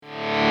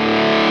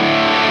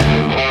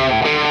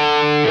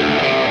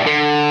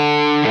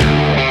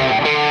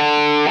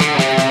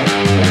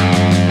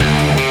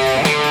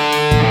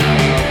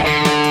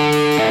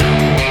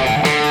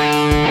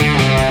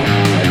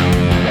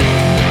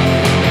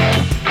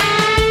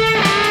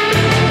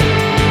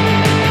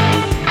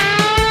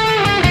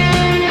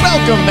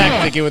Welcome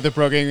back to Get With The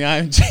Programming.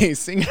 I'm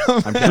Jason.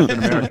 I'm Captain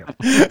America.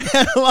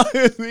 And along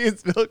with me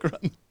is Bill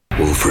Grun.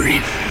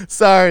 Wolverine.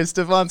 Sorry,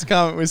 Stefan's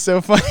comment was so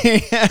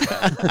funny.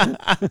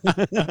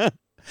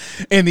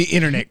 And the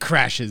internet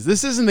crashes.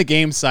 This isn't the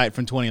game site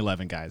from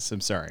 2011, guys.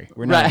 I'm sorry.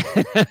 We're not.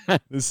 Right.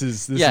 This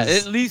is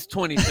at least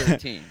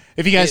 2013.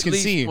 If you guys at can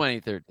least see,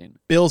 2013.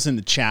 Bill's in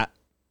the chat.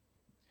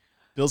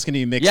 Bill's gonna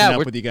be mixing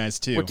up with you guys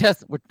too.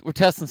 We're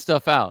testing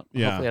stuff out.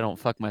 Yeah. Hopefully I don't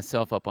fuck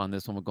myself up on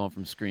this one. We're going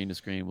from screen to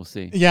screen. We'll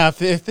see. Yeah,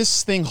 if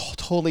this thing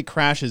totally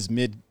crashes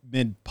mid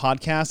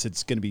podcast,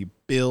 it's gonna be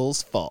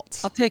Bill's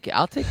fault. I'll take it.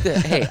 I'll take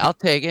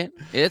it.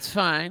 It's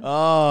fine. Oh,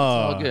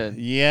 all good.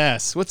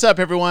 Yes. What's up,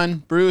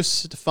 everyone? Bruce,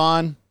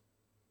 Stefan,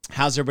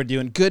 how's everybody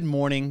doing? Good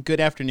morning, good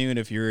afternoon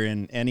if you're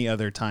in any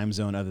other time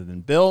zone other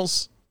than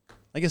Bill's.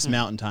 I guess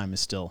Mountain Time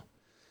is still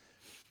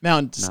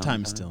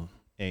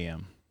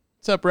AM.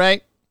 What's up,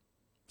 Ray?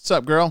 What's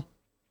up, girl?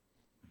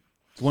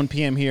 It's 1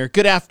 p.m. here.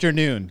 Good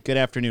afternoon. Good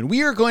afternoon.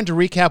 We are going to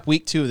recap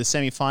week 2 of the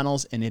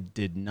semifinals, and it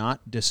did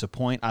not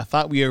disappoint. I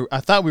thought we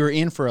were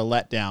in for a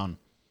letdown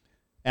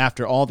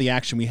after all the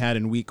action we had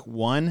in week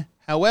 1.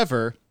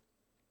 However,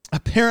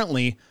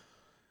 apparently,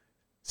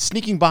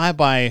 sneaking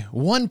by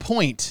 1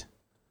 point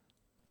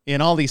in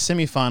all these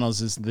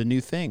semifinals is the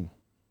new thing.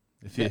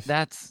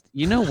 That's,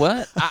 you know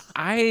what?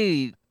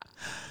 It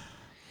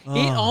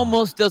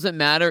almost doesn't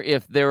matter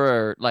if there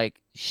are like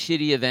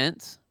shitty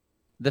events.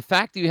 The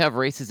fact that you have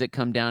races that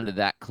come down to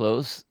that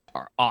close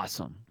are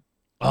awesome.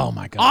 Oh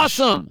my gosh.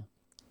 Awesome.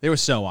 They were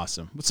so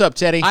awesome. What's up,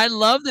 Teddy? I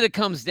love that it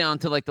comes down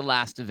to like the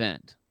last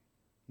event.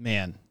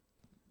 Man,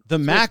 the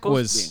MAC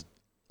was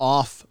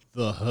off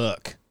the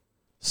hook.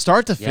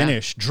 Start to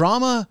finish.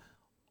 Drama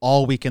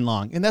all weekend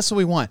long. And that's what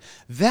we want.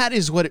 That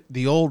is what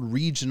the old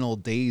regional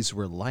days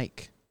were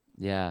like.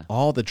 Yeah.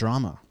 All the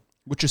drama,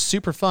 which is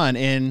super fun.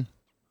 And,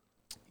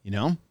 you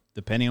know,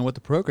 depending on what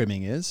the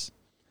programming is,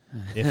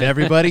 if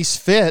everybody's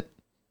fit,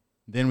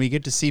 then we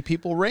get to see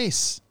people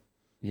race.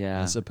 Yeah.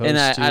 As opposed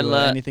to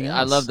anything else.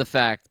 I love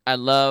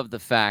the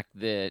fact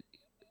that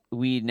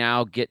we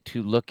now get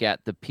to look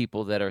at the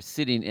people that are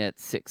sitting at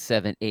 6,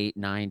 7, 8,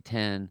 9,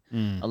 10,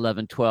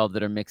 11, 12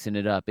 that are mixing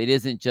it up. It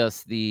isn't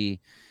just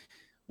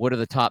what are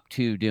the top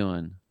 2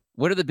 doing?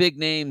 What are the big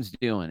names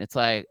doing? It's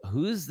like,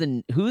 who's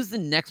the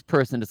next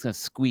person that's going to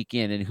squeak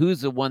in, and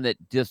who's the one that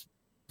just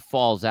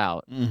falls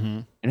out?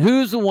 Mm-hmm. And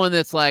who's the one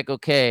that's like,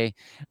 okay,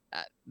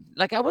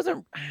 like I don't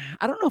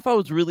know if I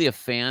was really a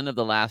fan of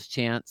the Last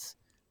Chance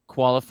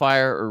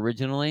qualifier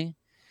originally,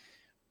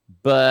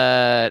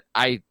 but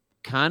I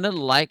kind of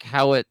like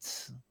how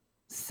it's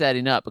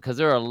setting up because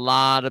there are a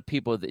lot of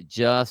people that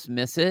just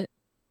miss it.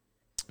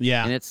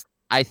 Yeah. And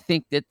I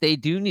think that they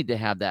do need to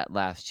have that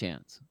last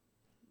chance.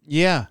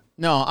 Yeah.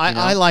 No,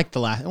 I like the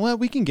last. Well,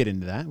 we can get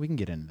into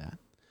that.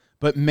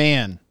 But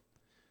man,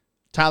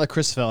 Tyler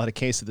Christopher had a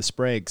case of the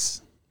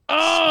Spragues.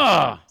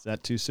 Oh! Is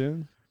that too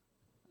soon?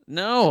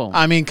 No.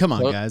 I mean, come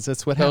on, guys.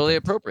 That's what happened. Totally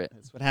appropriate.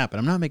 That's what happened.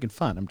 I'm not making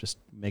fun. I'm just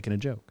making a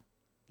joke.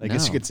 I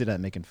guess you No. could say that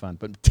making fun.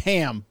 But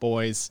damn,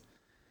 boys.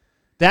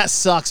 That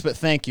sucks, but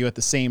thank you at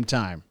the same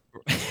time.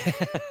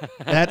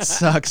 That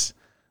sucks,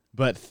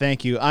 but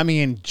thank you. I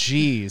mean,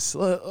 geez.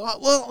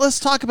 Let's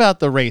talk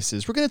about the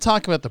races. We're going to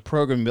talk about the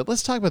programming, but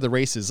let's talk about the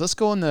races. Let's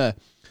go on the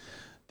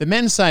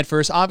men's side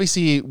first.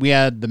 Obviously, we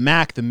had the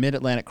MAC, the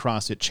Mid-Atlantic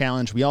CrossFit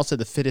Challenge. We also had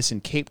the Fittest in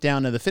Cape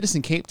Town. Now, the Fittest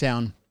in Cape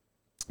Town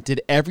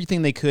did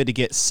everything they could to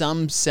get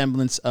some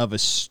semblance of a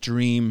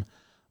stream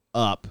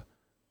up,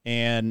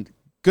 and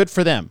good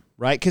for them,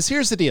 right? Because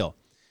here's the deal.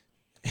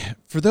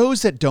 For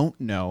those that don't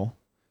know,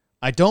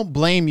 I don't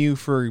blame you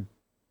for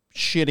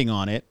shitting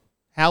on it.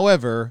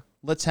 However,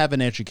 let's have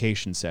an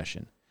education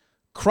session.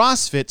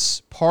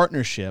 CrossFit's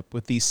partnership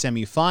with these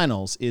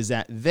semifinals is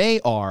that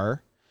they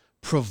are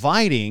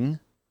providing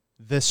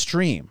the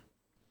stream.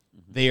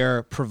 They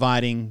are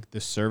providing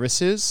the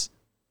services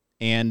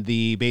and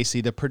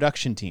basically the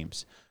production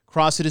teams.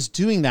 CrossFit is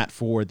doing that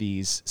for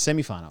these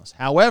semifinals.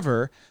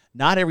 However,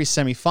 not every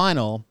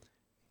semifinal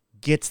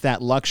gets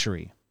that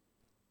luxury.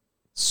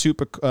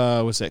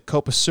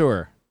 Copa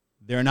Sur,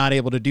 they're not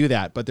able to do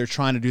that, but they're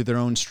trying to do their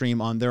own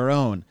stream on their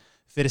own.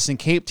 Fittest in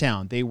Cape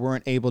Town, they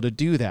weren't able to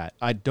do that.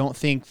 I don't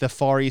think the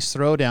Far East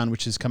Throwdown,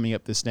 which is coming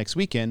up this next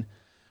weekend,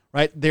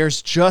 right?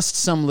 There's just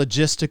some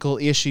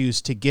logistical issues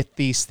to get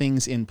these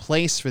things in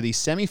place for these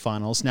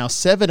semifinals. Now,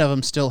 7 of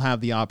them still have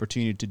the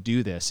opportunity to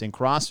do this, and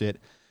CrossFit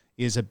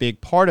is a big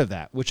part of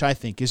that, which I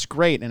think is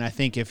great. And I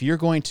think if you're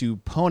going to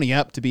pony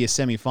up to be a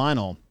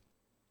semifinal,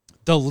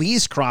 the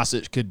least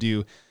CrossFit could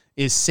do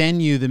is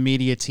send you the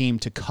media team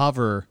to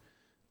cover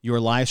your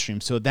live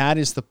stream. So that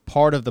is the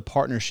part of the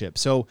partnership.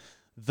 So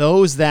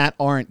those that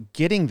aren't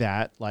getting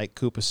that, like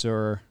Copa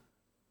Sur,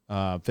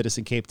 Fittest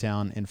in Cape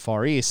Town, and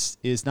Far East,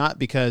 is not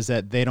because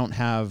that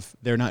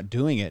they're not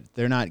doing it.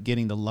 They're not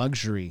getting the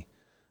luxury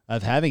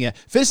of having it.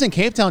 Fittest in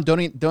Cape Town don't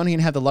even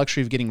have the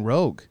luxury of getting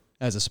Rogue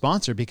as a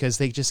sponsor because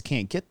they just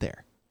can't get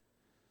there.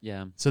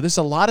 Yeah. So there's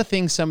a lot of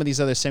things some of these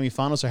other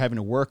semifinals are having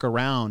to work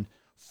around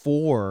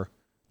for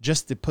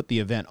just to put the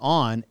event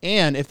on.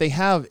 And if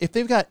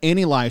they've got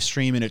any live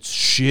stream and it's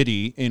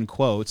shitty in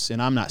quotes,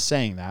 and I'm not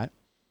saying that,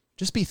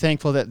 just be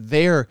thankful that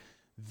they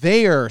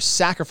are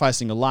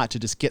sacrificing a lot to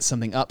just get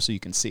something up so you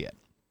can see it.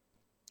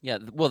 Yeah,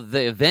 well,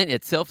 the event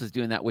itself is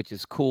doing that, which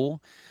is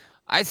cool.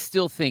 I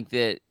still think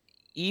that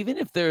even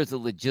if there's a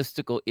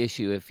logistical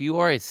issue, if you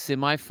are a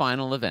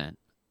semifinal event,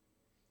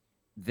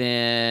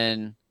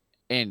 then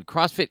and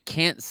CrossFit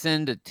can't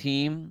send a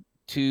team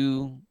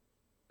to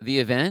the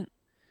event,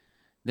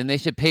 then they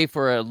should pay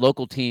for a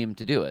local team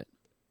to do it.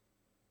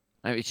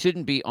 I mean, it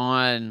shouldn't be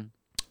on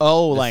the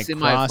like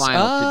semifinal cross. to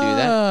do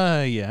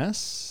that.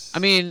 Yes. I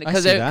mean, I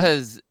see that.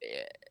 because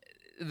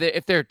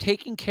if they're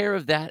taking care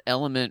of that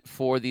element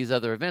for these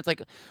other events,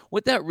 like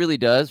what that really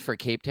does for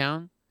Cape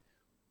Town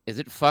is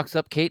it fucks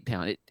up Cape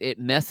Town. It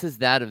messes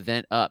that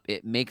event up.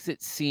 It makes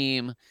it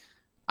seem.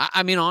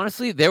 I mean,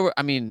 honestly, there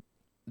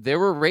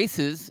were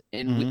races,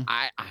 and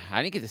I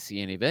didn't get to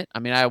see any of it. I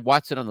mean, I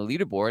watched it on the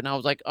leaderboard, and I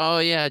was like, oh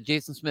yeah,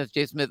 Jason Smith.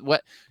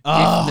 What?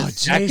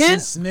 Jason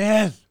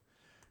Smith.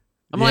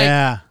 I'm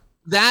like,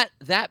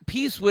 that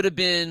piece would have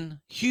been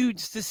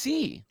huge to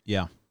see.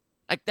 Yeah.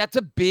 Like, that's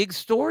a big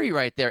story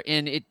right there,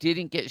 and it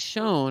didn't get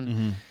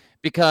shown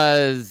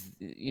because,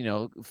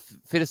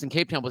 Fittest in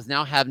Cape Town was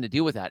now having to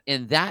deal with that.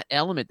 And that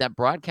element, that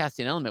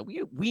broadcasting element,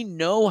 we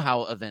know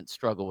how events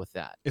struggle with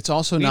that. It's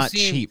also not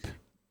cheap.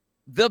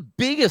 The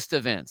biggest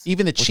events.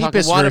 Even the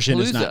cheapest version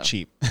is not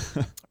cheap.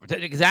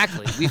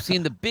 Exactly. We've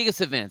seen the biggest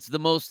events, the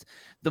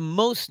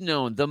most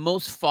known, the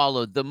most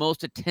followed, the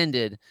most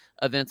attended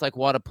events like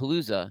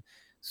Wodapalooza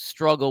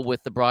struggle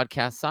with the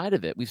broadcast side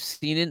of it. We've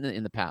seen it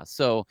in the past.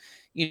 So,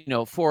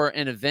 for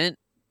an event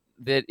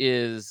that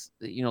is,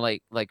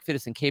 like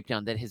Fittest in Cape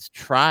Town that has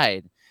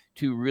tried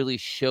to really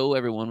show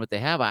everyone what they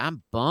have,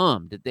 I'm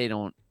bummed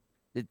that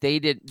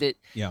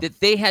that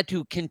they had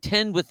to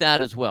contend with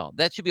that as well.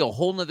 That should be a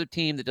whole nother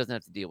team that doesn't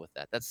have to deal with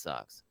that. That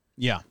sucks.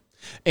 Yeah.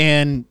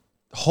 And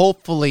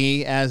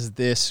hopefully as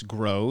this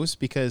grows,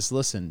 because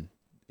listen,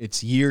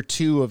 it's year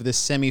 2 of this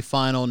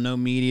semifinal, no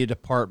media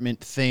department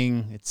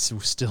thing. It's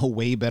still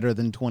way better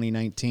than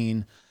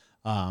 2019.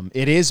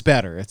 It is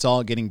better. It's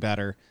all getting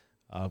better.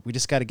 We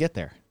just got to get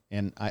there.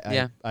 And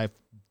I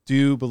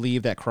do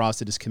believe that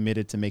CrossFit is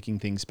committed to making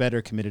things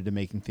better, committed to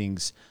making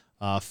things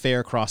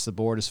fair across the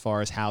board as far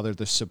as how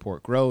the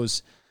support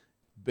grows.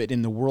 But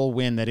in the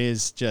whirlwind that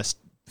is just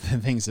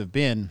things have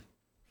been,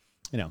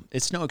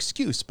 it's no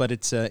excuse, but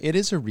it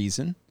is a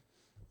reason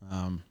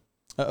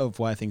of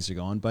why things are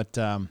going. But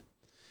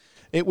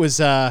it was,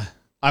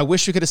 I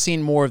wish we could have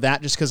seen more of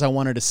that just because I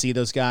wanted to see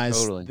those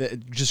guys.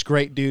 Totally. Just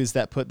great dudes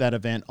that put that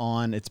event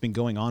on. It's been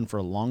going on for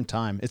a long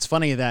time. It's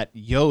funny that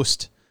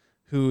Yost,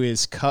 who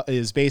is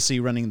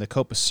basically running the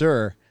Copa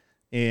Sur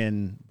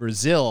in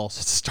Brazil,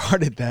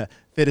 started the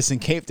Fittest in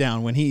Cape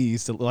Town when he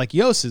used to, like,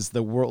 Yost is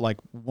the world, like,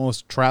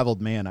 most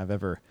traveled man I've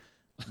ever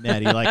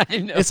met. He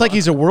it's like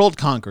he's a world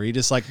conqueror. He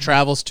just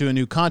travels to a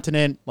new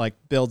continent,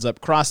 builds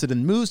up CrossFit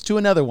and moves to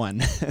another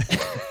one.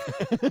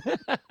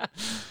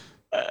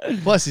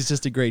 Plus, he's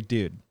just a great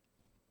dude.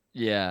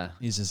 Yeah,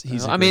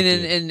 he's. I mean,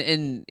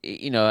 and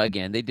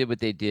again, they did what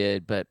they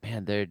did, but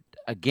man,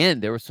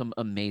 there were some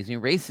amazing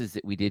races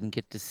that we didn't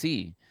get to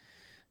see,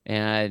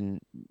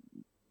 and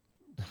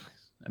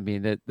I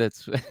mean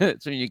that's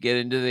when you get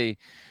into the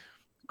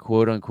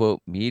quote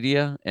unquote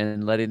media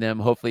and letting them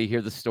hopefully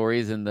hear the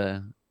stories and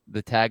the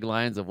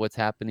taglines of what's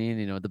happening.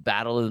 The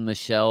Battle of the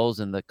Michelles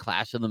and the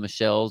Clash of the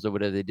Michelles, or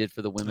whatever they did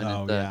for the women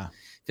at the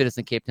Fittest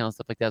in Cape Town,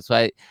 stuff like that. So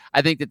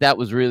I think that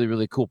was really,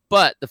 really cool.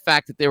 But the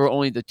fact that they were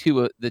only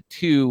the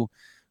two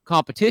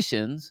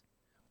competitions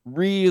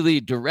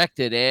really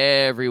directed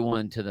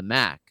everyone to the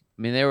MAC.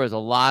 I mean, there was a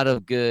lot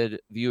of good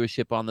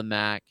viewership on the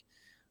MAC,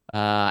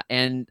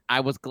 and I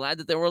was glad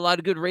that there were a lot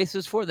of good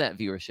races for that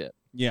viewership.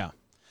 Yeah,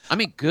 I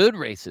mean, good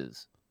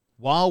races.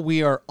 While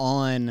we are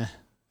on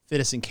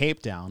Fittest in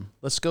Cape Town,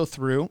 let's go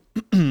through.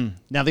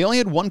 Now, they only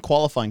had one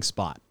qualifying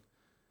spot,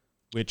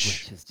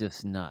 which is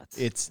just nuts.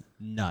 It's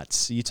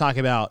nuts. You talk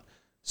about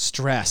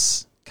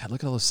stress. God,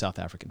 look at all those South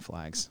African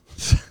flags.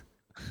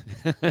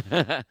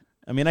 I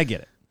mean, I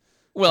get it.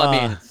 Well,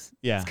 I mean,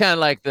 it's kind of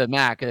like the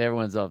MAC.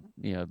 Everyone's a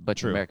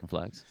bunch of American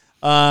flags.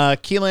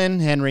 Keelan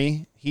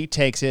Henry, he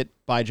takes it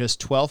by just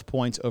 12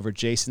 points over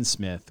Jason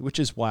Smith, which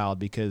is wild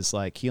because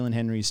Keelan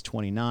Henry's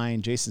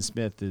 29, Jason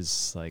Smith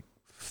is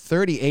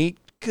 38.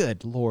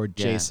 Good Lord,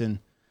 Jason.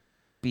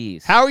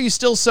 Beast. How are you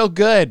still so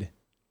good?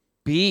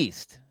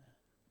 Beast.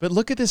 But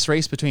look at this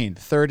race between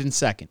 3rd and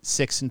 2nd,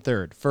 6th and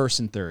 3rd, 1st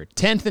and 3rd,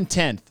 10th and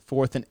 10th,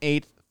 4th and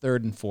 8th,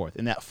 3rd and 4th.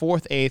 And that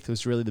 4th, 8th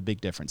was really the big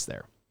difference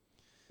there.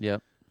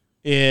 Yep.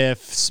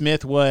 If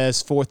Smith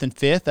was 4th and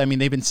 5th, I mean,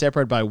 they've been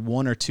separated by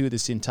 1 or 2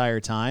 this entire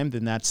time,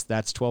 then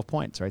that's 12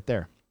 points right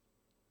there.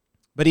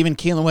 But even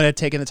Keelan would have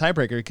taken the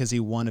tiebreaker because he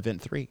won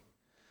event 3.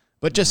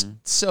 But just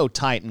so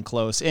tight and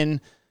close.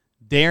 And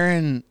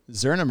Darren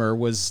Zernimer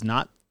was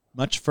not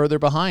much further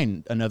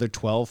behind, another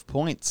 12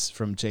 points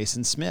from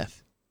Jason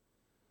Smith.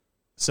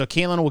 So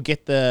Kalen will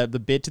get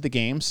the bid to the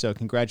game. So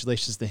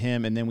congratulations to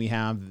him. And then we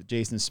have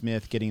Jason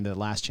Smith getting the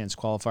last chance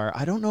qualifier.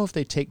 I don't know if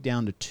they take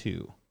down to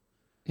 2.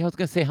 Yeah, I was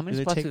gonna say, how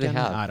many spots do they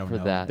have? I don't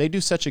know. That? They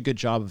do such a good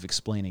job of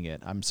explaining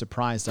it. I'm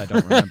surprised I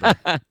don't remember.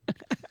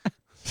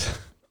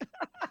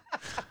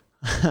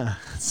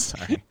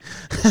 Sorry.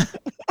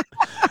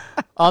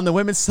 On the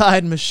women's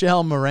side,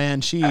 Michelle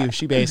Moran, she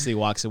basically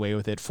walks away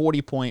with it.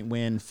 40-point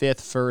win,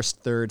 5th,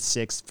 1st, 3rd,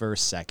 6th,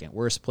 1st, 2nd.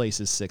 Worst place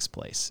is 6th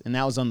place. And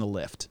that was on the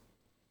lift.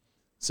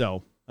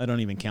 So I don't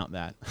even count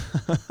that.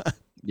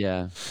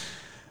 Yeah.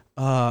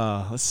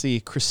 Let's see.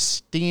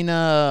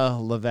 Christina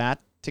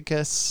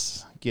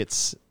Levaticus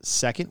gets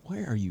 2nd.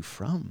 Where are you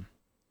from?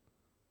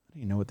 I don't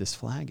even know what this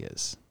flag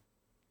is.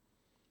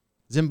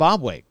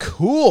 Zimbabwe.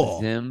 Cool.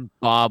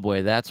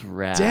 Zimbabwe. That's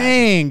rad.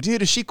 Dang,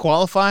 dude. Is she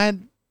qualified?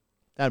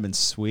 That'd have been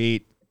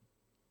sweet.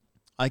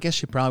 I guess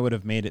she probably would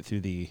have made it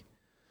through the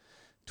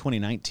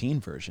 2019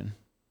 version.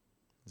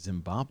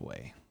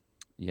 Zimbabwe.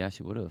 Yeah,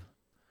 she would have.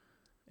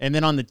 And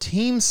then on the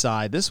team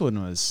side, this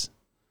one was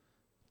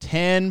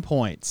 10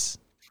 points.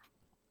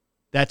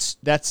 That's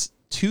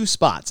 2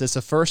 spots. It's the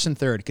 1st and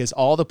 3rd because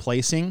all the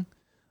placing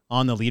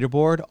on the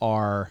leaderboard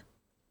are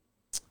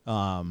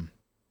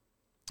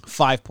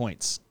 5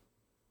 points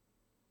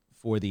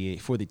for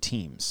the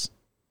teams.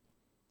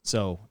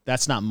 So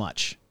that's not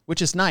much,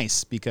 which is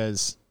nice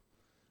because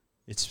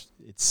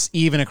it's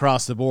even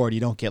across the board. You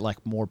don't get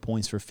like more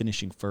points for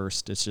finishing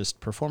first. It's just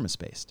performance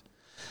based.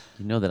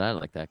 You know that I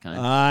like that kind.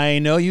 I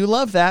know you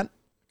love that.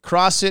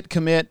 CrossFit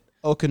commit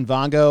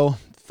Okanvango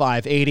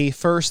 580,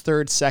 1st,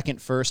 3rd, 2nd,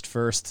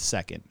 1st,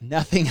 2nd.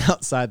 Nothing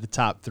outside the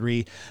top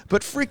 3.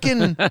 But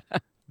freaking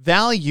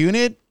Val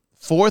Unit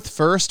 4th,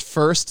 1st,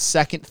 1st,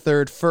 2nd,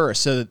 3rd, 1st.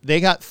 So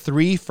they got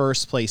 3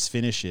 first place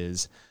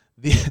finishes.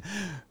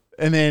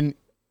 And then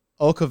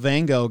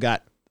Okavango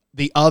got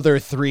the other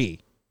 3.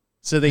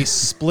 So they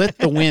split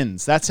the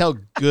wins. That's how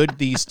good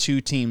these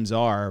 2 teams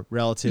are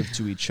relative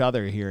to each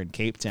other here in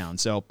Cape Town.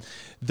 So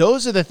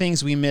those are the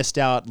things we missed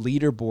out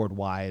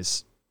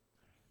leaderboard-wise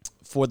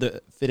for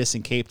the fittest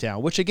in Cape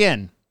Town, which,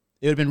 again,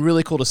 it would have been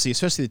really cool to see,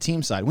 especially the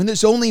team side. When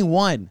there's only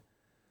one,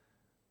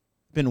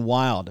 been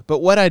wild. But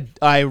what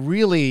I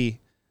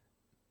really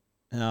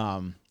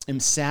am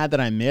sad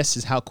that I missed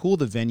is how cool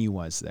the venue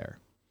was there.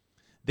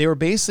 They were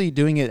basically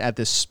doing it at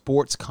this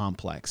sports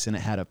complex, and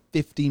it had a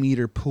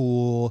 50-meter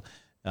pool,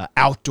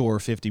 outdoor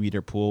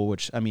 50-meter pool,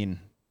 which, I mean,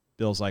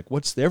 Bill's like,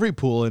 every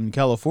pool in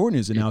California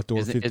is an outdoor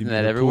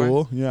 50-meter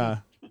pool. Yeah.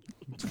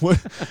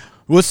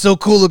 What's so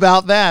cool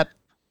about that?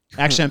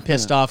 Actually, I'm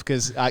pissed off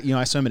because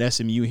I swam at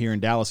SMU here in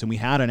Dallas, and we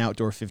had an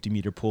outdoor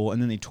 50-meter pool,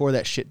 and then they tore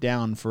that shit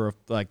down for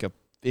a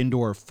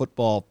indoor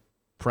football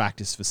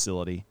practice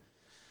facility,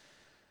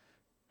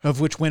 of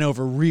which went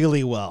over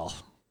really well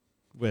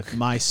with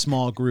my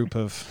small group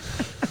of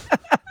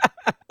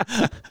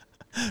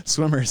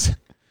swimmers.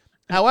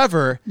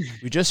 However,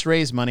 we just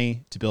raised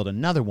money to build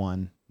another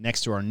one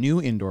next to our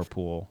new indoor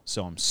pool,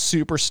 so I'm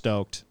super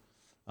stoked.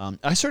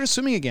 I started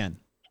swimming again.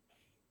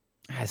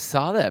 I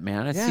saw that,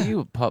 man. I see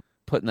you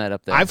putting that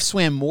up there. I've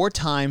swam more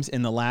times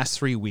in the last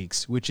 3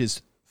 weeks, which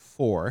is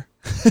 4,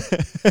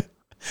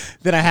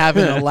 than I have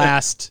in the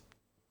last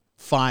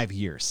 5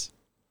 years.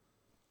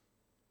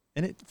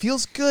 And it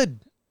feels good.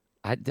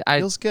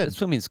 Feels good.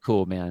 Swimming's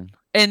cool, man.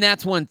 And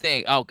that's one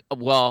thing. Oh,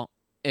 well,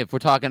 if we're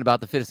talking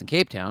about the fittest in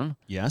Cape Town.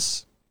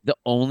 Yes. The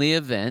only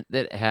event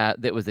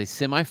that was a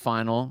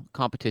semifinal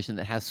competition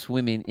that has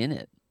swimming in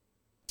it.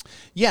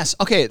 Yes.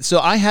 Okay.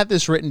 So I had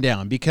this written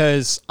down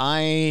because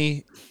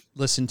I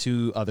listen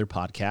to other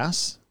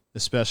podcasts,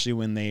 especially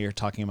when they are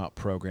talking about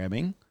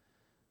programming,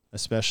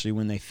 especially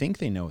when they think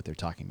they know what they're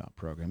talking about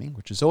programming,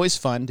 which is always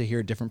fun to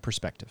hear a different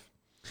perspective.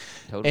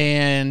 Totally.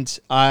 And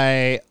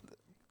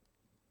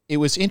it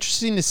was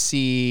interesting to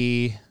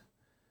see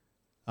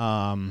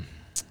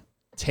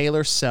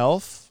Taylor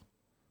Self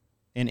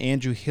and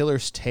Andrew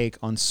Hiller's take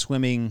on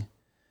swimming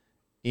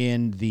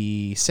in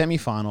the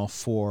semifinal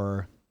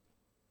for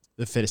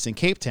the fittest in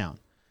Cape Town.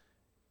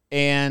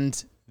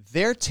 And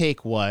their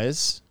take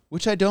was,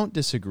 which I don't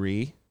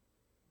disagree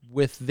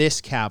with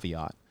this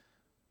caveat,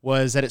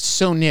 was that it's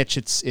so niche,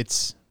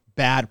 it's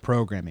bad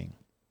programming.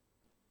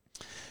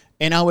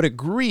 And I would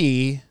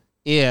agree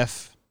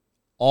if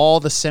all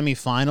the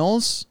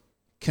semifinals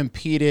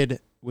competed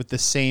with the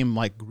same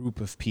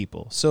group of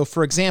people. So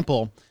for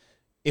example,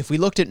 if we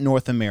looked at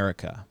North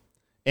America,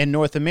 in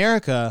North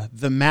America,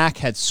 the MAC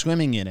had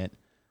swimming in it,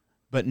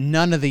 but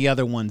none of the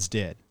other ones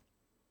did.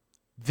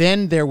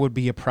 Then there would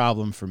be a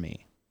problem for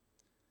me.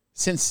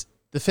 Since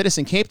the fittest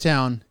in Cape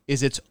Town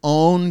is its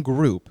own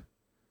group,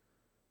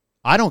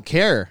 I don't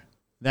care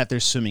that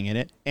there's swimming in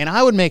it. And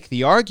I would make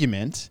the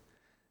argument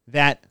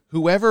that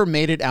whoever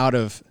made it out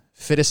of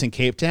fittest in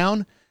Cape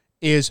Town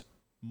is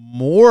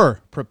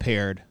more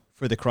prepared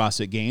for the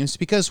CrossFit Games,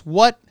 because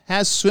what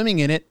has swimming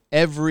in it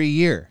every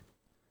year?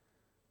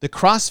 The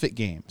CrossFit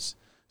Games.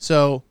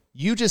 So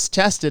you just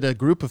tested a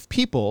group of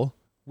people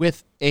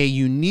with a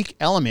unique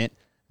element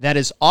that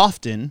is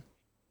often,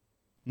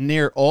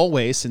 near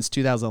always since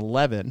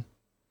 2011,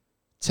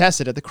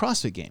 tested at the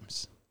CrossFit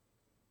Games.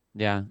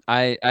 Yeah,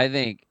 I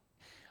think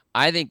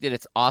that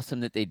it's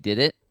awesome that they did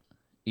it.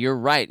 You're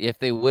right. If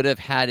they would have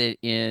had it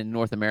in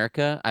North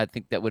America, I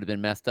think that would have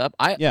been messed up.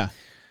 Yeah.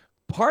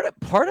 Part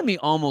of me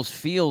almost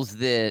feels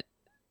that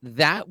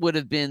that would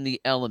have been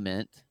the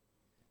element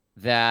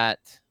that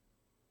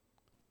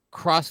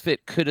CrossFit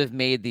could have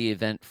made the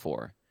event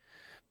for.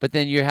 But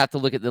then you have to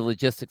look at the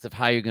logistics of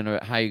how you're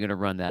gonna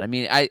run that. I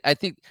mean, I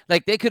think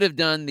like they could have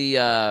done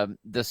the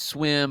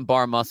swim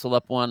bar muscle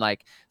up one,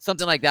 like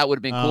something like that would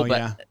have been cool. Oh, But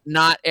yeah.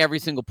 not every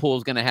single pool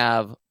is gonna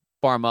have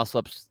bar muscle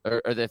ups,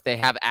 or if they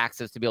have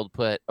access to be able to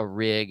put a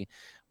rig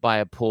by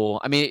a pool.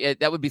 I mean,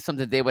 that would be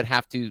something they would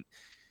have to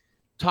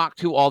talk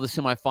to all the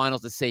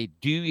semifinals to say,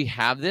 do you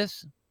have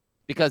this?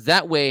 Because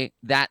that way,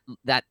 that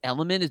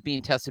element is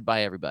being tested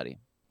by everybody.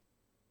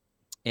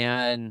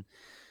 And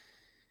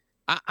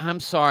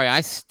I'm sorry,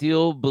 I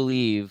still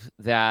believe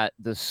that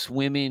the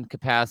swimming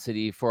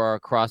capacity for our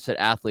CrossFit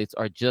athletes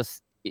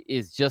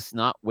is just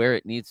not where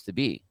it needs to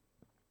be.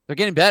 They're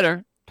getting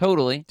better,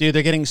 totally. Dude,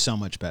 they're getting so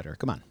much better.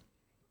 Come on.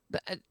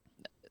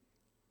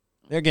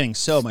 They're getting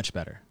so much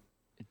better.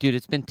 Dude,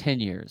 it's been 10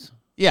 years.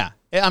 Yeah.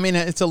 I mean,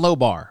 it's a low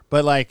bar,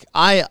 but like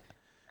I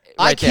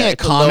Right there, can't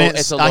it's a low- comment.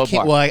 it's a I low can't.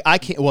 bar. Well, I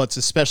can't. Well, it's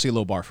especially a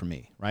low bar for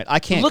me, right? I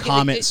can't Look at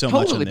comment it so much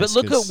on totally, this.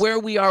 but look 'cause- at where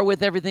we are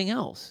with everything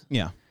else.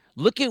 Yeah.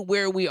 Look at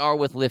where we are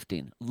with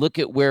lifting. Look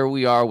at where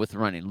we are with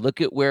running.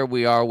 Look at where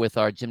we are with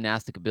our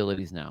gymnastic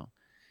abilities now.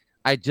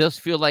 I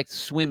just feel like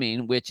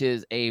swimming, which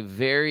is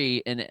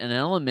an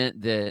element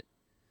that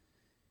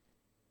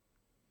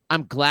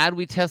I'm glad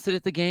we tested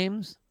at the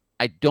games.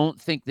 I don't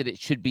think that it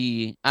should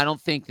be. I don't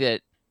think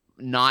that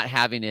not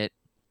having it.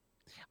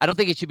 I don't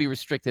think it should be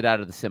restricted out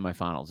of the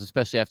semifinals,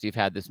 especially after you've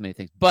had this many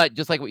things. But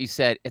just like what you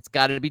said, it's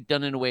got to be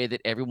done in a way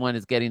that everyone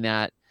is getting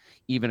that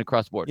even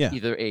across the board. Yeah.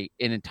 Either an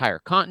entire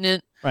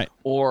continent, Right.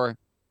 or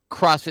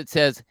CrossFit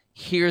says,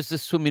 here's the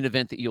swimming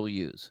event that you'll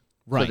use.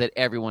 Right. So that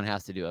everyone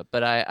has to do it.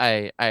 But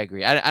I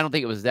agree. I don't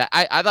think it was that.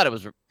 I thought it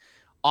was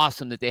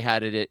awesome that they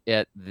had it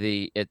at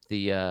the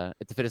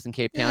Fitness in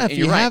Cape Town. Yeah, if and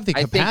you you're have right. the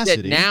I think that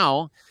capacity.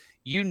 now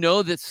you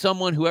know that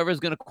whoever is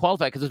going to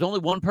qualify, because there's only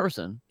one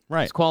person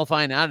Right. that's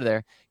qualifying out of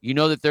there, you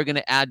know that they're going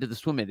to add to the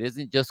swimming. It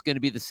isn't just going to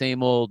be the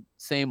same old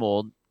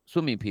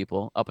swimming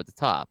people up at the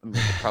top. I mean, they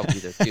could probably be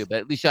there too, but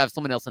at least you have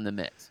someone else in the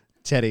mix.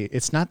 Teddy,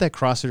 it's not that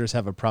CrossFitters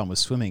have a problem with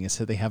swimming. It's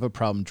that they have a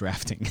problem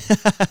drafting.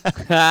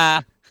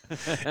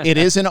 It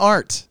is an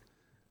art.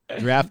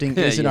 Drafting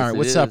is an Yes, art. it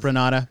What's up, is.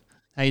 Renata?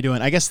 How you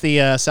doing? I guess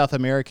the South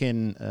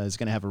American is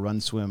going to have a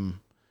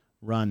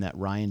run that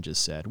Ryan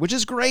just said, which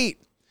is great.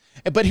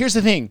 But here's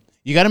the thing.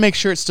 You got to make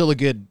sure it's still a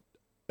good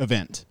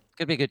event.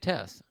 Could be a good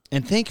test.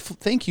 And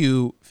thank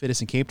you,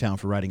 Fitness in Cape Town,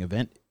 for writing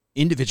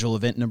individual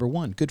event number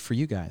 1. Good for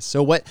you guys.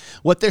 So what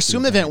their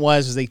swim event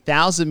was a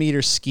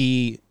 1,000-meter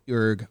ski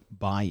erg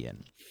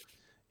buy-in.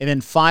 And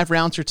then 5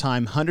 rounds for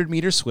time,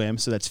 100-meter swim.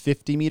 So that's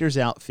 50 meters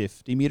out,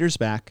 50 meters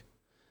back.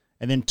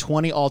 And then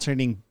 20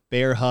 alternating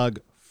bear hug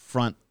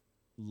front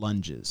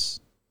lunges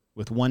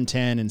with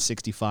 110 and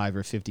 65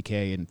 or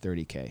 50K and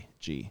 30K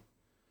G.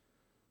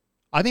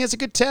 I think it's a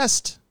good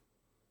test.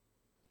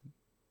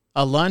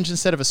 A lunge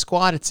instead of a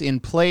squat. It's in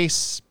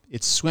place.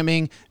 It's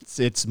swimming.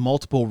 It's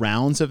multiple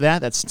rounds of that.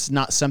 That's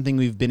not something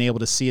we've been able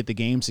to see at the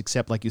games,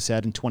 except like you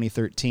said in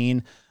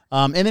 2013.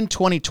 And in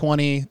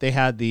 2020 they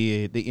had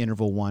the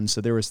interval one, so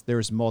there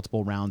was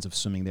multiple rounds of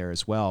swimming there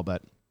as well.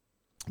 But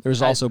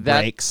there's also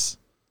breaks.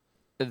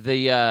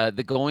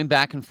 The going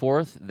back and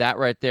forth, that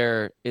right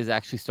there is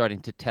actually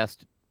starting to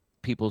test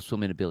people's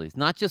swimming abilities.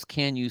 Not just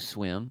can you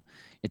swim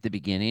at the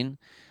beginning,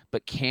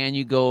 but can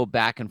you go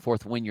back and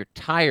forth when you're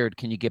tired?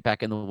 Can you get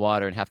back in the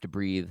water and have to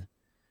breathe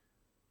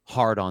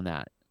hard on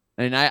that?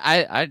 And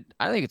I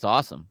think it's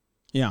awesome.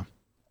 Yeah,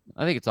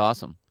 I think it's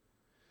awesome.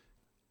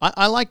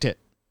 I liked it.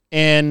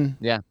 And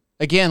yeah,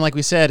 again, like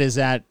we said, is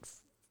that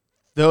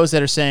those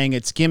that are saying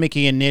it's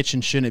gimmicky and niche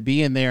and shouldn't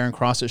be in there and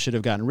CrossFit should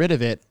have gotten rid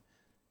of it.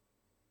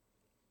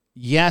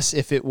 Yes,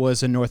 if it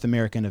was a North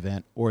American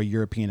event or a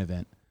European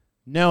event.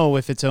 No,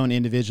 if it's own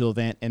individual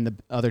event and the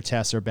other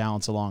tests are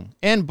balanced along.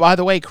 And by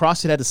the way,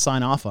 CrossFit had to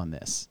sign off on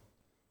this.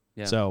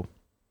 Yeah. So,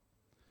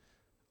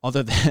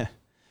 although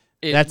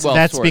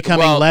that's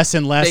becoming less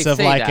and less of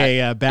like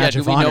a badge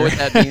of honor. Do we know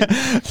what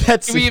that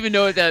means? Do we even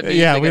know what that means?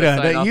 Yeah, we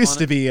don't. That used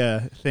to be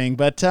a thing.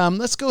 But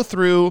let's go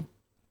through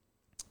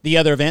the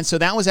other events. So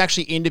that was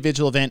actually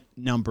individual event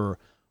number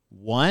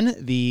 1.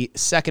 The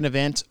second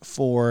event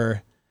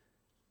for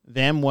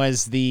them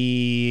was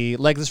the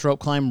legless rope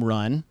climb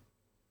run.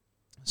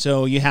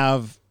 So you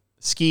have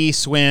ski,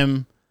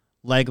 swim,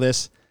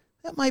 legless.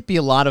 That might be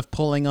a lot of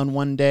pulling on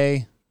one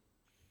day.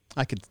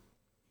 I could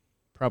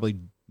probably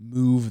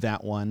move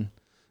that one.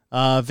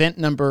 Event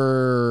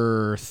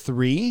number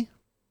 3.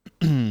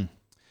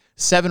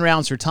 7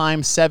 rounds for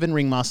time, 7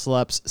 ring muscle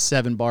ups,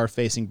 7 bar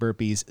facing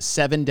burpees,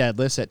 7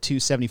 deadlifts at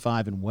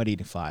 275 and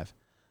 185.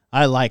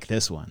 I like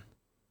this one.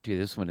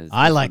 Dude, this one is.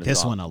 I like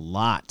this one a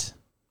lot.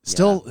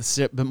 Still,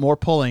 but more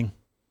pulling.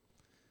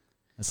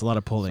 That's a lot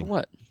of pulling. So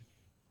what?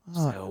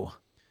 So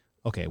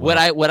Okay,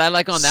 well, what I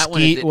like on that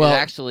one is it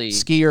actually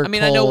skier, I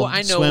mean, pull,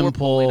 I know swim we're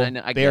pull, pulling.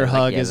 I bear get it,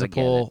 hug I get is it, a I get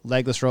pull, it.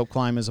 legless rope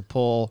climb is a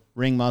pull,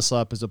 ring muscle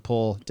up is a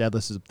pull,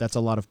 deadlift that's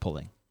a lot of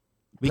pulling.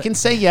 We But can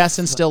say yes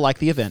and still like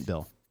the event,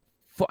 Bill.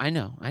 I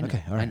know.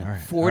 Okay, all right, all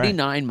right.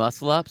 49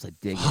 muscle ups, I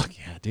dig Fuck it.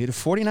 yeah, dude.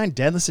 49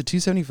 deadlifts at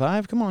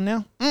 275. Come on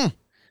now.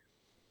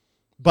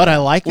 But I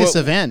like this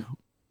event.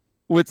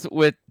 What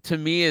to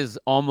me is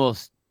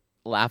almost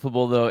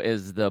laughable though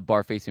is the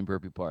bar facing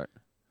burpee part.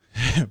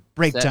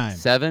 Break time.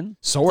 7?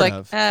 Sort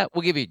of.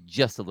 We'll give you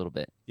just a little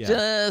bit. Yeah.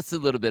 Just a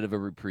little bit of a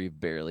reprieve,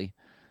 barely.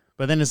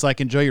 But then it's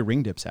like, enjoy your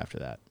ring dips after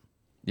that.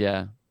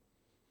 Yeah.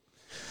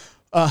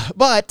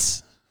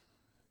 But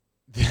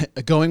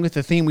going with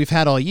the theme we've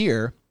had all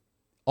year,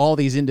 all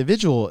these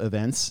individual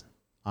events,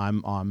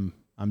 I'm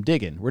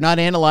digging. We're not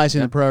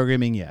analyzing the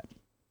programming yet.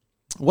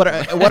 What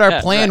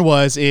our plan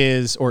was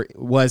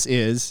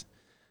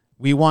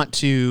we want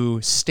to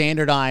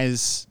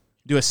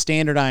do a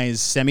standardized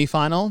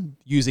semifinal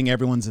using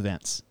everyone's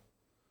events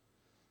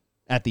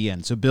at the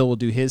end. So Bill will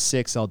do his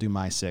 6, I'll do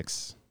my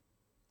 6.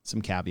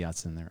 Some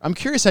caveats in there. I'm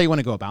curious how you want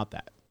to go about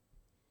that.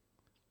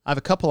 I have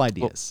a couple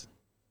ideas.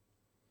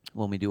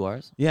 When we do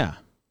ours? Yeah.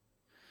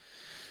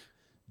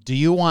 Do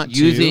you want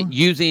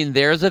using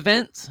their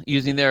events,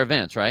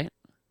 right?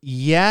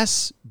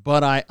 Yes,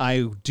 but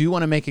I do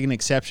want to make an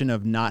exception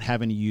of not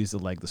having to use the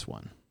legless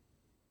one.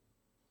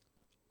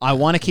 I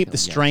want to keep the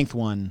strength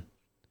one.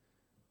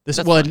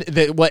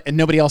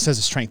 Nobody else has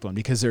a strength one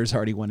because there's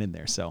already one in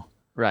there. So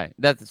right,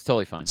 that's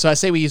totally fine. So I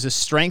say we use a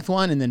strength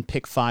one and then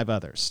pick 5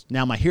 others.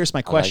 Now here's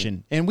my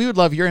question, and we would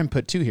love your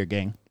input too here,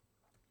 gang.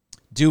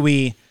 Do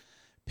we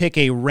pick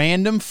a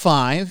random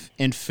 5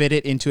 and fit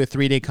it into a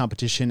 3-day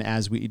competition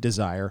as we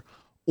desire,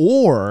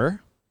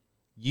 or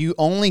you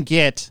only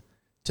get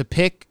to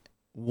pick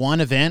one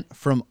event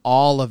from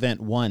all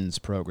event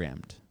 1s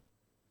programmed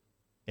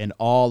and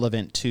all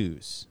event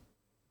 2s?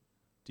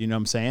 Do you know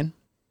what I'm saying?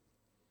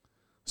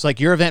 It's like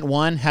your event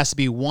 1 has to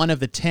be one of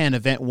the 10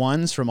 event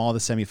 1s from all the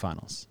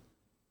semifinals.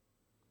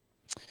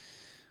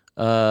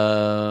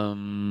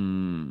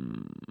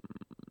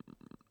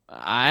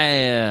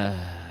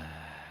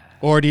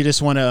 Or do you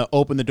just want to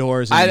open the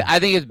doors? I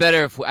think it's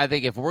better if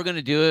we're going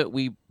to do it,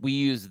 we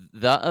use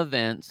the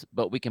events,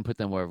 but we can put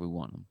them wherever we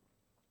want them.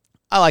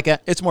 I like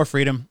it. It's more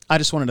freedom. I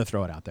just wanted to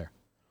throw it out there.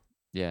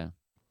 Yeah.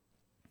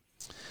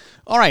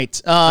 All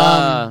right.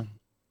 Not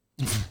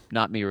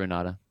me,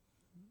 Renata.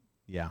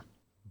 Yeah.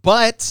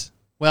 But,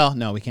 well,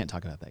 no, we can't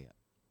talk about that yet.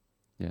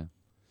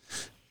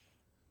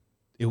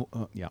 Yeah.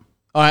 Yeah.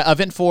 All right.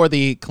 Event 4,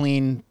 the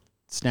clean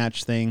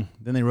snatch thing.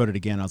 Then they wrote it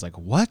again. I was like,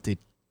 what? They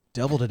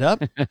doubled it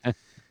up?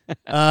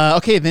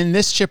 Okay. Then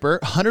this chipper,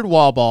 100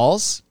 wall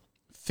balls,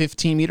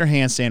 15-meter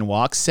handstand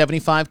walk,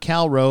 75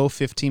 cal row,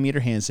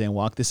 15-meter handstand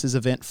walk. This is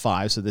event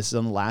 5, so this is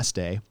on the last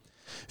day.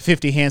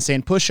 50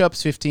 handstand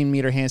push-ups,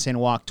 15-meter handstand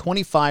walk,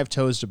 25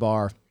 toes to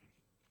bar,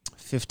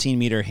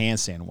 15-meter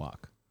handstand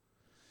walk.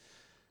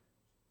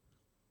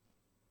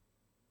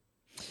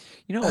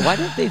 You know, why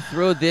didn't they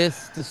throw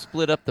this to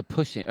split up the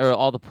pushing or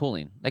all the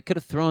pulling? They could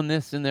have thrown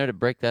this in there to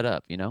break that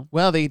up, you know?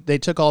 Well, they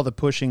took all the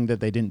pushing that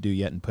they didn't do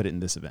yet and put it in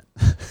this event.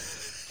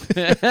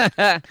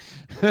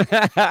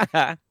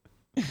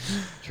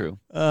 True.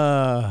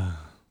 That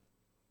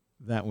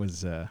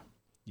was,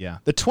 yeah.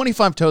 The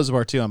 25 toes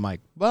bar, too, I'm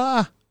like,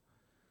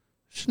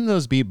 shouldn't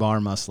those be bar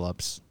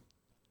muscle-ups?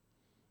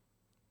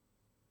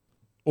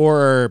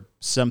 Or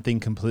something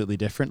completely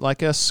different,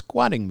 like a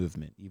squatting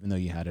movement, even though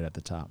you had it at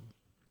the top.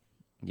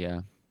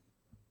 Yeah.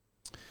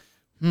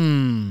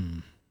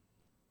 I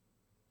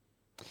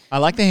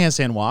like the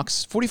handstand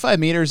walks. 45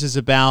 meters is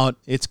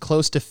it's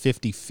close to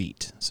 50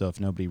 feet. So if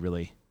nobody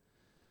really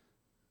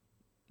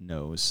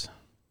knows.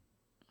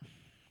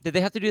 Did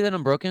they have to do that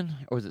unbroken,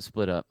 or was it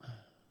split up?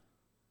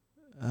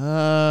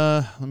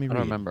 Let me read. I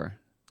don't remember.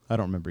 I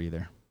don't remember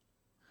either.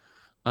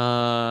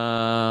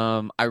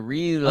 I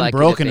really like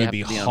unbroken would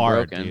be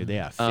hard, dude.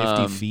 Yeah,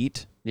 50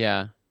 feet.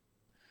 Yeah.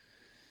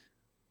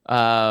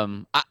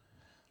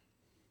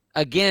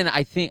 Again,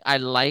 I think I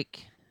like.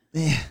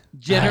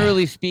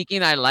 Generally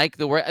speaking, I like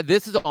the word.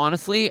 This is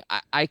honestly,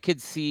 I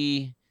could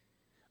see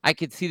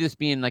this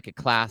being like a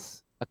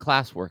class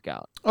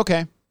workout.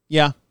 Okay.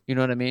 Yeah. You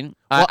know what I mean?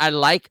 Well, I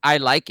like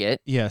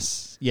it.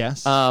 Yes.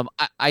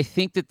 I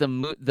think that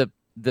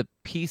the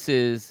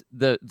pieces,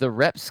 the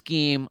rep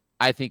scheme,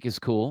 I think is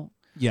cool.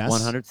 Yes.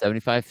 100,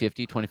 75,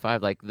 50,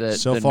 25. Like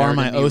so far,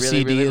 my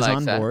OCD really is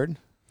on board.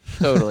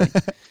 Totally.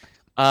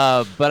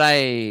 But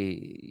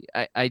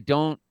I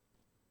don't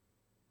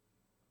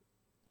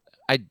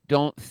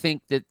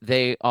think that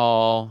they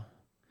all.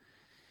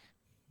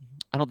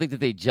 I don't think that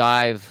they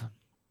jive.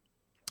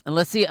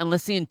 Unless the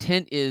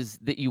intent is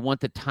that you want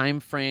the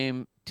time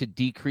frame to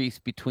decrease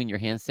between your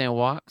handstand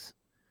walks,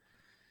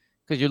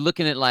 because you're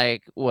looking at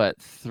like what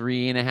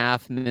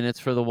 3.5 minutes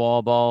for the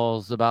wall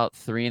balls, about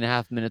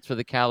 3.5 minutes for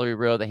the calorie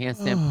row, the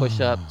handstand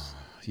push-ups.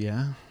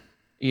 Yeah.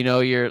 You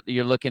know, you're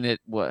looking at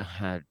what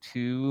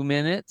 2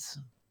 minutes,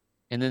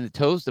 and then the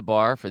toes to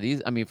bar for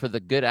these. I mean, for the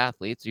good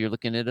athletes, you're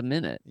looking at a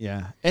minute.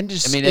 Yeah, and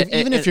just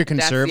even if you're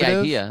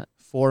conservative,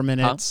 4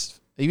 minutes.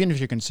 Even if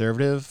you're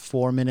conservative,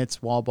 4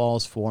 minutes wall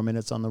balls, 4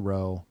 minutes on the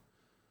row.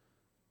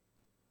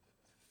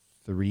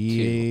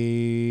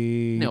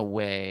 3. No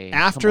way.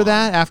 After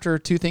that, after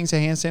 2 things of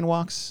handstand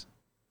walks?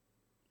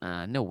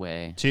 No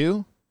way.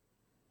 2?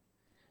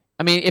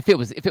 I mean, if it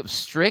was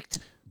strict,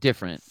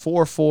 different.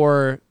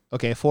 4.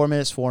 Okay, 4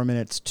 minutes, 4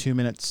 minutes, 2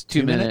 minutes,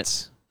 2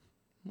 minutes.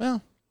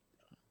 Well,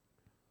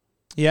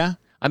 yeah.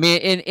 I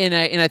mean,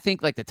 and I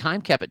think like the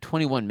time cap at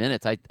 21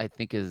 minutes, I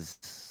think is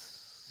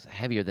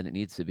heavier than it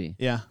needs to be.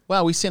 Yeah.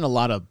 Well, we've seen a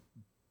lot of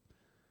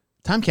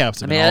time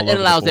caps. I mean, it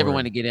allows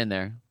everyone to get in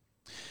there.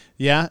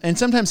 Yeah, and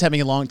sometimes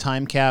having a long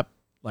time cap,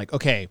 like,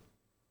 okay,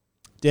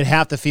 did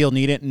half the field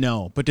need it?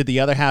 No. But did the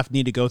other half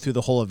need to go through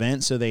the whole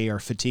event so they are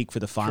fatigued for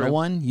the final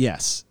one?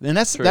 Yes. And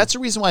that's the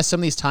reason why some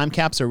of these time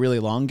caps are really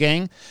long,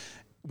 gang,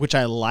 which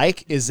I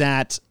like, is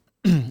that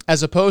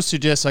as opposed to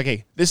just,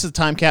 okay, this is the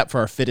time cap for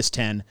our fittest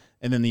 10,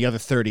 and then the other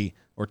 30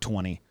 or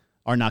 20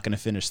 are not going to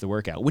finish the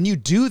workout. When you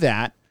do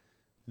that,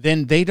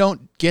 then they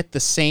don't get the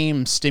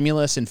same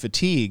stimulus and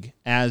fatigue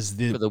as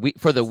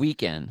for the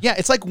weekend. Yeah,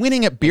 it's like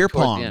winning at beer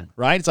pong,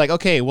 right? It's like,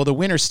 okay, well, the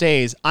winner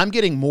stays. I'm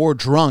getting more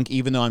drunk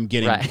even though I'm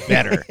getting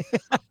better,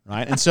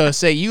 right? And so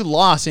say you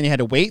lost and you had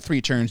to wait 3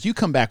 turns, you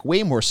come back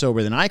way more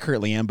sober than I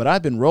currently am, but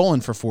I've been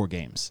rolling for 4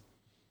 games.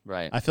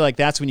 Right. I feel like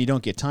that's when you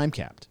don't get time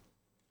capped.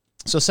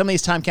 So some of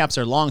these time caps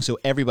are long, so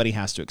everybody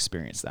has to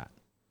experience that.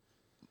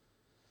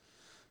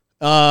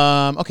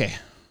 Okay.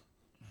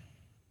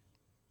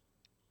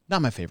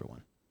 Not my favorite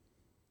one.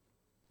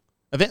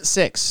 Event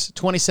 6,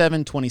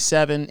 27,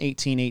 27,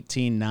 18,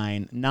 18,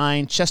 9,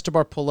 9, chest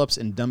bar pull-ups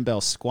and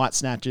dumbbell squat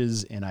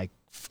snatches, and I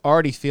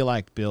already feel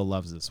like Bill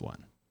loves this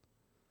one.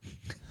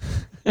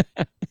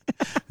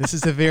 This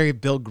is a very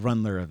Bill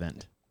Grundler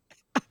event.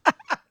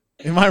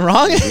 Am I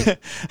wrong?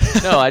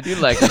 No, I do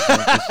like this one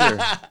for sure.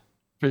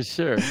 For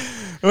sure.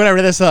 When I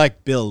read this, I'm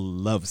like, Bill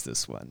loves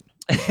this one.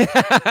 Thank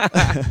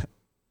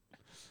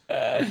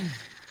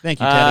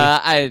you,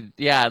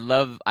 Teddy. I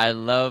love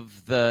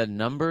the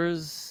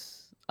numbers.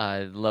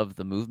 I love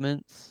the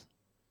movements.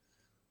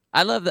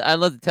 I love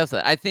the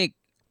Tesla. I think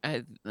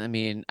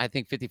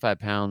 55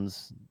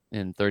 pounds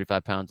and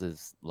 35 pounds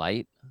is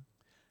light.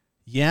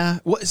 Yeah,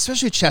 well,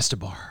 especially chest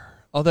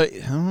bar. Although,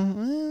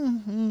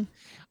 I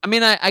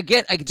mean, I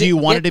get. Do you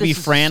want it to be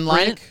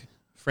Fran-like?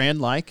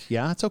 Fran-like,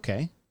 yeah, it's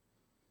okay.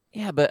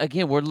 Yeah, but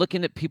again, we're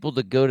looking at people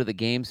to go to the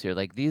games here.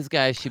 Like these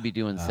guys should be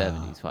doing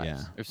 70s,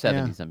 5s, or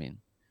 70s. Yeah. I mean,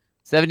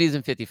 70s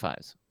and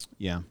 55s.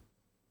 Yeah.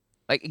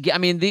 Like, I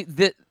mean,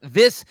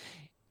 this.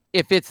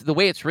 If it's the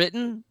way it's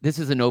written, this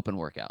is an open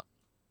workout.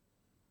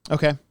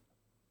 Okay.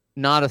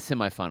 Not a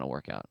semifinal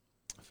workout.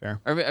 Fair.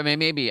 Or I mean,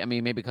 maybe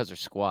because they're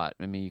squat.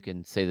 I mean, you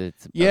can say that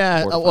it's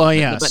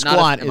but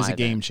squat is a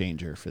game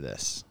changer for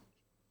this.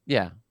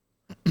 Yeah.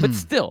 But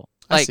still,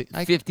 like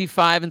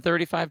 55 and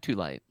 35, too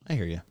light. I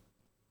hear you.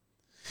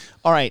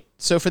 All right.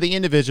 So for the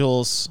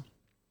individuals,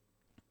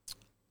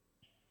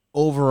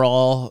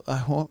 overall,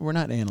 we're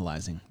not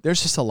analyzing.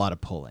 There's just a lot of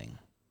pulling.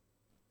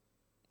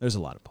 There's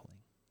a lot of pulling.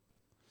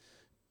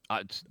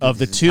 Of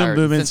the two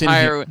movements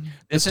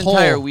this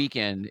entire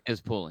weekend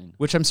is pulling,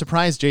 which I'm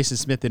surprised Jason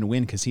Smith didn't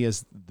win because he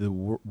has the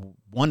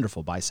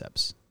wonderful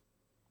biceps.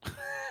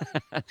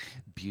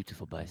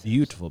 Beautiful biceps.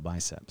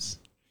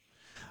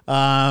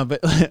 But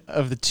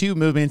of the 2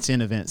 movements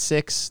in event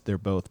 6, they're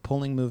both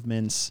pulling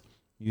movements.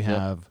 You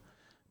have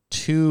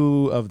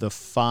 2 of the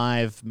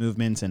 5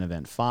 movements in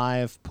event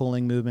 5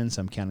 pulling movements.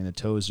 I'm counting the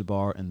toes to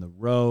bar and the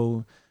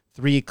row.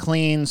 3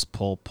 cleans,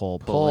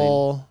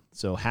 pull.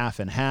 So half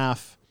and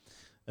half.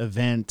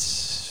 Event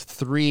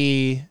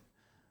 3,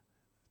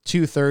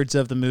 2/3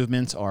 of the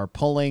movements are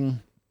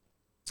pulling,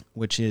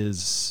 which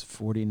is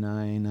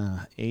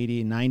 49,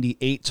 80,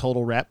 98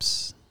 total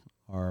reps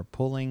are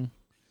pulling.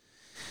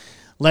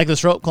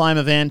 Legless rope climb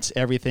event,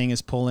 everything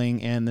is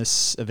pulling. And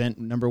this event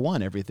number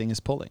 1, everything is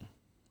pulling.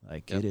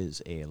 It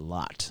is a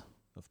lot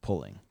of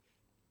pulling.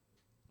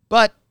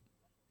 But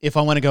if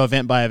I want to go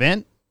event by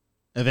event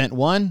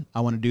 1, I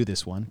want to do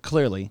this one.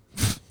 Clearly.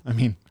 I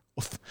mean,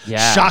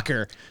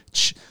 shocker.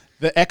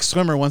 The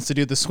ex-swimmer wants to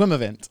do the swim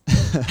event.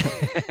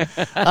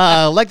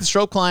 Like the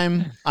rope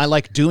climb, I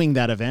like doing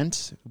that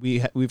event.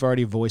 We've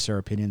already voiced our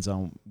opinions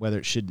on whether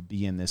it should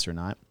be in this or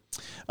not.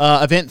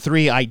 Event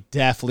 3, I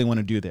definitely want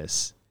to do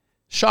this.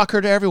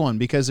 Shocker to everyone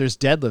because there's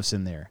deadlifts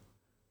in there.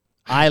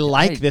 I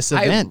like this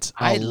event.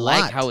 I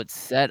like how it's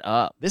set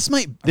up. This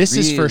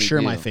is for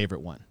sure my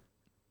favorite one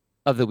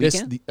of the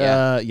weekend.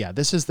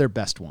 This is their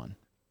best one.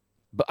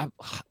 But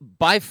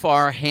by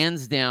far,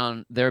 hands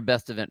down, their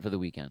best event for the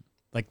weekend.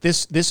 Like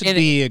this would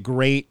be a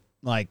great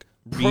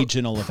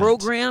regional event.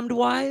 Programmed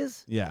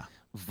wise,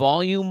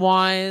 volume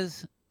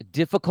wise,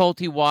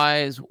 difficulty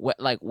wise,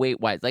 like weight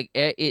wise, like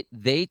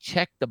they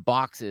check the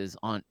boxes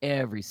on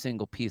every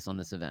single piece on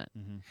this event,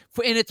 and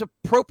it's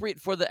appropriate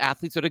for the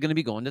athletes that are going to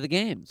be going to the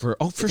games. For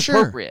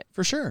sure,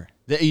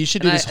 you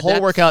should do this whole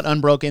workout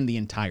unbroken the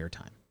entire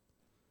time.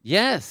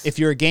 Yes, if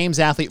you're a games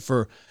athlete,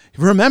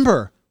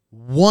 remember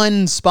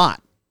 1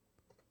 spot.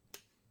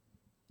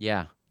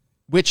 Yeah.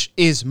 Which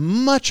is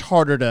much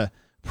harder to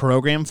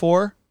program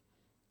for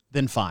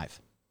than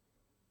 5.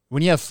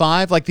 When you have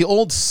 5, like the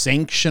old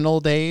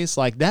sanctional days,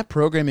 like that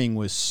programming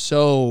was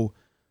so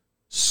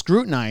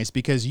scrutinized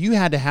because you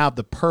had to have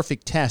the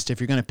perfect test if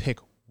you're going to pick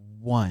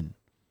one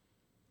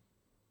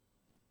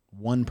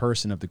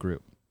person of the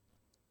group.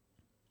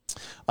 Do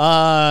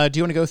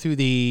you want to go through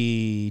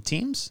the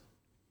teams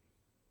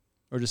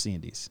or just the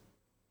indies?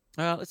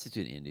 Let's just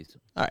do the indies.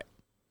 All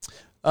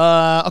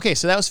right. Okay,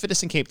 so that was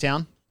Fitness in Cape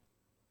Town.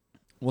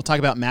 We'll talk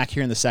about MAC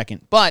here in a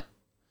second, but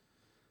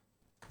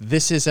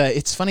this is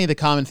it's funny the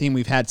common theme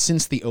we've had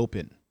since the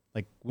Open.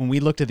 Like when we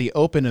looked at the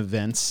Open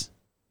events,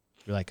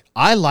 you're like,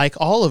 I like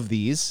all of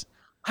these.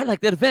 I like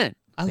that event.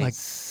 They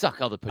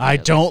suck all the. I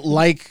don't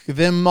like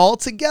them all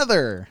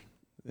together.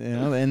 You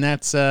know, and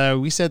that's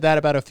we said that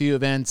about a few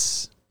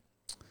events.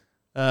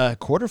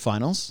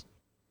 Quarterfinals,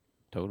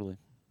 totally,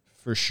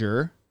 for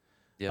sure.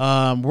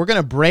 Yep. We're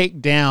gonna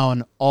break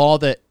down all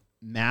the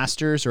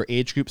Masters or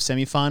age group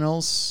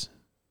semifinals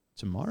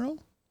tomorrow,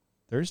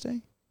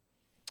 Thursday.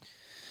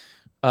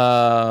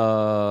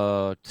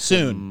 Soon.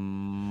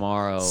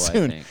 Tomorrow.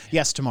 Soon. I think.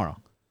 Yes, tomorrow.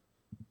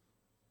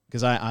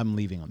 Because I'm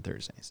leaving on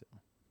Thursday. So.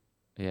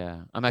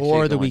 Yeah, I'm actually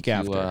or the week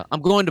after.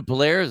 I'm going to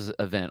Blair's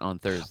event on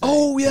Thursday.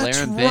 Oh, yeah, Blair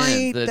that's and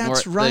right. Ben,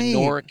 That's right. The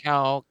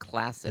NorCal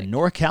Classic. The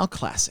NorCal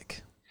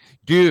Classic.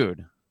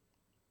 Dude,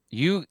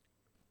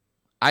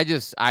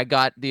 I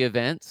got the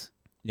events.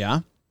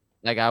 Yeah.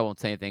 Like, I won't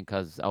say anything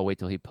because I'll wait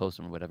till he posts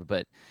them or whatever.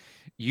 But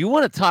you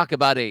want to talk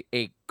about a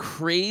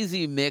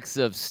crazy mix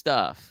of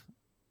stuff.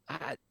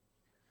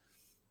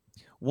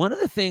 One of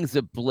the things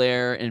that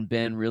Blair and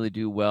Ben really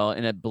do well,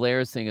 and that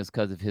Blair's thing is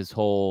because of his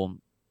whole,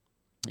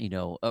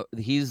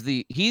 he's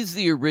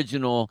the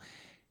original.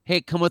 Hey,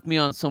 come with me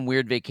on some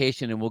weird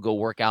vacation and we'll go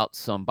work out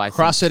some by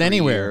CrossFit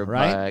Anywhere,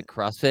 right?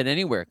 CrossFit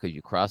Anywhere, because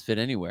you CrossFit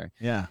Anywhere.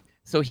 Yeah.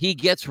 So he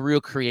gets real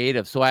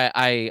creative. So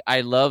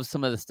I love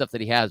some of the stuff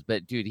that he has.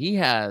 But dude, he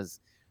has,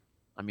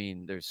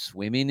 there's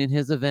swimming in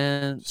his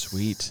events.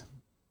 Sweet.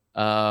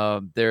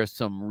 There's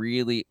some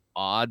really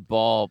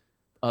oddball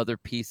other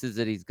pieces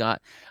that he's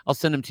got. I'll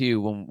send them to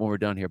you when we're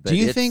done here. But do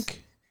you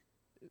think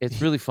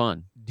it's really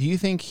fun? Do you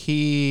think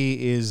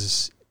he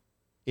is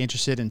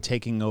interested in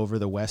taking over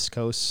the West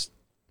Coast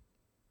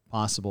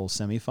possible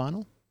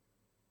semifinal?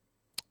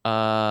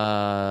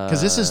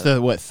 Because this is the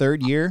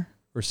third year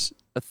or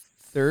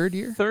third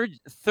year?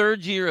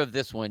 Third year of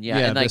this one, yeah.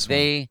 And like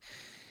they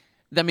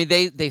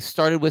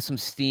started with some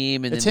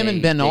steam, and it's then him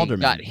and Ben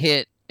Alderman got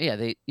hit.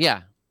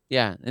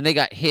 Yeah, and they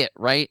got hit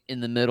right in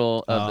the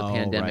middle of the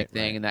pandemic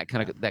thing, and that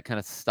kind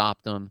of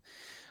stopped them.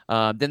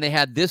 Then they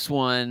had this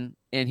one,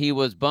 and he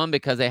was bummed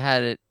because they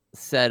had it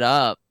set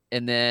up,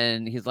 and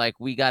then he's like,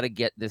 "We got to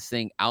get this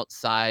thing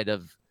outside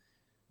of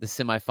the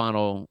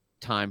semifinal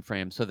time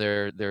frame." So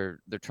they're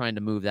trying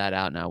to move that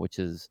out now, which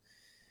is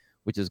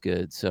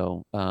good.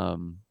 So,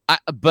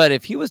 but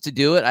if he was to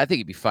do it, I think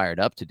he'd be fired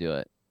up to do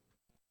it.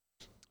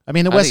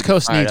 The West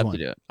Coast needs one.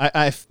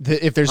 If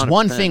there's 100%.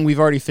 one thing we've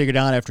already figured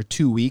out after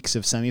 2 weeks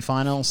of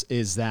semifinals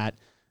is that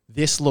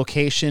this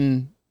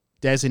location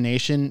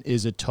designation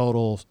is they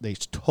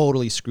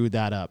totally screwed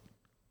that up.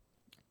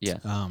 Yeah.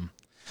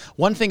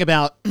 One thing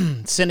about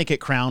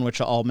Syndicate Crown,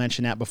 which I'll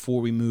mention that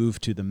before we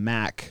move to the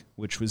MAC,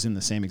 which was in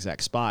the same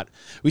exact spot,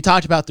 we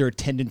talked about their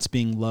attendance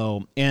being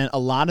low, and a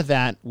lot of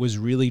that was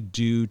really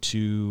due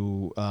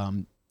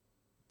to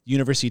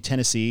University of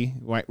Tennessee,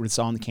 right, where it's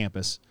on the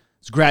campus.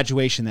 It's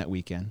graduation that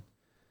weekend.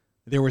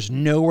 There was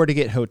nowhere to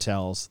get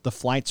hotels. The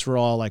flights were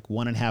all like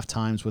 1.5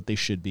 times what they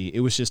should be. It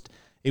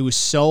was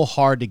so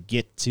hard to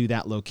get to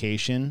that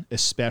location,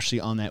 especially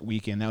on that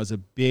weekend. That was a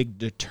big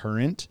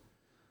deterrent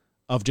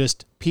of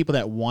just people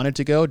that wanted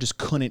to go, just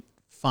couldn't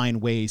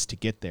find ways to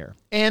get there.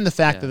 And the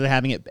fact that they're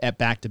having it at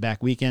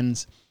back-to-back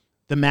weekends.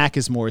 The MAC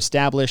is more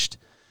established.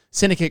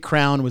 Syndicate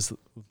Crown was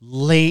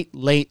late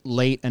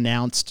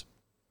announced.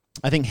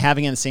 I think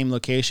having it in the same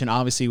location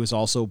obviously was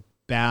also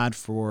bad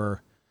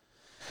for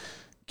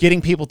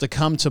getting people to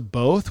come to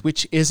both,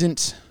 which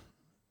isn't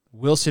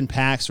Wilson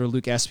Pax or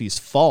Luke Espy's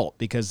fault,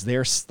 because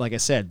they're, like I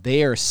said,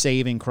 they are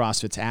saving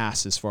CrossFit's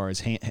ass as far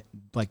as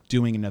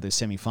doing another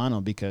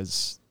semifinal,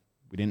 because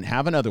we didn't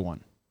have another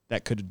one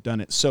that could have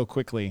done it so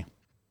quickly.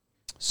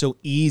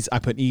 I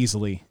put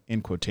easily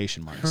in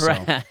quotation marks. So,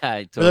 right.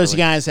 Totally. For those of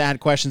you guys that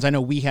had questions, I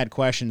know we had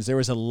questions. There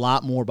was a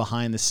lot more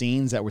behind the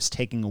scenes that was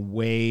taking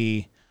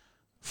away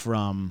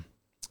from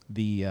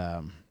the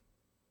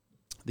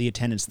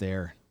attendance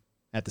there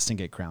at the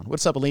Syndicate Crown.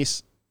 What's up,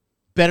 Elise?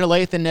 Better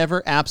late than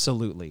never?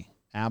 Absolutely.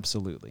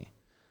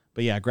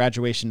 But yeah,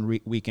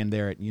 graduation weekend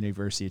there at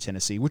University of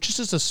Tennessee, which is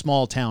just a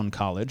small town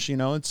college.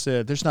 It's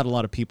there's not a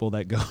lot of people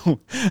that go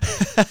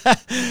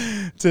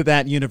to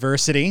that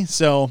university.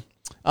 So,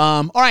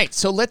 all right,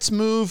 so let's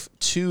move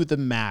to the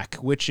MAC,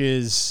 which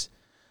is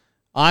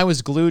I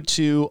was glued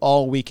to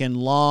all weekend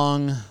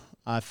long.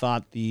 I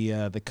thought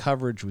the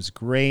coverage was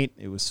great.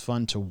 It was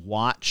fun to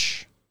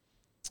watch.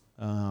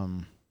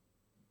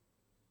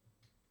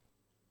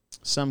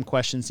 Some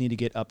questions need to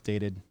get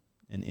updated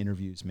in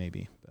interviews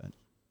maybe, but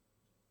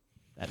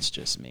that's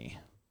just me.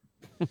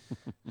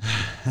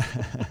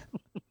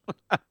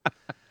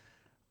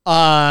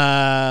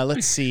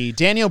 Let's see.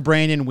 Danielle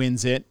Brandon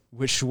wins it,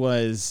 which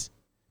was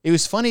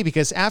funny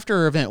because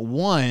after event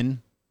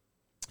 1,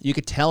 you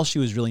could tell she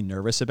was really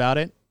nervous about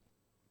it.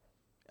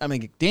 I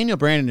mean, Danielle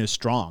Brandon is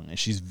strong, and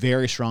she's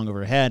very strong over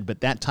her head,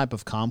 but that type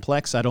of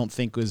complex I don't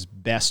think was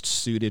best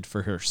suited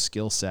for her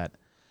skill set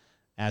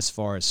as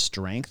far as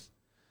strength.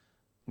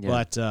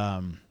 Yeah. But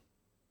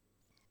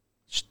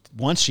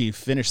once she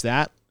finished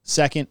that,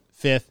 second,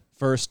 fifth,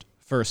 first.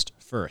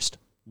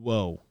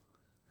 Whoa.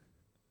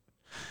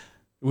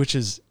 Which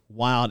is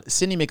wild.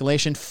 Sydney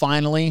McLation,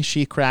 finally,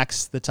 she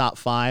cracks the top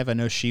 5. I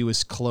know she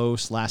was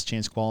close, last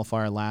chance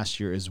qualifier last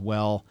year as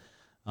well.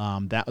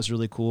 That was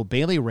really cool.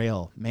 Bailey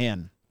Rail,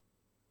 man,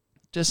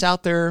 just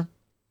out there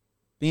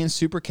being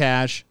super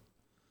cash.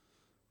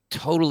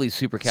 Totally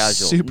super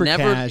casual. Super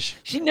cash.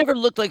 She never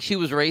looked like she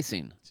was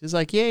racing. She's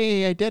like,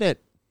 yay, I did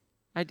it.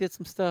 I did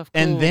some stuff.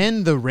 Cool. And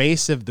then the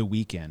race of the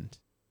weekend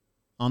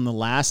on the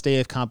last day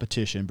of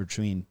competition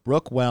between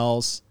Brooke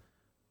Wells,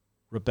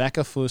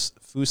 Rebecca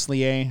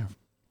Fuselier,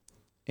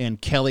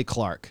 and Kelly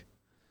Clark,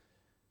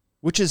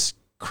 which is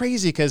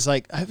crazy because,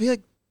 like, I feel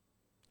like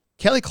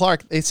Kelly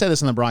Clark, they said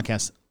this on the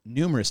broadcast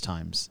numerous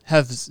times,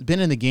 has been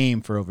in the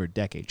game for over a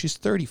decade. She's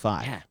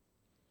 35.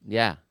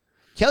 Yeah.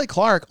 Kelly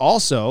Clark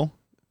also,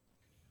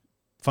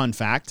 fun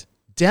fact,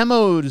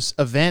 demos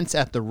events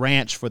at the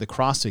ranch for the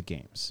CrossFit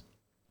Games.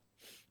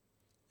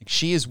 Like,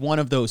 she is one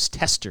of those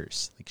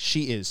testers. Like,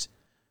 she is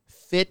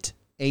fit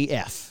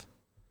AF.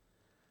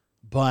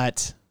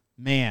 But,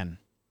 man,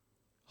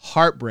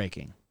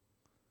 heartbreaking.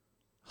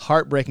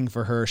 Heartbreaking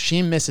for her.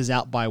 She misses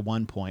out by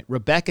 1 point.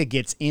 Rebecca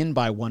gets in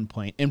by 1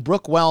 point. And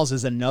Brooke Wells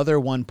is another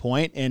 1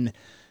 point. And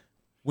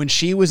when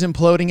she was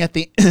imploding at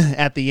the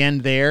at the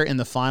end there in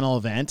the final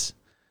event,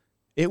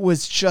 it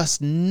was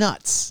just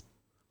nuts.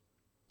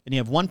 And you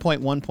have 1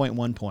 point, 1 point,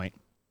 1 point.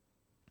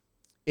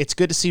 It's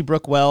good to see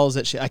Brooke Wells.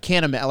 I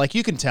can't imagine. Like,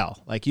 you can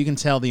tell. Like, you can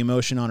tell the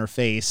emotion on her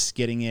face,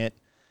 getting it,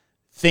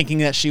 thinking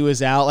that she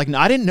was out. Like,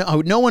 I didn't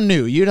know. No one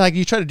knew. You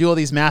try to do all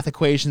these math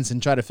equations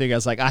and try to figure out. I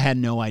was like, I had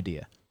no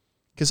idea.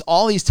 Because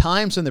all these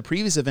times in the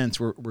previous events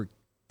were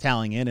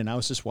tallying in, and I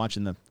was just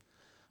watching the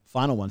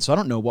final one. So I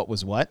don't know what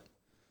was what.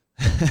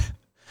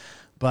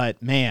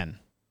 But, man,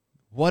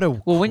 what a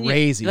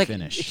crazy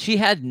finish. She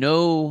had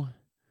no,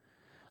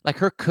 like,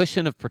 her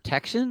cushion of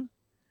protection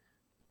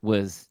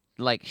was,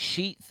 like,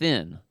 sheet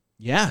thin.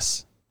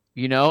 Yes.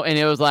 You know, and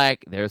it was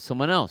like, there's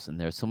someone else, and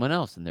there's someone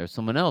else, and there's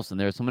someone else, and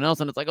there's someone else.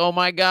 And it's like, oh,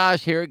 my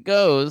gosh, here it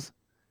goes.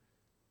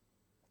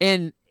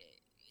 And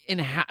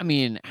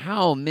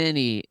how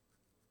many...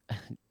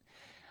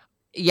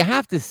 You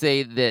have to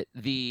say that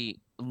the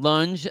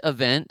lunge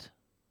event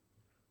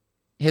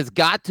has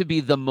got to be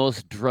the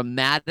most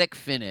dramatic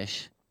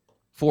finish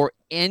for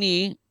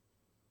any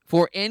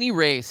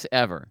race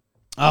ever.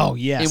 Oh,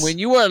 yes. And when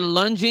you are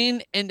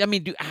lunging, and I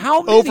mean,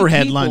 how many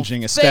overhead people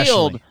lunging,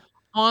 failed especially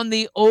on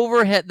the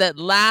overhead, that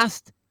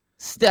last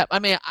step? I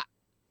mean,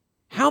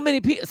 how many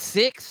people?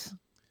 6,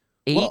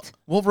 8?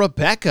 Well,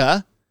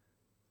 Rebecca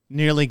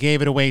nearly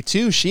gave it away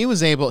too. She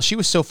was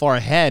so far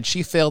ahead.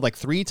 She failed like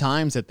 3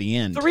 times at the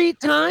end. 3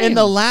 times in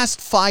the last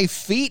 5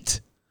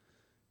 feet,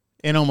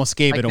 and almost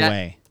gave it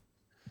away.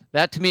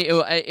 That to me,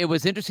 it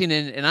was interesting,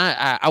 and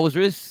I was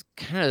really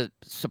kind of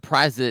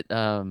surprised that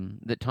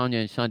that Tanya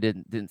and Sean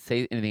didn't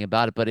say anything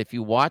about it. But if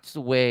you watch the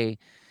way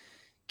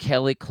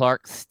Kelly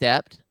Clark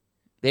stepped,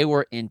 they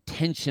were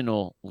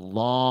intentional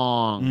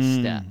long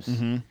steps.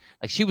 Mm-hmm.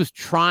 Like, she was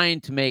trying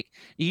to make.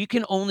 You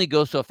can only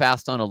go so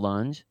fast on a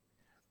lunge.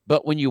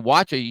 But when you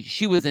watch her,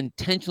 she was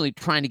intentionally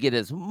trying to get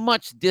as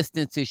much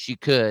distance as she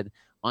could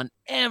on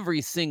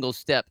every single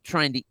step,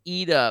 trying to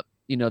eat up,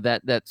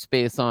 that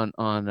space on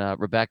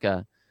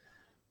Rebecca.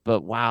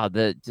 But wow,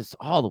 just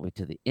all the way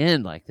to the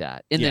end like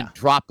that, and then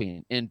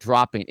dropping, and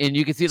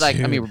you can see, like,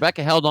 dude. I mean,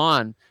 Rebecca held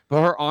on,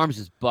 but her arms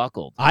just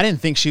buckled. I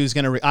didn't think she was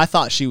gonna. I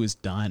thought she was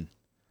done.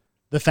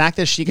 The fact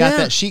that she got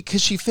that,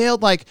 because she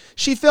failed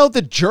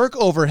the jerk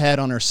overhead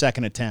on her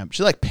second attempt.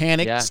 She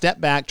panicked,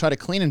 stepped back, tried to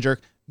clean and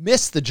jerk.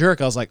 Missed the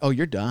jerk. I was like, oh,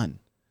 you're done.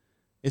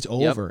 It's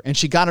over. Yep. And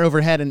she got it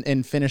overhead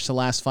and finished the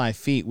last 5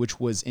 feet, which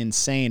was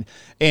insane.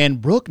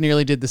 And Brooke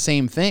nearly did the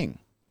same thing.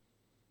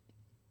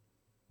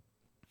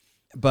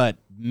 But,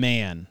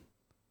 man,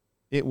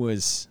 it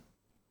was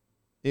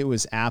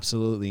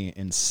absolutely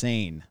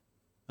insane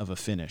of a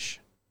finish.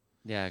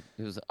 Yeah,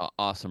 it was an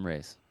awesome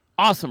race.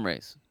 Awesome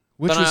race.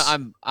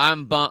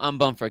 I'm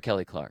bummed for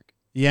Kelly Clark.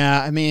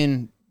 Yeah, I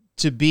mean,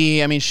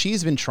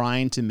 she's been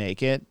trying to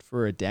make it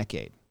for a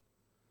decade.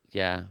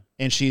 Yeah.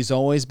 And she's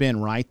always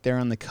been right there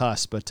on the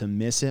cusp, but to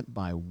miss it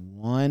by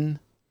 1.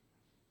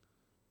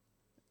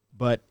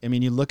 But, I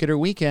mean, you look at her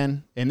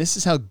weekend, and this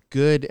is how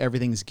good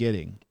everything's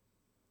getting.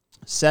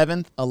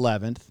 7th,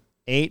 11th,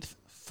 8th,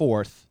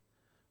 4th,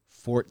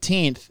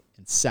 14th,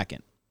 and 2nd.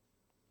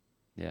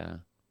 Yeah.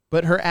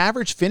 But her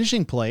average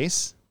finishing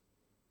place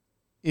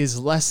is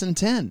less than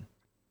 10.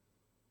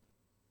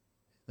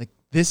 Like,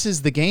 this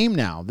is the game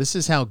now. This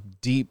is how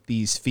deep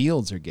these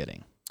fields are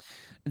getting.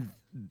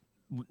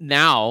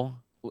 Now,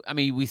 I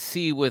mean, we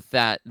see with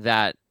that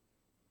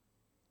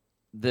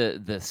the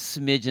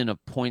smidgen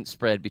of point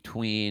spread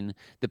between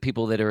the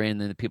people that are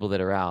in and the people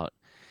that are out.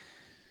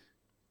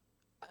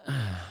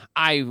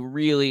 I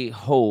really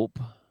hope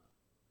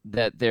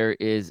that there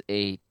is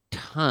a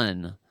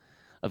ton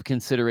of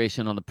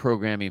consideration on the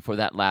programming for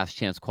that last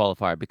chance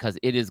qualifier, because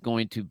it is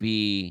going to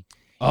be,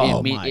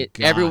 Oh my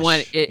everyone,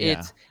 gosh. Yeah.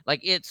 it's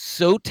like, it's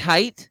so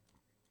tight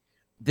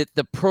that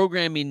the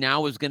programming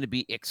now is going to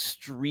be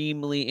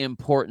extremely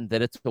important,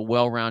 that it's a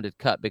well-rounded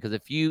cut, because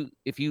if you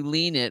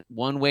lean it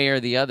one way or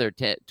the other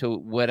to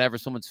whatever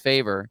someone's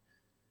favor,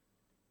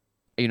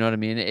 you know what I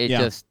mean? It Yeah.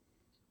 just,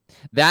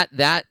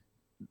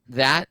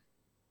 that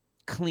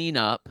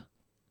cleanup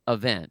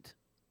event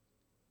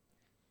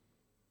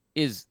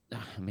is,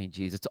 I mean,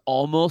 geez, it's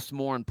almost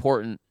more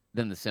important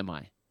than the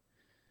semi,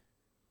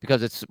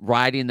 because it's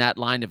riding that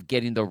line of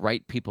getting the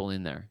right people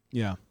in there.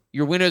 Yeah.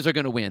 Your winners are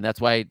going to win.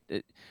 That's why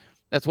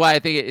I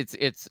think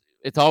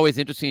it's always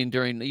interesting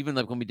during, even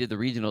like when we did the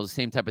regionals, the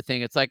same type of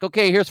thing. It's like,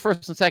 okay, here's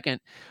first and second.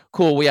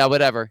 Cool. Yeah,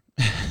 whatever.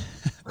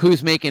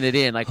 Who's making it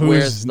in? Like,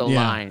 where's the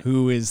line?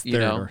 Who is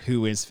third or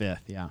who is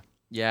fifth? Yeah.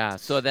 Yeah.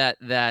 So that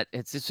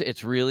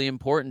it's really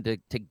important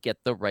to get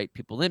the right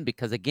people in,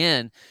 because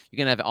again, you're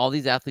going to have all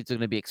these athletes are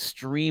going to be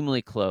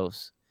extremely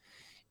close,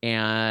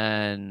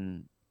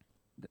 and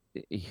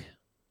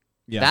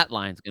that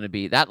line's going to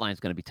be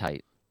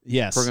tight.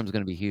 Yes. Program's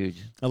going to be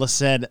huge. Alyssa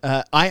said,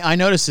 I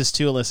noticed this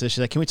too, Alyssa. She's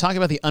like, can we talk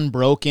about the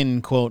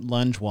unbroken, quote,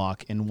 lunge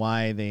walk and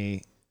why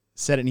they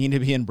said it needed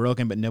to be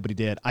unbroken, but nobody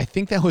did? I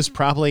think that was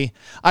probably,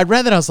 I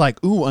read that, I was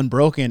like, ooh,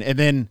 unbroken. And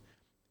then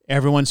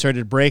everyone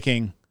started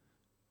breaking.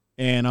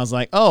 And I was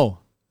like, oh,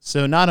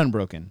 so not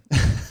unbroken.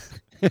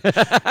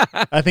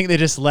 I think they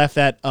just left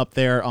that up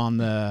there on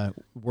the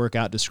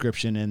workout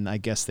description, and I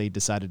guess they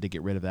decided to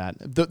get rid of that.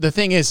 The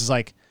thing is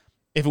like,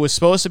 if it was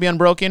supposed to be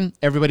unbroken,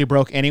 everybody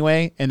broke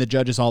anyway, and the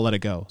judges all let it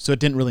go. So it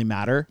didn't really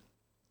matter.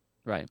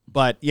 Right.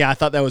 But yeah, I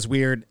thought that was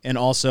weird and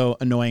also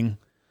annoying.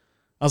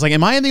 I was like,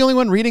 am I the only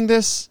one reading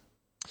this?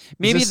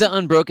 Maybe the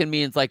unbroken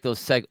means like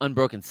those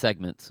unbroken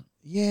segments.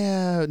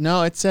 Yeah,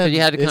 no, it said, so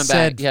you had to come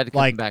back. You had to come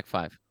like back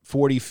 5.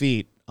 40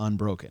 feet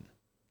unbroken.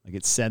 Like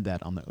it said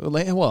that on the,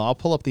 well, I'll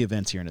pull up the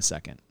events here in a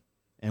second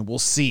and we'll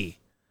see.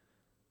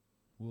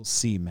 We'll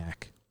see,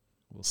 Mac.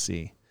 We'll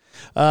see.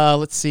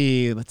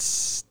 Let's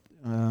see.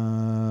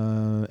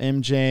 MJ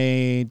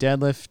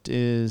deadlift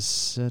is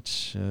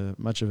such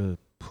much of a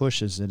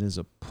push as it is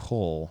a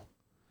pull.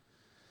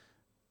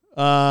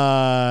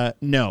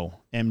 No,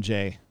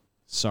 MJ.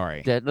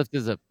 Sorry. Deadlift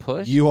is a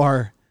push? You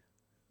are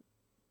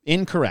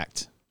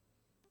incorrect.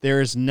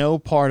 There is no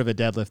part of a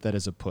deadlift that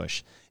is a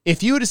push.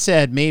 If you would have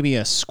said maybe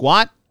a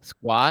squat,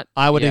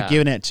 I would have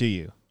given it to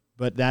you,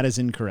 but that is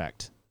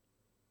incorrect.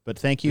 But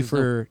thank you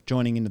for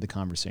joining into the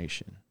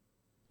conversation.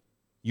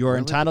 You are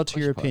entitled to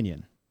your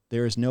opinion.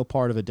 There is no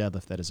part of a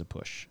deadlift that is a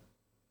push,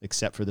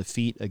 except for the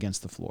feet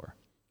against the floor.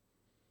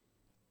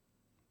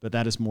 But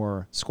that is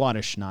more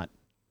squattish, not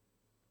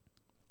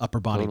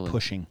upper body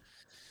pushing.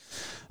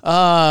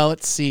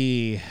 Let's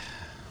see.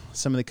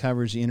 Some of the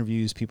coverage, the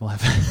interviews people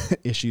have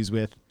issues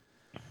with.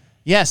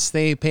 Yes,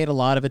 they paid a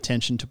lot of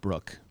attention to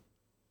Brooke,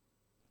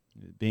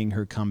 being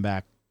her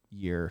comeback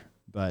year,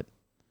 but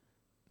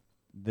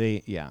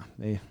they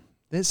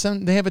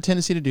have a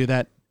tendency to do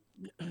that.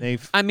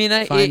 It's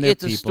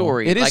a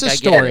story. It is a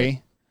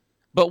story.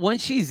 But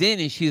once she's in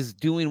and she's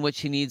doing what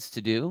she needs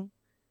to do,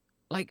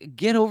 like,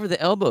 get over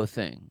the elbow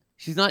thing.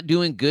 She's not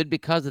doing good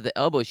because of the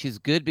elbow. She's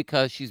good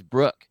because she's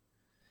Brooke.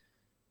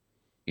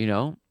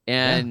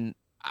 And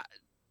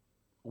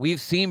we've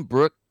seen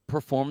Brooke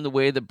perform the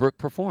way that Brooke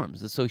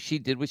performs. And so she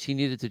did what she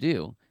needed to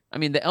do. I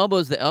mean, the elbow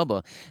is the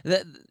elbow.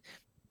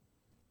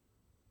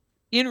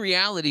 In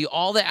reality,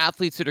 all the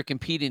athletes that are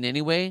competing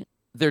anyway,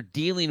 they're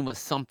dealing with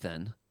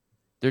something.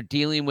 They're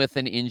dealing with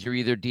an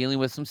injury. They're dealing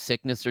with some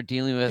sickness. They're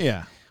dealing with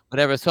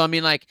whatever. So, I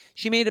mean, like,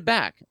 she made it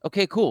back.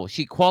 Okay, cool.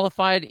 She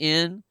qualified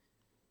in,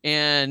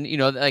 and,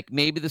 like,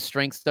 maybe the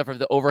strength stuff of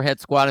the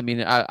overhead squat. I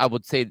mean, I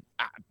would say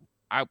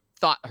I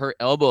thought her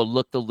elbow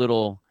looked a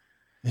little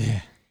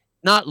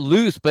not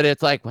loose, but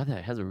it's like, well,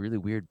 that has a really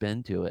weird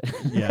bend to it.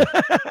 Yeah.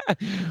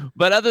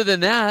 But other than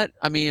that,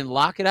 I mean,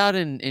 lock it out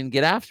and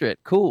get after it.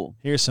 Cool.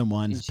 Here's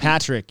someone.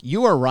 Patrick,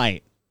 you are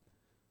right.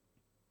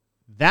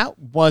 That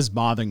was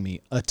bothering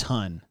me a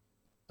ton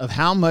of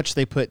how much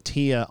they put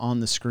Tia on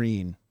the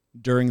screen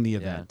during the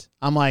event.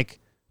 I'm like,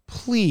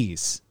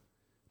 please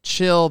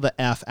chill the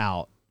F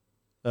out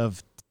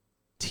of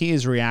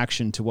Tia's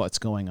reaction to what's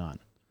going on.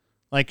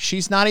 Like,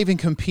 she's not even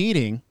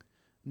competing,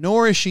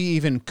 nor is she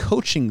even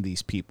coaching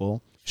these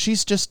people.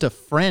 She's just a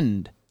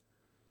friend.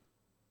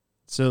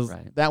 So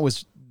that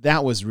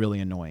was really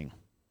annoying.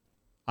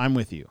 I'm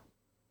with you.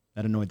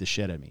 That annoyed the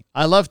shit out of me.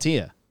 I love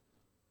Tia,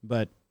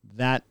 but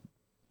that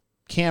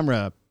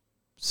camera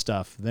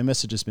stuff, they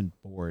must have just been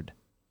bored.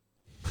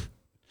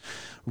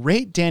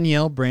 Rate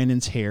Danielle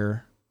Brandon's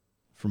hair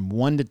from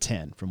 1 to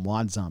 10 from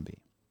Wad Zombie.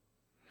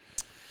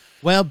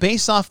 Well,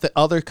 based off the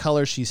other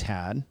color she's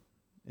had,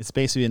 it's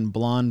basically been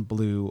blonde,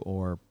 blue,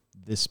 or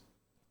this.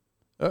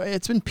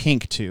 It's been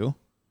pink too.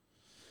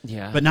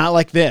 Yeah. But not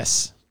like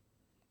this.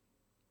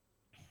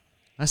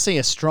 I say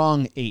a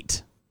strong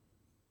 8.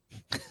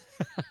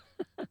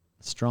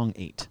 Strong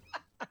 8.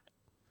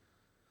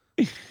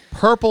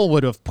 Purple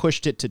would have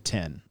pushed it to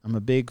 10. I'm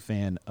a big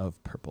fan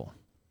of purple.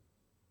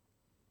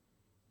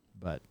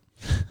 But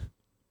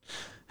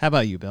how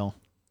about you, Bill?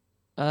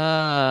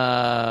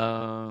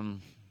 I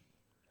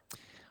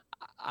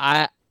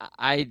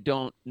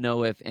don't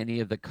know if any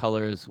of the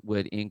colors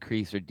would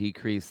increase or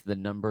decrease the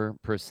number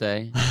per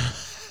se.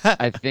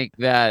 I think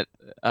that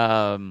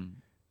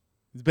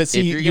but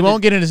see, you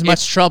won't get in as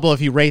much trouble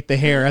if you rate the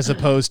hair as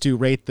opposed to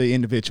rate the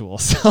individual.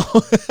 So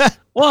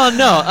well,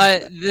 no,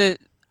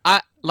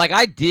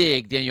 I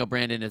dig Danielle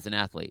Brandon as an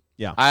athlete.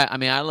 Yeah. I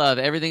mean, I love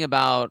everything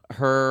about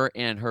her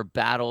and her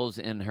battles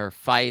and her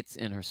fights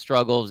and her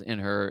struggles and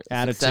her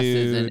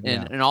attitude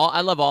and all.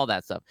 I love all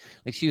that stuff.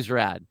 Like, she's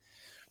rad.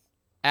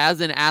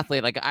 As an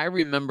athlete, like, I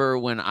remember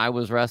when I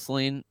was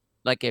wrestling,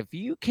 like, if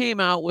you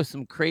came out with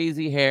some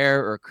crazy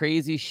hair or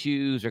crazy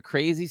shoes or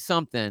crazy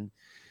something,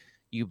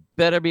 you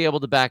better be able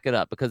to back it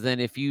up, because then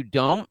if you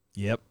don't,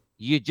 yep,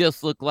 you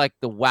just look like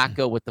the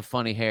wacko with the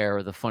funny hair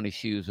or the funny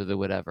shoes or the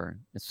whatever.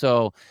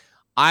 So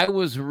I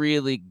was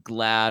really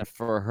glad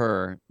for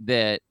her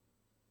that,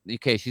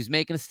 okay, she's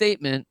making a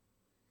statement.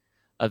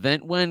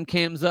 Event win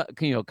comes up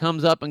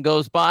and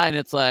goes by, and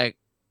it's like,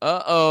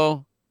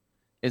 uh-oh,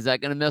 is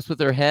that going to mess with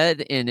her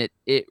head? And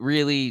it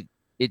really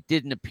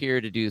didn't appear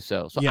to do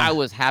so. So yeah. I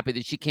was happy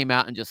that she came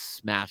out and just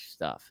smashed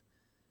stuff.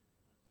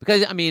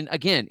 Because, I mean,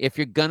 again, if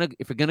you're gonna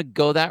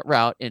go that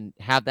route and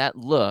have that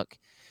look,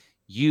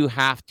 you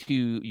got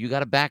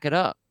to back it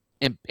up.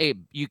 And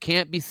you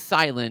can't be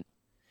silent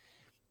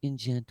and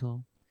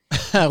gentle.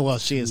 Well,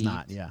 she is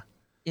not, yeah.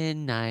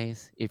 And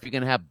nice. If you're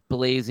gonna have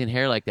blazing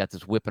hair like that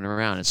that's whipping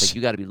around, it's like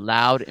you got to be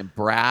loud and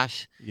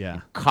brash,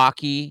 and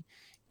cocky,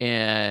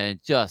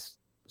 and just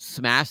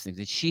smash things.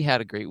 And she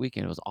had a great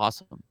weekend. It was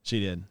awesome. She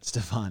did.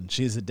 Stefan,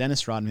 she's the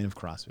Dennis Rodman of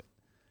CrossFit.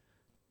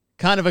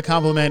 Kind of a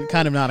compliment,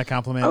 kind of not a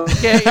compliment.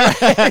 Okay.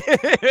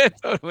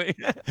 Totally.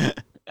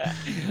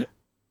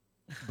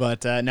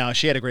 But no,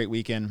 she had a great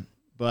weekend.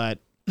 But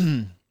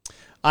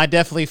I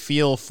definitely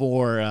feel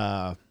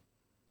for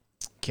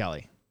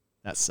Kelly.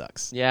 That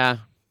sucks. Yeah.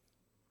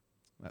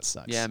 That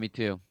sucks. Yeah, me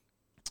too.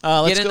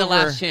 Let's get in the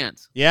last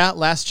chance. Yeah,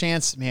 last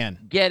chance, man.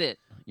 Get it.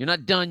 You're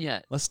not done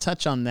yet. Let's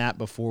touch on that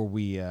before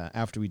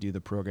after we do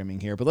the programming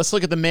here. But let's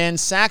look at the men.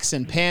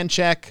 Saxon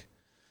Panchek.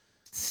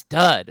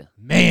 Stud.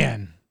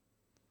 Man.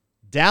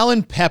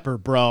 Dallin Pepper,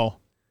 bro.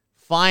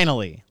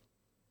 Finally.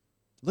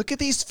 Look at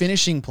these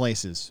finishing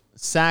places.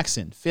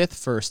 Saxon, 5th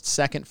first,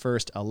 2nd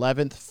first,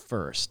 11th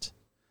first.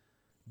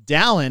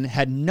 Dallin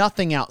had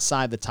nothing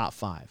outside the top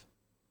 5.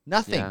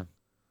 Nothing. Yeah.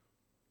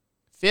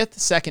 5th,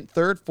 2nd,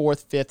 3rd,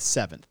 4th, 5th,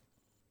 7th.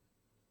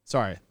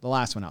 Sorry, the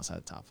last one outside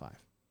the top 5.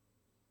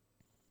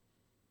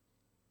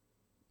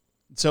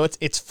 So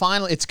it's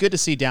finally, it's good to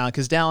see Dallin,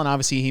 because Dallin,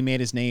 obviously, he made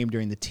his name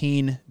during the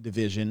teen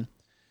division.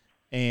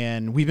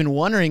 And we've been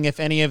wondering if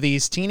any of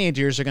these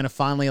teenagers are going to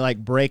finally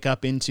break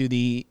up into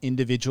the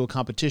individual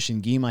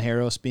competition. Guy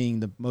Majeros being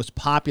the most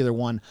popular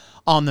one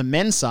on the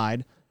men's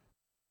side.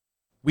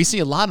 We see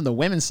a lot on the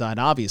women's side,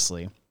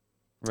 obviously.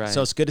 Right.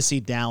 So it's good to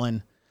see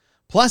Dallin.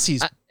 Plus,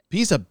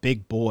 he's a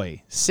big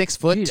boy. 6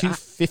 foot, dude,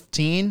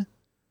 215.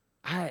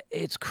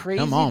 It's crazy.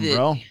 Come on,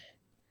 bro.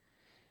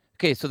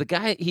 Okay, so the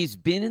guy, he's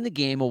been in the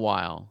game a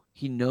while.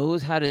 He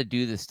knows how to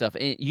do this stuff.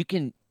 And you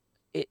can,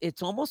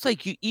 it's almost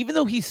like even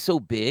though he's so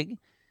big,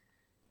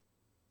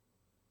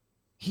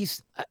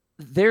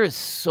 there is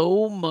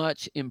so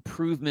much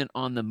improvement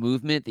on the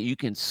movement that you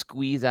can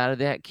squeeze out of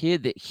that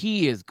kid that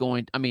he is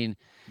going, I mean,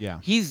 yeah,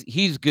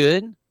 he's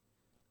good.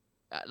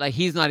 Like,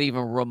 he's not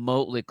even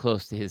remotely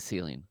close to his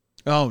ceiling.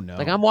 Oh, no.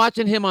 Like, I'm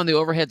watching him on the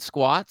overhead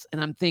squats, and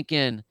I'm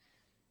thinking,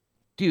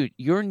 dude,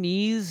 your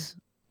knees,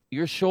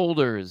 your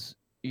shoulders,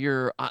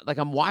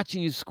 I'm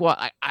watching you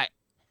squat. I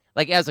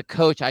like, as a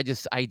coach, I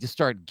just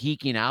start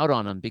geeking out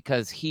on him,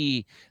 because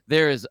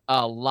there is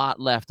a lot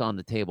left on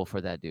the table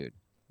for that dude.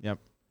 Yep.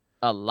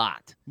 A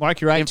lot. Mark,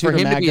 you're right. And for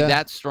him to be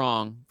that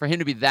strong, for him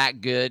to be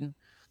that good,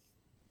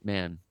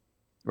 man,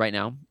 right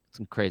now, it's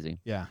crazy.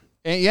 Yeah.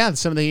 And yeah,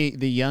 some of the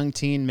young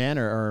teen men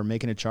are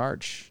making a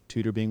charge.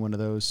 Tudor being one of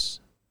those.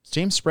 Is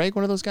James Sprague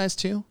one of those guys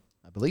too?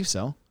 I believe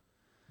so.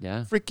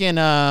 Yeah.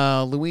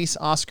 Freaking Luis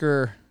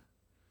Oscar.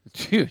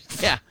 Dude,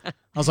 yeah. I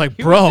was like,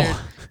 bro,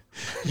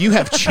 you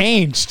have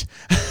changed.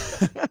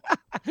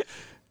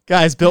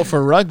 Guys built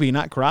for rugby,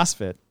 not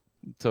CrossFit.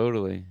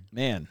 Totally.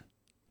 Man.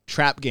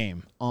 Trap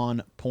game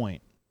on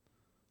point.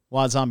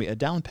 Wild Zombie. A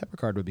Dallin Pepper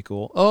card would be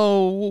cool.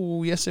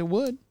 Oh, yes, it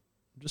would.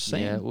 Just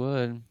saying. Yeah, it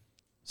would.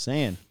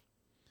 Saying.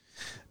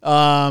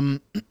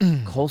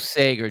 Cole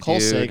Sager, dude. Cole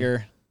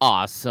Sager.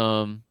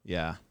 Awesome.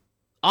 Yeah.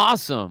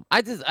 Awesome.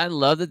 I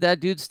love that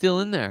dude's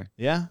still in there.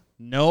 Yeah.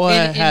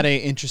 Noah had an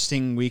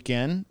interesting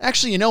weekend.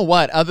 Actually, you know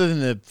what? Other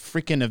than the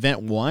freaking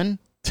event 1,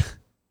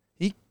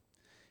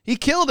 he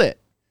killed it.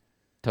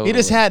 Totally.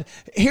 He just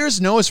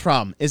here's Noah's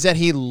problem, is that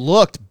he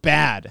looked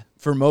bad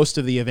for most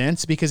of the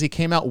events because he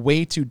came out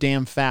way too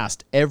damn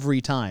fast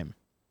every time.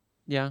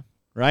 Yeah.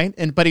 Right?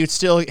 But he would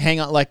still hang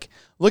on. Like,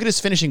 look at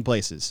his finishing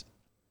places.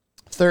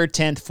 third,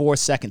 10th, fourth,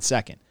 second,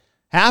 second.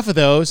 Half of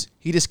those,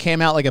 he just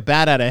came out like a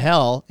bat out of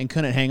hell and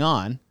couldn't hang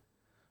on.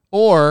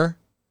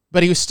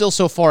 But he was still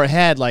so far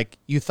ahead, like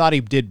you thought he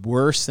did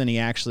worse than he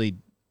actually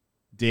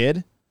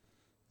did.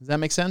 Does that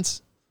make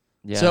sense?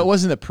 Yeah. So it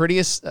wasn't the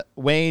prettiest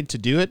way to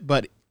do it,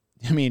 but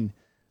I mean,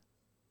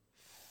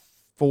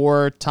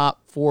 4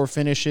 top 4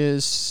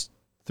 finishes,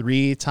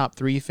 3 top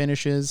 3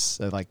 finishes.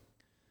 Like,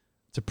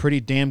 it's a pretty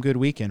damn good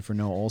weekend for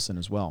Noah Olson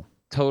as well.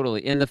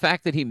 Totally. And the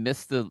fact that he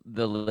missed the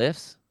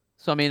lifts.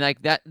 So I mean, like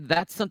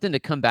that's something to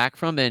come back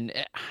from. And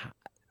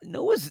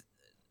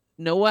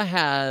Noah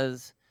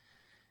has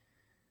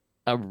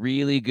a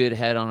really good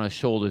head on his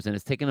shoulders, and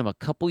it's taken him a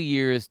couple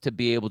years to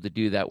be able to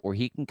do that, where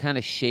he can kind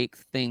of shake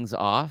things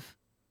off.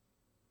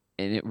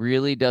 And it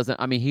really doesn't.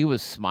 I mean, he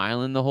was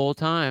smiling the whole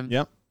time.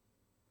 Yep.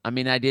 I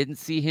mean, I didn't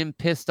see him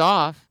pissed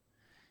off.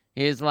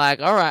 He's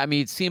like, all right. I mean,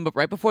 you'd see him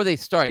right before they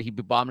start. He'd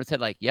be bobbing his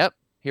head like, yep,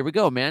 here we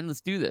go, man.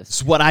 Let's do this.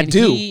 It's what I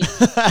do.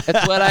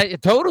 That's what I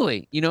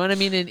totally. You know what I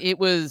mean? And it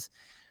was,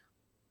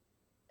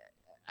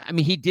 I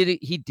mean, he did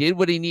it. He did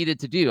what he needed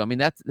to do. I mean,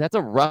 that's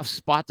a rough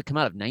spot to come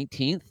out of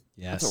 19th.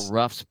 Yes. That's a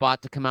rough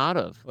spot to come out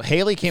of. Well,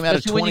 Haley came out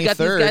of 23rd. When you got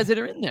these guys that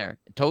are in there.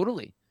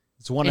 Totally.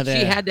 It's one of the.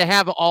 She had to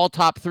have all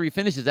top 3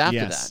 finishes after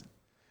that.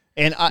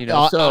 And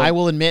I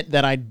will admit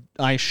that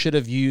I should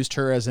have used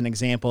her as an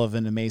example of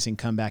an amazing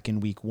comeback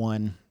in week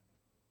 1.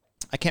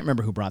 I can't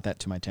remember who brought that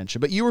to my attention,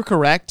 but you were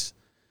correct.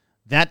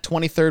 That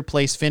 23rd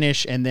place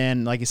finish, and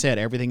then, like you said,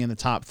 everything in the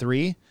top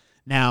 3.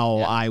 Now,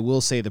 I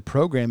will say the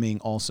programming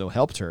also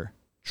helped her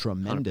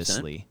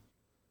tremendously.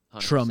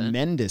 100%.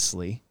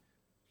 Tremendously.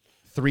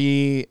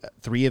 3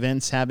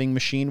 events having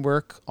machine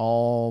work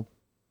all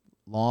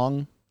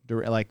long.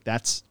 Like,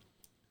 that's...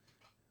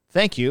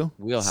 Thank you.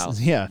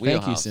 Wheelhouse. Yeah,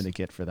 thank you,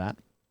 Syndicate, for that.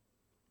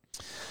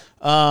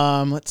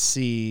 Let's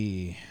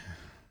see.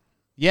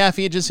 Yeah, if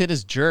he had just hit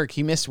his jerk,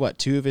 he missed,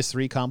 2 of his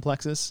 3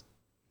 complexes?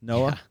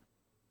 Noah? Yeah.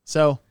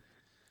 So,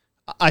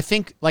 I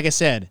think, like I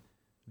said,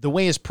 the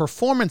way his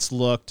performance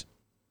looked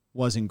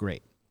wasn't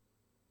great.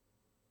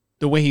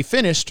 The way he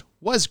finished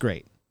was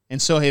great. And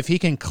so if he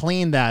can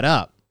clean that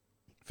up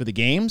for the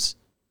games,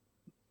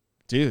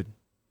 dude,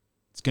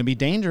 it's going to be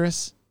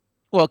dangerous.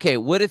 Well, okay,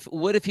 what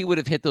if he would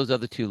have hit those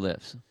other 2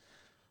 lifts?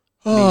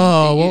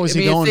 Oh, what was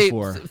he going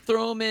for?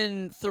 Throw him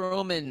in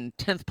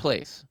 10th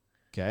place.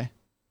 Okay,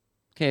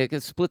 it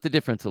can split the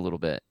difference a little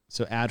bit.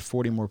 So add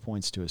 40 more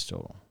points to his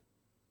total.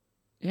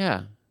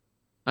 Yeah.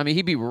 I mean,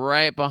 he'd be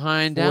right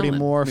behind 40 Dallin.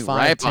 more,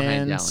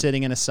 5-10,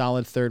 sitting in a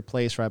solid 3rd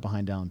place right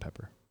behind Dallin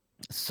Pepper.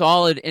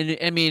 Solid. And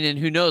I mean, and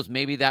who knows,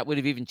 maybe that would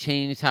have even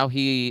changed how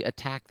he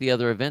attacked the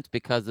other events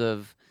because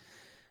of,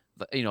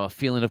 a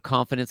feeling of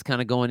confidence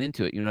kind of going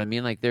into it. You know what I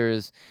mean? Like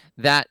there's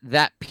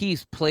that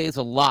piece plays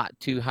a lot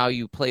to how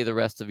you play the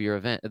rest of your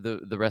event,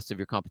 the rest of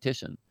your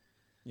competition.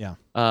 Yeah.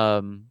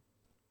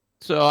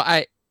 So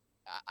I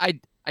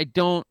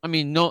don't, I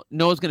mean,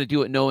 Noah's going to do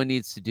what Noah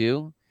needs to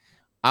do.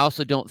 I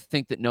also don't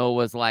think that Noah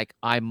was like,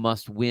 I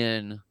must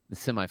win the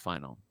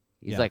semifinal.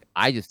 He's like,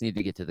 I just need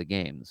to get to the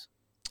games.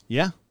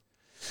 Yeah.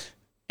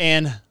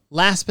 And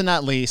last but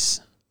not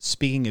least,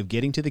 speaking of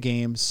getting to the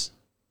games,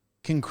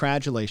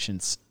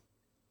 congratulations,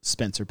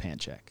 Spencer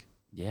Panchik.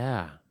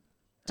 Yeah.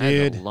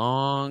 Dude. That's a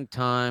long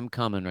time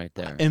coming right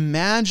there.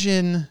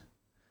 Imagine.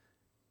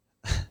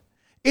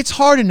 It's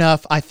hard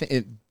enough.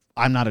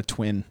 I'm not a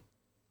twin,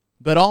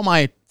 but all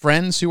my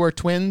friends who are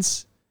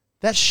twins,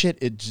 that shit,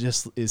 it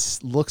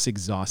just looks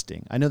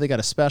exhausting. I know they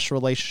got a special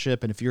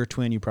relationship, and if you're a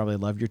twin, you probably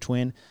love your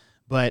twin.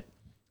 But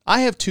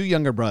I have 2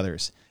 younger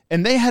brothers,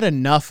 and they had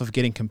enough of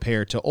getting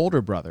compared to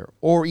older brother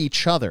or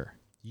each other.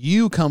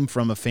 You come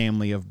from a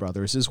family of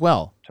brothers as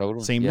well.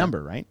 Totally. Same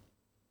number, right?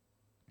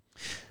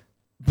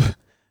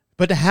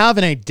 But to have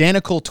an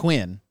identical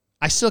twin,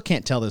 I still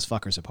can't tell those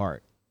fuckers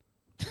apart.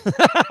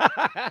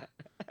 I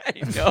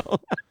know.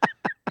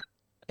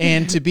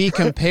 And to be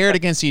compared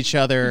against each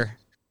other,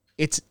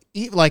 it's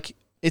like,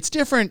 it's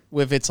different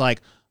if it's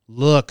like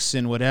looks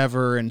and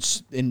whatever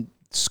and in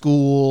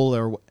school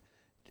or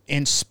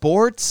in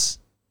sports.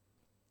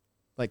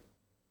 Like,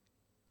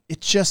 it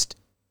just,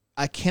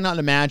 I cannot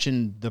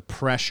imagine the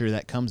pressure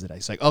that comes with it.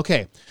 It's like,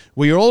 okay,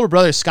 well, your older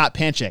brother, Scott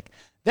Panchik,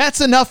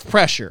 that's enough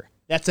pressure.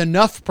 That's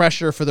enough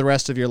pressure for the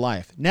rest of your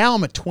life. Now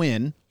I'm a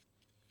twin,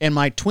 and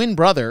my twin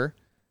brother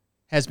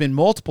has been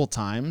multiple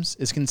times,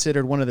 is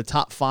considered one of the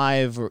top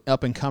 5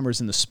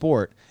 up-and-comers in the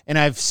sport, and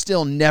I've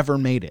still never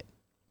made it.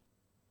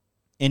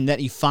 And that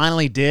he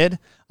finally did,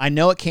 I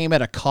know it came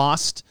at a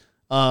cost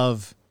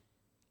of,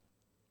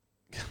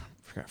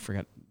 I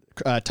forgot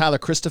Tyler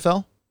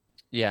Christoffel.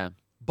 Yeah.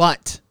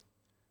 But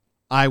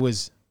I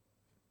was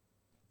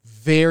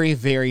very,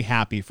 very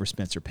happy for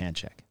Spencer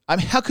Panchik. I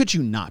mean, how could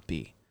you not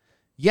be?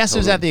 Yes, It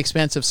was at the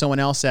expense of someone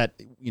else that,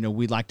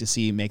 we'd like to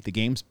see make the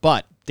games,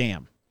 but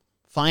damn,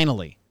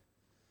 finally.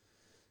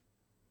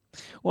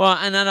 Well,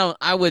 and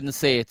I wouldn't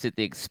say it's at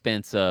the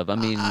expense of. I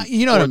mean,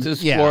 sports is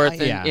sports,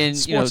 and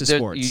sports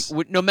is sports.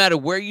 No matter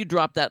where you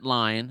drop that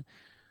line,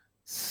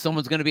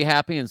 someone's going to be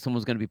happy and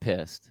someone's going to be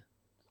pissed.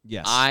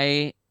 Yes.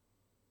 I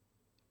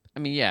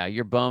mean, yeah,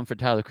 you're bummed for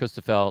Tyler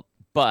Christoffel,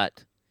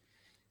 But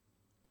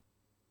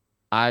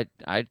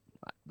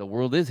the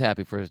world is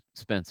happy for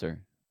Spencer.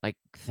 Like,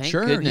 thank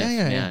goodness,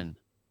 man.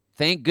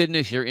 Thank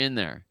goodness you're in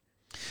there.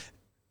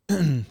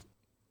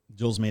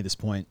 Jules made this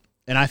point,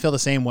 and I feel the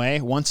same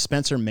way. Once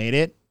Spencer made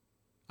it,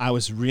 I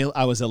was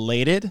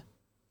elated,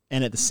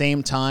 and at the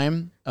same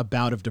time, a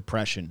bout of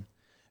depression,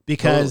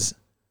 because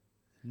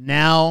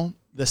now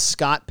the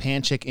Scott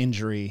Panchik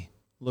injury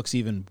looks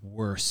even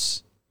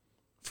worse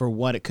for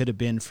what it could have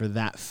been for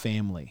that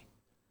family.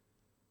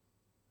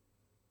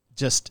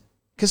 Just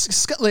because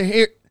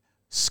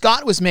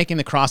Scott was making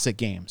the CrossFit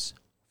Games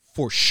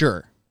for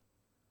sure.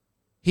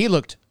 He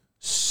looked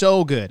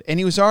so good, and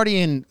he was already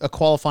in a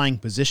qualifying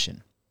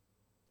position.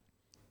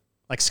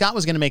 Like, Scott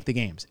was going to make the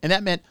games, and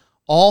that meant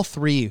all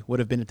three would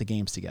have been at the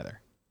games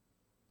together.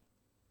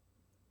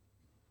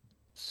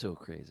 So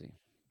crazy.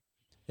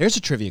 There's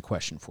a trivia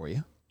question for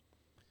you.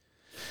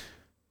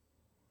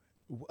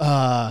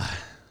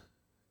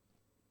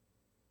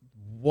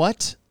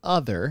 What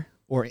other,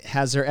 or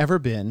has there ever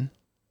been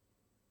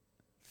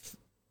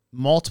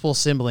multiple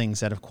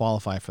siblings that have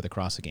qualified for the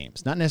CrossFit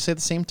Games? Not necessarily at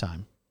the same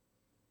time,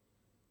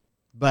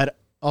 but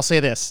I'll say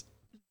this.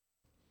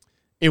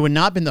 It would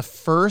not have been the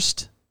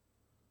first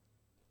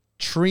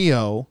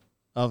trio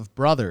of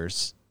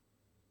brothers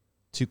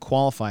to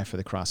qualify for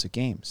the CrossFit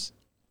Games.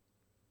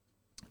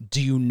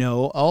 Do you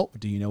know? Oh,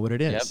 do you know what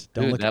it is? Yep.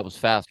 Don't Dude, look. That was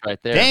fast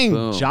right there. Dang,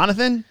 Boom.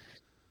 Jonathan.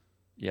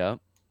 Yep.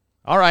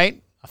 All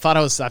right. I thought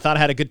I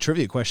had a good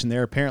trivia question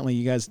there. Apparently,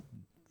 you guys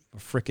were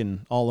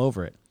freaking all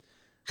over it.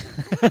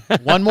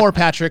 One more,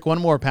 Patrick.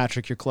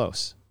 You're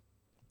close.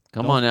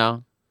 Come on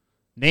now.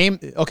 Name.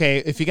 Okay.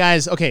 If you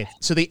guys. Okay.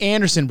 So the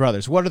Anderson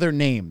brothers. What are their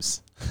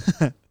names?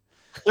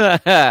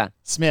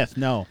 Smith.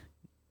 No,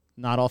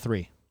 not all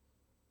three.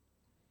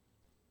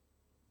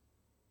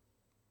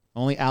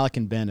 Only Alec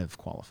and Ben have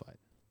qualified.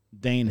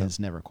 Dane has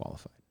never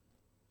qualified.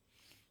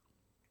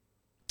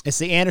 It's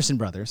the Anderson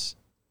brothers.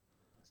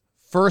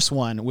 First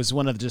one was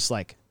one of just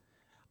like,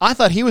 I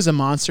thought he was a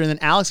monster, and then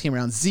Alex came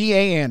around.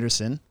 Z.A.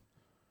 Anderson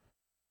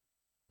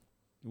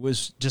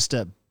was just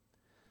a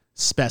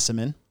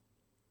specimen.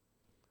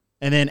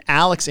 And then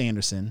Alex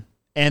Anderson,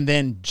 and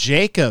then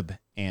Jacob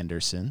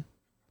Anderson.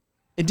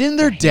 And didn't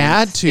their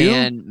dad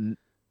too?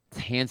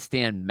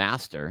 Handstand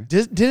master.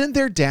 Didn't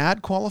their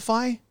dad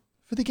qualify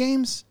for the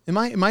games? Am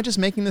I just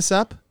making this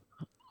up?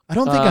 I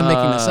don't think I'm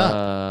making this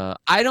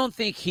up. I don't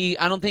think,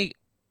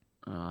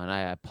 and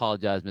I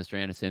apologize, Mr.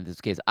 Anderson, in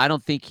this case. I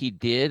don't think he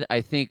did.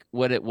 I think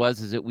what it was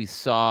is that we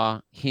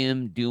saw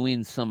him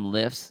doing some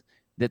lifts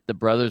that the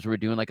brothers were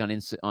doing, like on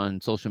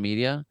social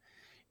media,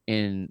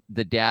 and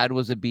the dad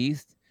was a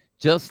beast.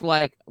 Just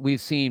like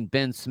we've seen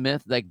Ben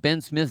Smith. Like,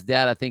 Ben Smith's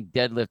dad, I think,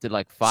 deadlifted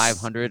like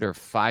 500 or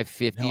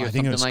 550 or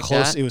something like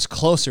that. It was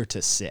closer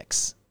to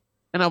 6.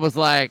 And I was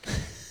like,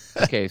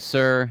 okay,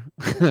 sir,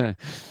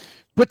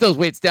 put those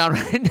weights down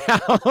right now.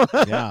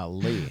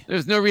 Golly.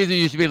 There's no reason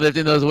you should be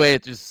lifting those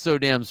weights. They're so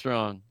damn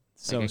strong.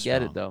 So I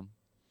get it, though.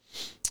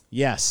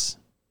 Yes.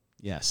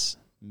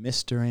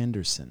 Mr.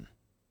 Anderson.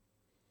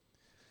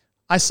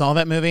 I saw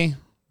that movie,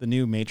 the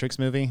new Matrix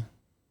movie.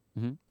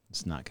 Mm-hmm.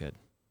 It's not good.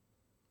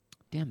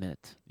 Damn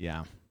it.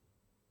 Yeah.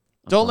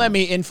 Don't let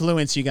me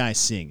influence you guys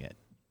seeing it.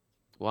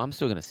 Well, I'm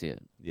still going to see it.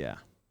 Yeah.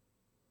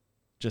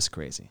 Just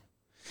crazy.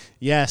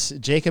 Yes,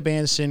 Jacob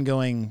Anderson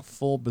going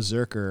full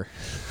berserker.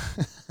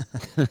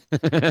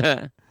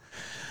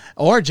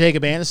 Or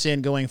Jacob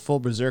Anderson going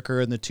full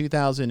berserker in the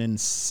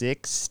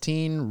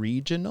 2016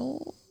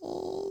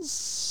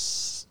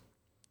 regionals.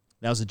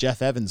 That was a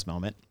Jeff Evans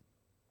moment.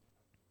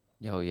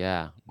 Oh,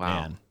 yeah.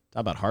 Wow. Man,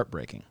 talk about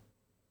heartbreaking.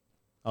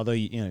 Although,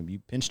 you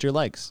pinched your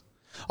legs.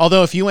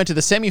 Although, if you went to the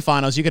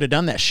semifinals, you could have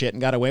done that shit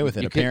and got away with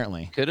it,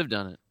 apparently. Could have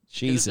done it.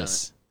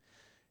 Jesus.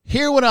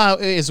 Here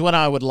is what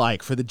I would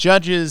like for the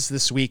judges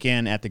this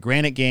weekend at the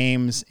Granite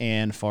Games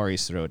and Far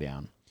East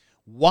Throwdown.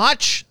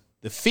 Watch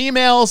the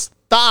females'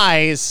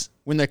 thighs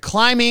when they're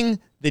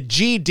climbing the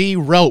GD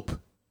rope.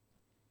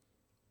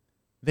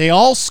 They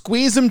all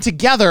squeeze them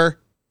together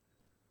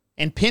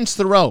and pinch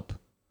the rope.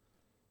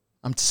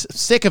 I'm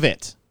sick of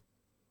it.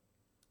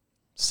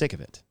 Sick of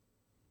it.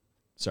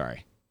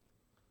 Sorry.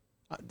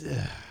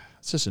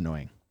 It's just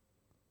annoying.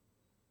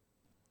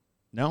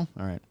 No?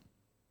 All right.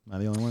 Am I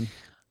the only one?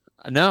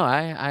 No,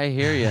 I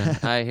hear you.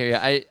 I hear you.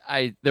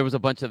 I there was a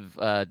bunch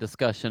of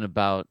discussion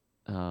about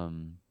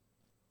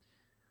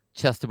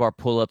chest to bar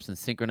pull-ups and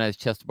synchronized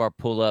chest to bar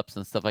pull-ups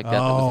and stuff like that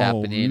that was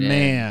happening.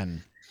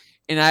 Man.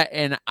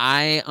 And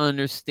I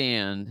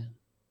understand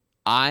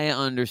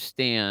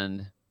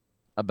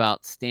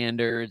about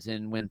standards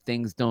and when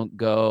things don't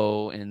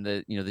go and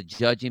the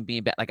judging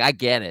being bad. Like, I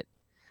get it.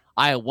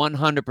 I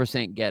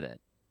 100% get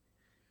it.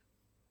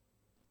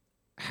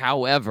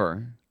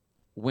 However,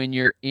 when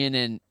you're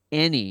in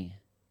any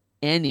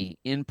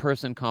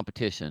in-person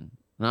competition,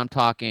 and I'm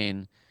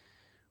talking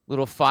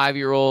little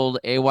 5-year-old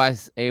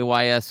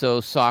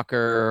AYSO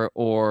soccer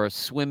or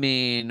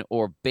swimming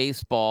or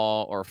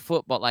baseball or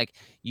football, like,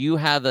 you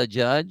have a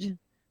judge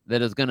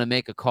that is going to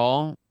make a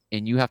call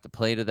and you have to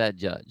play to that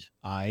judge.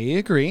 I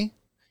agree.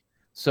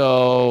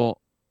 So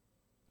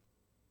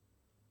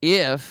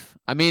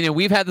and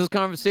we've had this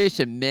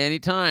conversation many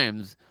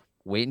times.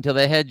 Wait until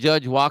the head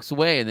judge walks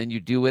away, and then you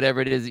do whatever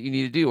it is that you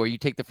need to do, or you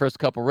take the first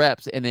couple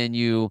reps and then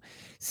you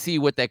see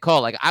what they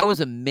call. Like, I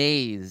was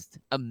amazed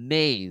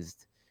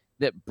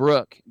that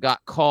Brooke got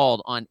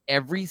called on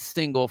every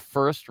single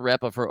first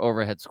rep of her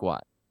overhead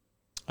squat.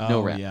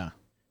 No rep. Yeah.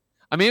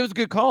 I mean, it was a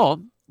good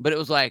call, but it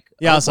was like,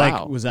 yeah, I was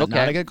wow, like, was that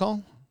not a good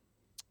call?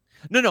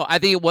 No, I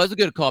think it was a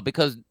good call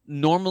because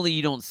normally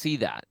you don't see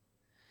that.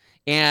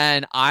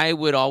 And I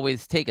would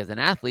always take, as an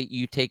athlete,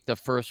 you take the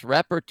first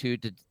rep or two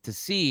to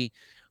see,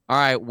 all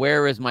right,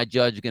 where is my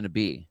judge going to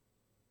be?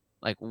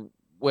 Like,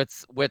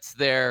 what's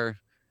their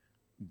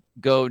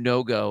go,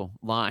 no go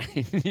line?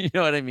 You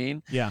know what I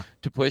mean? Yeah.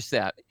 To push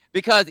that.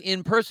 Because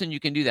in person, you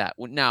can do that.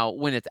 Now,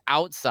 when it's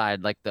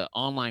outside, like the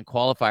online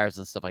qualifiers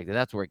and stuff like that,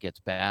 that's where it gets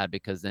bad,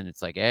 because then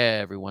it's like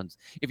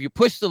if you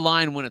push the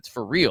line when it's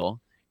for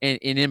real and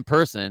in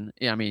person,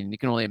 I mean, you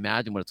can only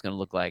imagine what it's going to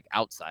look like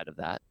outside of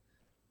that.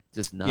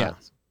 Just nuts. Yeah.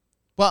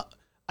 Well,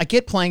 I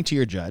get playing to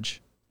your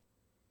judge.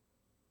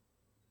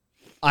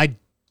 I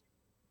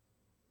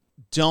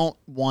don't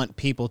want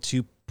people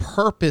to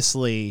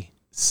purposely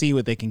see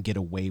what they can get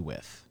away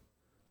with.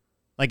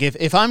 Like,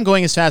 if I'm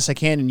going as fast as I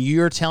can and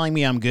you're telling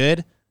me I'm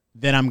good,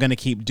 then I'm going to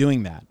keep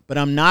doing that. But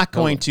I'm not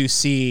going to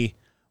see,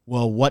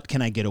 well, what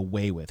can I get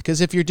away with?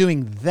 Because if you're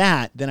doing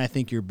that, then I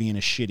think you're being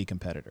a shitty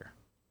competitor.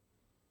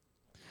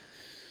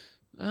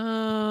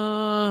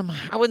 I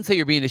wouldn't say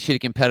you're being a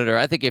shitty competitor.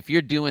 I think if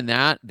you're doing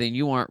that, then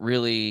you're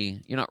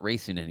not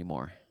racing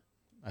anymore.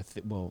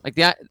 Like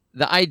the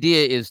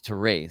idea is to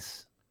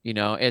race.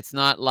 It's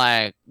not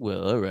like,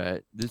 well, all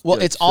right.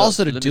 It's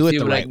also to do it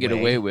the right way. I can get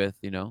away with,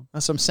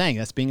 That's what I'm saying.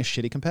 That's being a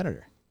shitty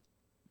competitor.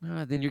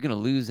 Then you're going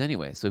to lose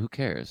anyway, so who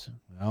cares?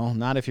 Well,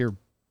 not if you're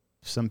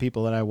some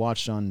people that I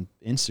watched on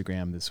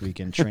Instagram this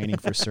weekend training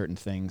for certain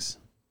things.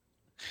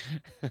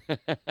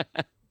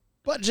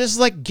 But just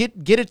like get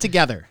it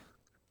together.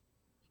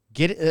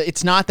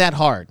 It's not that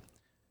hard.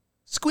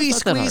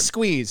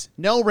 Squeeze.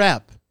 No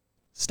rep.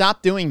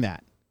 Stop doing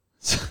that.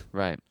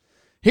 Right.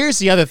 Here's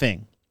the other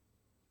thing.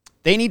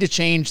 They need to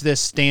change this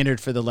standard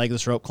for the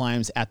legless rope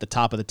climbs at the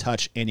top of the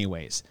touch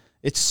anyways.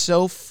 It's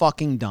so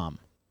fucking dumb.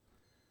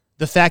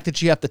 The fact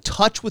that you have to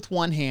touch with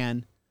one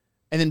hand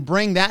and then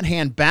bring that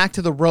hand back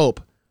to the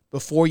rope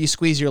before you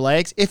squeeze your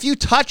legs. If you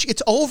touch,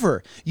 it's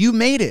over. You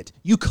made it.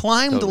 You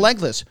climbed the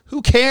legless.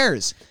 Who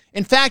cares?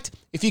 In fact,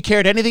 if you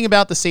cared anything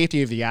about the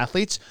safety of the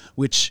athletes,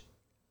 which,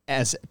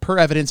 as per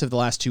evidence of the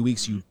last 2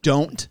 weeks, you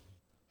don't,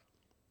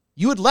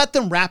 you would let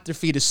them wrap their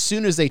feet as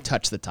soon as they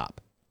touch the top.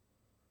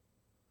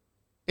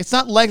 It's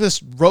not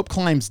legless rope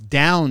climbs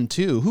down,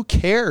 too. Who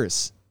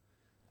cares?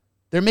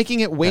 They're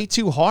making it way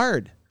too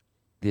hard.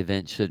 The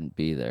event shouldn't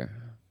be there.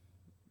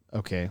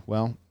 Okay,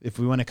 well, if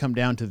we want to come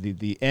down to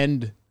the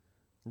end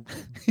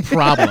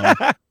problem,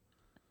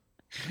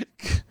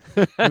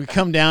 we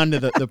come down to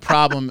the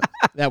problem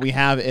that we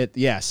have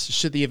yes.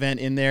 Should the event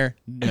in there?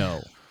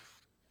 No.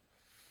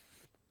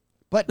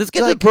 But let's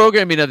get the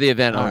programming of the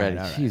event already.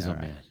 All right, Jeez,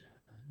 man.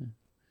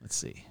 Let's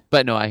see.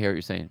 But no, I hear what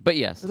you're saying. But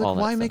yes,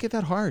 why make it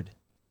that hard?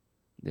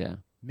 Yeah.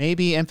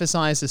 Maybe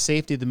emphasize the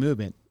safety of the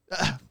movement.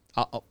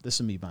 This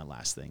will be my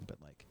last thing, but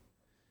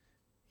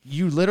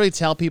you literally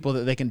tell people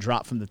that they can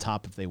drop from the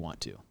top if they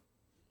want to.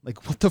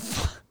 Like, what the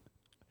fuck?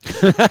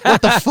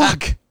 What the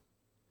fuck?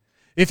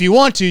 If you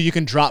want to, you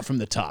can drop from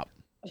the top.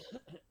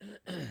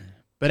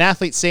 But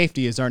athlete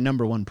safety is our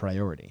number one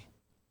priority.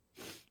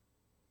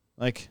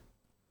 Like,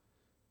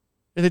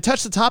 if they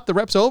touch the top, the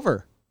rep's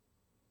over.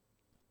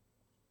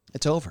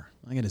 It's over.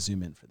 I'm going to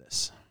zoom in for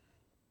this.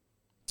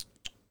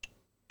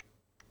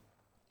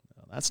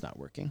 Oh, that's not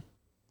working.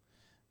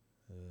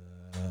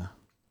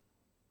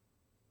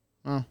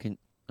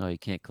 You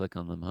can't click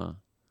on them, huh?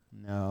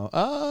 No.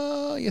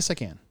 Oh, yes, I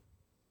can.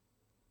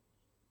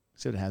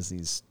 So it has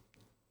these.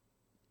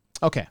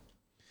 Okay.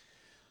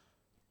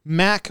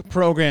 MAC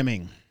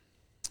programming.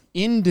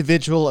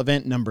 Individual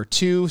event number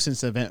 2,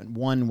 since event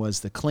 1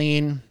 was the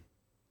clean.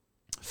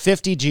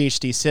 50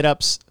 GHD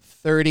sit-ups,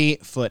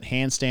 30-foot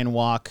handstand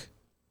walk,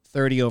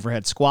 30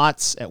 overhead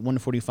squats at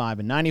 145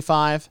 and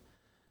 95,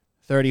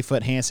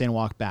 30-foot handstand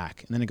walk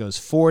back. And then it goes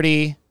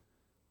 40,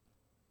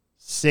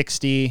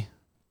 60,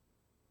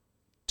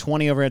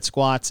 20 overhead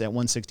squats at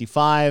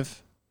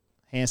 165,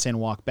 handstand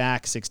walk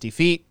back 60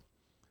 feet,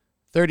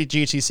 30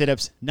 GHD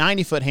sit-ups,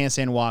 90-foot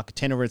handstand walk,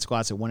 10 overhead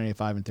squats at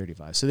 185 and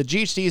 35. So the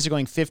GHDs are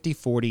going 50,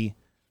 40,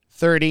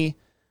 30.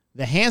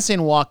 The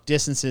handstand walk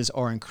distances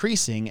are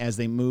increasing as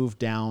they move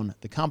down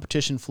the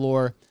competition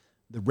floor.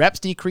 The reps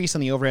decrease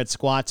on the overhead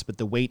squats, but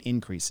the weight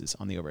increases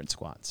on the overhead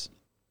squats.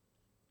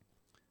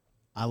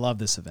 I love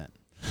this event.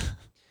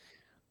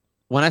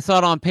 When I saw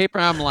it on paper,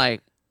 I'm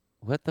like,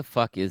 what the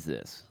fuck is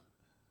this?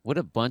 What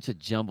a bunch of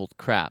jumbled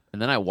crap.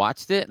 And then I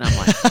watched it, and I'm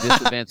like,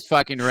 this event's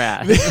fucking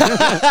rad.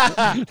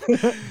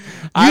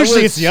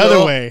 Usually it's the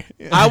other way.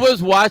 I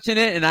was watching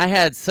it, and I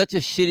had such a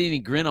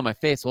shit-eating grin on my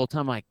face the whole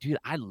time. I'm like, dude,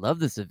 I love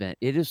this event.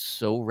 It is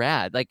so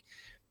rad. Like,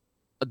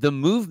 the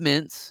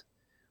movements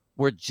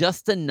were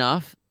just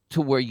enough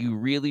to where you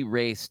really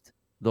raced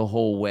the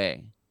whole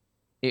way.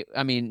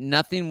 I mean,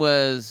 nothing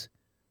was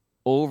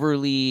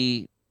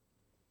overly.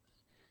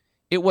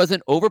 It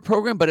wasn't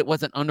over-programmed, but it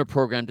wasn't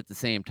under-programmed at the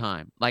same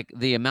time. Like,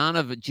 the amount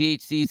of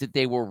GHCs that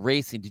they were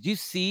racing. Did you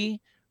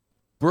see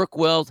Brooke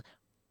Wells,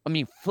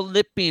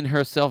 flipping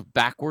herself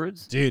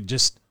backwards, Dude,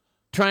 just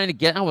trying to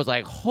get. I was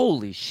like,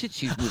 holy shit,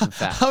 she's moving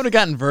fast. I would have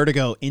gotten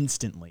vertigo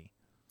instantly.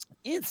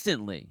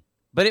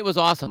 But it was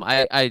awesome.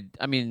 I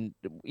mean,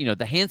 the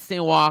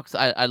handstand walks,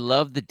 I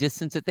love the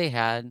distance that they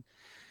had.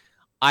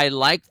 I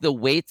liked the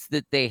weights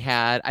that they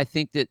had. I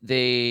think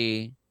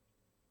they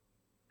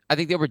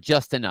were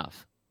just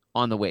enough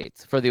on the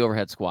weights for the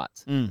overhead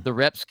squats. The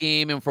rep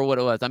scheme and for what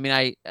it was. I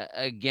mean,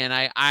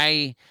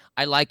 I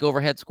like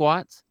overhead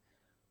squats.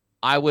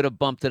 I would have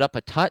bumped it up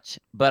a touch,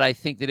 but I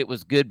think that it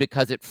was good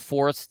because it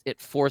forced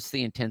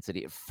the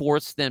intensity. It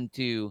forced them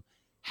to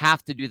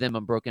have to do them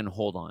unbroken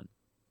hold on,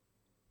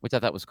 which I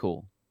thought was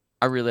cool.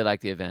 I really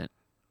like the event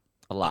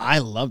a lot. I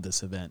love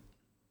this event.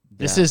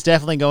 This is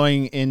definitely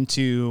going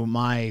into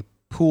my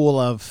pool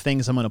of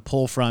things I'm going to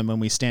pull from when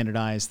we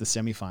standardize the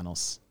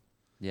semifinals.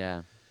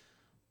 Yeah.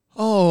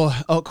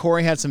 Oh,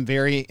 Corey had some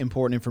very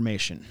important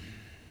information.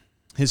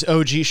 His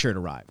OG shirt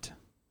arrived.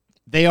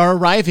 They are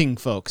arriving,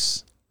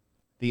 folks.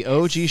 The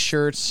OG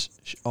shirts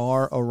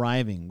are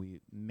arriving. We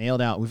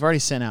mailed out. We've already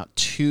sent out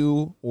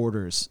 2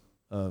 orders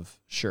of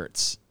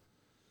shirts.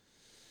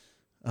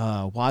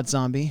 Wad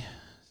Zombie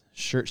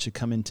shirt should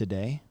come in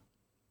today,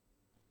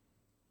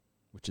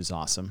 which is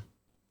awesome.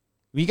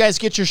 When you guys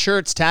get your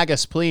shirts, tag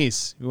us,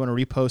 please. We want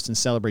to repost and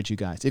celebrate you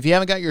guys. If you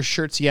haven't got your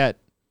shirts yet,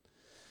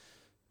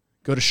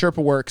 go to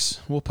Sherpa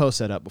Works. We'll post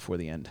that up before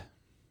the end.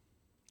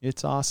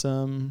 It's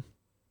awesome.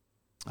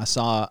 I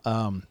saw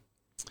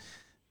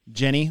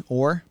Jenny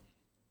Orr,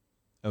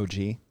 OG.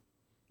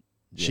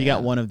 She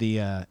got one of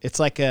the it's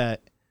like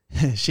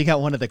she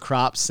got one of the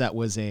crops that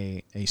was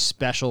a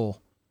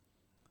special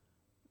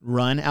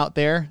run out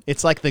there.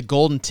 It's like the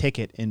golden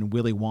ticket in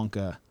Willy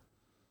Wonka.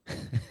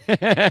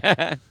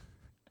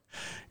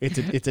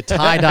 It's a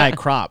tie-dye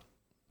crop.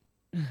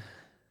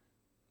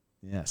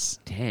 Yes.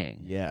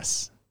 Dang.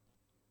 Yes.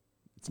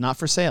 It's not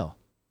for sale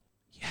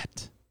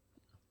yet.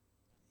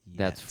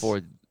 That's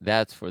for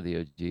the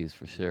OGs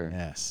for sure.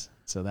 Yes.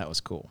 So that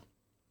was cool.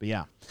 But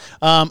yeah.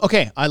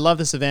 Okay. I love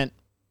this event.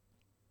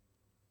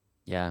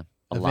 Yeah.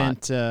 A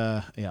lot.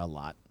 A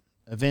lot.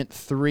 Event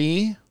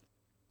 3,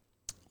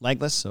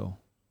 legless, so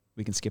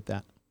we can skip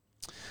that.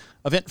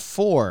 Event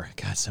 4.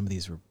 God, some of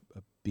these were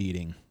a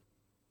beating.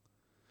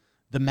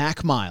 The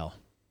Mac Mile.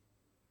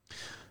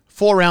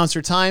 4 rounds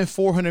for time,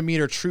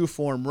 400-meter true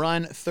form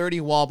run,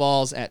 30 wall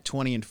balls at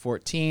 20 and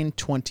 14,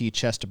 20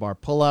 chest to bar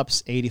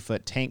pull-ups,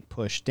 80-foot tank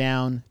push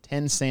down,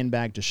 10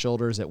 sandbag to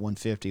shoulders at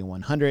 150 and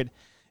 100,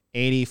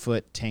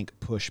 80-foot tank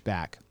push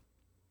back.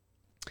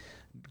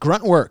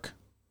 Grunt work.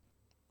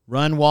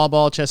 Run, wall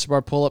ball, chest to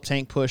bar pull-up,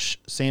 tank push,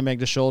 sandbag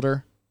to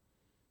shoulder.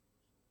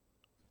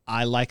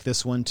 I like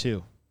this one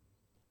too.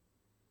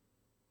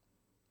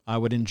 I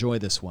would enjoy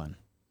this one.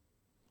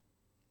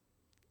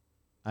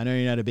 I know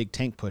you're not a big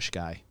tank push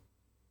guy.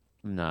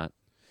 I'm not.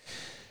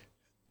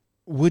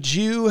 Would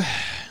you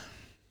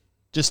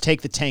just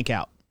take the tank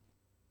out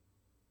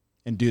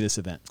and do this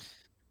event?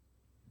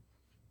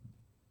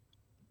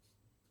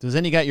 So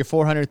then you got your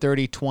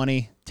 430,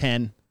 20,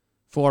 10,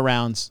 4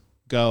 rounds,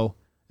 go.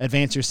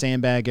 Advance your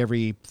sandbag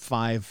every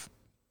 5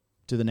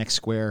 to the next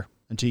square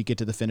until you get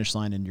to the finish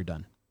line and you're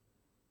done.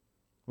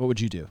 What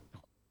would you do?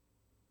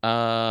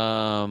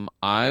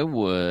 I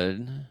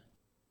would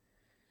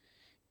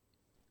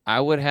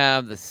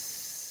have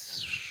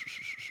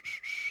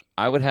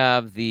I would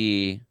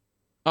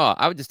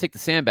just take the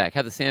sandbag.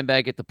 Have the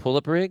sandbag at the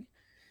pull-up rig.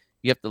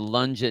 You have to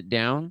lunge it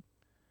down.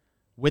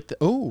 With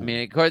the I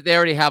mean, of course, they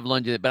already have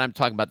lunges, but I'm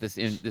talking about this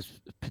in this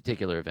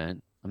particular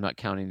event. I'm not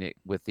counting it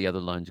with the other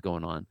lunge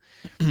going on.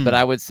 But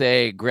I would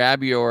say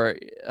grab your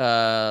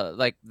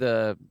like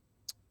the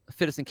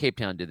Fittest in Cape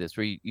Town did this,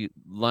 where you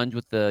lunge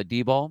with the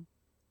D-ball,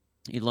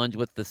 you lunge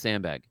with the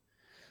sandbag.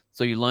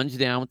 So you lunge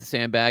down with the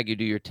sandbag, you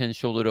do your 10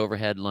 shouldered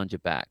overhead, lunge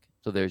it back.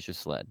 So there's your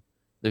sled.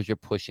 There's your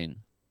pushing.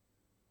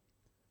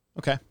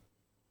 Okay.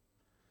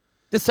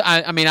 This,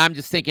 I'm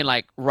just thinking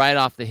like right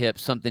off the hip,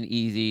 something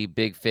easy,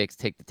 big fix,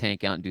 take the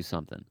tank out and do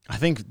something. I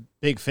think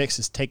big fix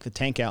is take the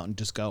tank out and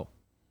just go.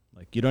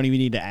 Like you don't even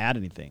need to add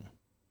anything.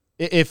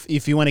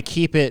 If you want to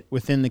keep it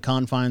within the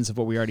confines of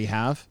what we already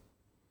have.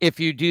 If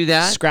you do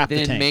that, scrap then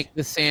the tank. Make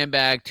the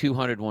sandbag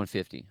 200,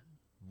 150.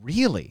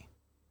 Really?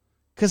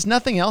 Because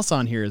nothing else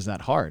on here is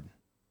that hard.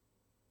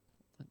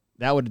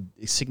 That would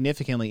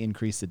significantly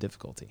increase the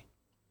difficulty.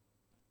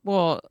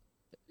 Well,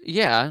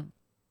 yeah.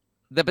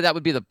 But that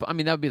would be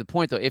the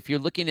point though. If you're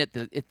looking at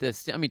the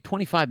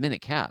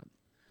 25-minute cap.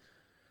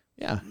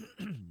 Yeah.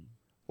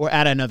 Or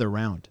add another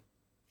round.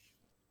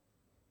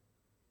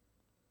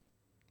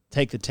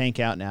 Take the tank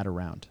out and add a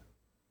round.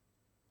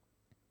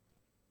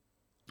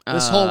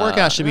 This whole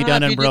workout should be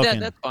done unbroken.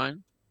 That's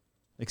fine.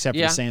 Except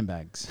for the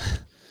sandbags.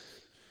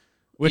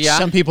 Which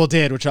some people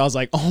did, which I was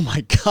like, oh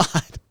my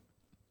God.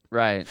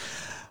 Right.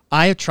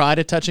 I have tried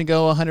to touch and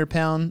go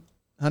 100-pound,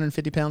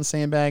 150-pound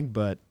sandbag,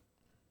 but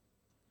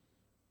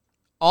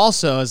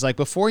Also, is like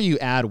before you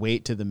add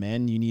weight to the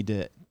men, you need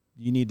to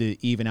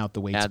even out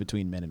the weights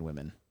between men and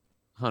women.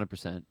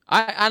 100%.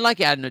 I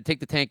like adding it. Take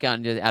the tank out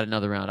and just add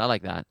another round. I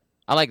like that.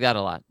 I like that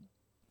a lot.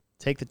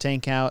 Take the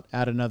tank out,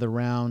 add another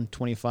round,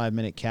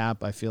 25-minute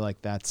cap. I feel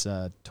like that's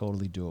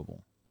totally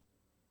doable.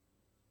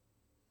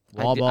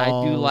 Wall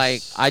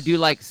balls. I do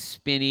like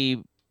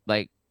spinny,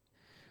 like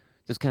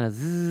just kind of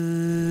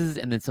zzz,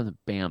 and then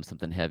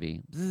something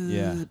heavy.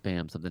 Zzz,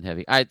 bam, something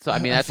heavy. So I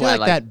mean that's why I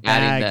like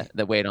adding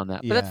the weight on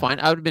that. But that's fine.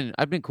 I've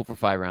been cool for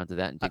 5 rounds of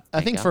that. And I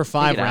think for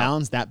 5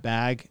 rounds, that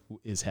bag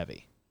is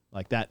heavy.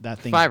 Like that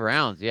thing. 5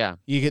 rounds, yeah.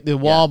 You get the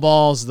wall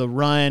balls, the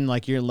run,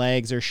 like your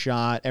legs are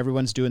shot.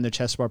 Everyone's doing their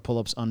chest bar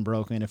pull-ups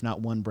unbroken, if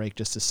not one break,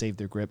 just to save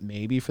their grip,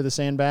 maybe for the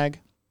sandbag.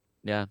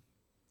 Yeah.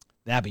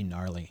 That'd be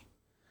gnarly.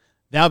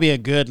 That would be a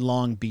good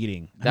long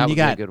beating. That would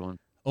be a good one.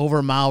 Over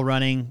a mile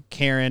running,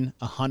 Karen,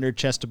 100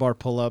 chest to bar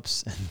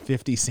pull-ups, and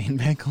 50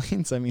 sandbag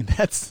cleans. I mean,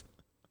 that's...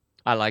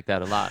 I like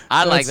that a lot.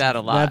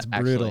 That's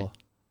brutal. Actually.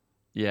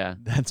 Yeah.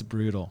 That's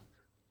brutal.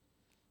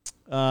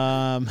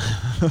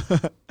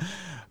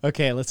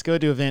 Okay, let's go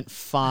to event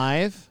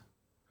 5.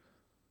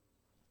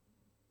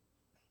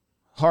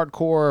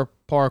 Hardcore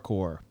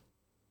parkour.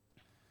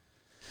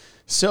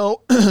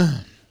 So,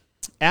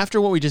 after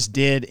what we just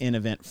did in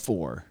event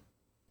 4,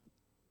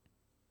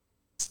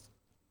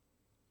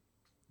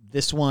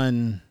 this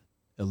one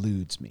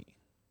eludes me.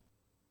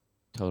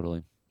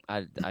 Totally.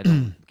 I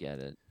don't get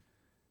it.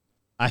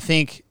 I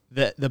think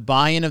that the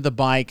buy-in of the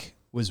bike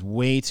was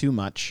way too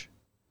much.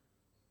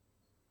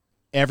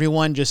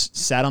 Everyone just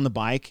sat on the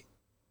bike.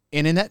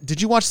 And in that, did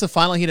you watch the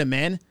final heat of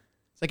men?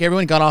 It's like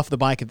everyone got off the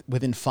bike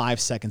within 5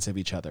 seconds of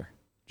each other.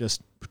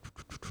 Just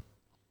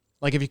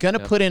like if you're going to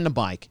put in a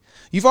bike,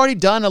 you've already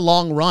done a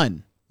long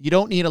run. You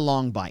don't need a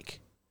long bike.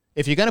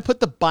 If you're going to put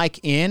the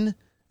bike in,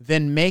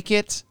 then make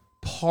it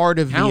part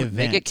of the event.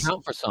 Make it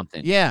count for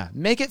something. Yeah,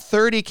 make it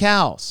 30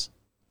 cals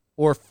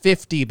or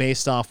 50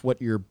 based off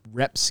what your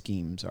rep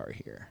schemes are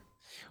here.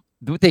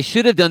 What they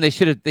should have done, they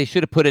should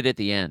have put it at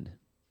the end.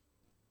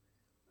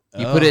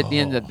 You put it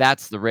in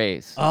that's the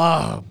race.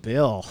 Oh,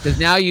 Bill. Because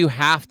now you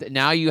have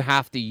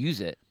to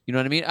use it. You know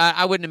what I mean?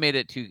 I wouldn't have made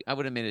it too. I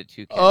would have made it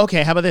too.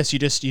 Okay, how about this? You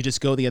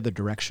just go the other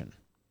direction.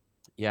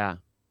 Yeah.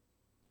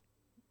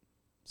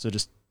 So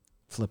just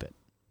flip it.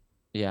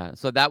 Yeah.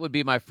 So that would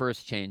be my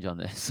first change on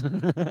this.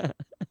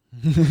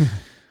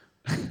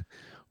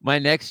 My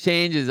next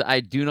change is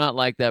I do not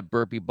like that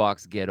burpee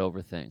box get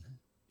over thing.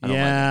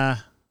 Yeah.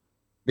 Like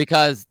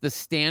because the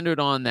standard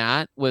on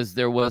that was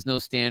there was no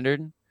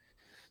standard.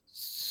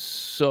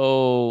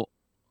 So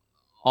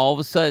all of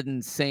a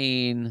sudden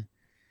saying,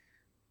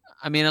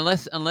 I mean,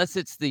 unless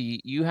it's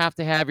you have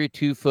to have your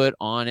 2 foot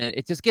on it,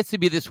 it just gets to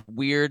be this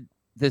weird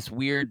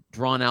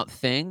drawn out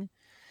thing.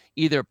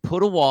 Either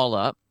put a wall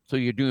up, so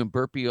you're doing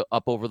burpee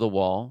up over the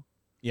wall.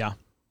 Yeah.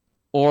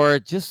 Or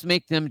just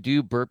make them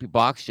do burpee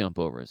box jump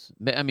overs.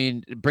 I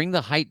mean, bring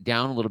the height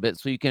down a little bit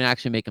so you can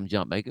actually make them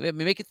jump. Make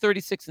it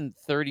 36 and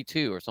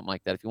 32 or something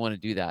like that if you want to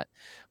do that.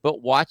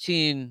 But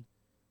watching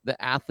the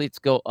athletes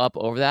go up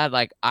over that,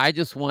 like I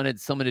just wanted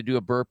someone to do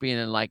a burpee and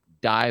then like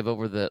dive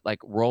over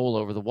roll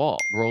over the wall,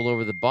 roll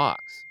over the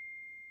box.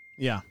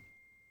 Yeah.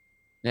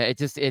 Yeah.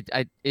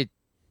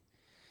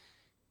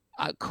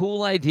 A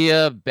cool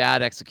idea,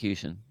 bad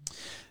execution.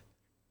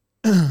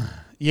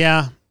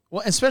 Yeah.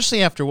 Well,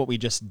 especially after what we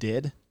just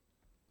did.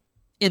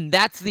 And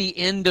that's the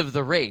end of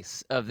the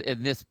race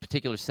in this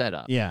particular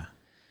setup. Yeah.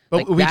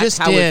 But we that's just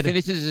how did it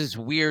finishes this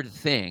weird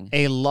thing.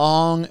 A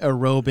long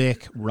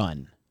aerobic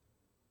run.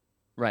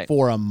 Right.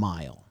 For a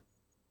mile.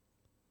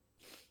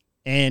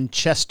 And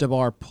chest to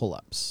bar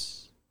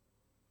pull-ups.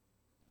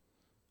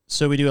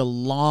 So we do a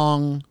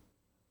long,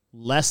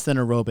 less than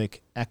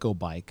aerobic echo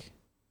bike.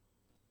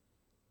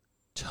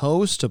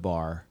 Toes to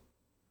bar.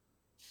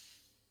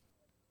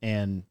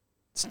 And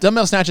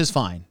dumbbell snatch is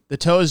fine. The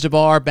toes to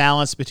bar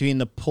balance between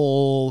the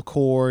pull,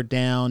 core,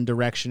 down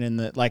direction, and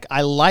the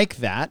I like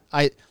that.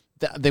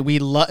 That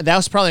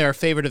was probably our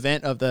favorite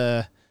event of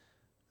the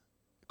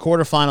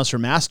quarterfinals for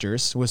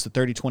Masters was the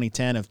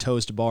 30-20-10 of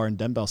toes to bar and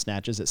dumbbell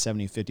snatches at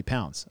 70 and 50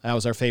 pounds. That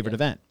was our favorite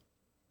event.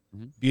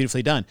 Mm-hmm.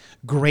 Beautifully done.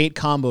 Great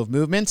combo of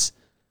movements.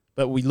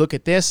 But we look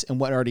at this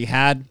and what I already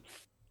had.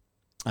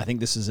 I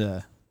think this is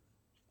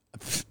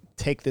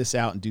take this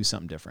out and do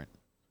something different.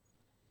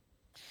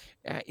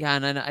 Yeah,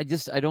 and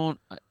I don't.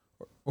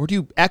 Or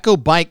do echo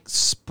bike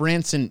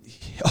sprints and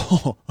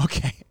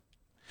okay.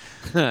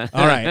 All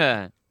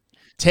right.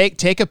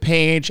 Take a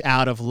page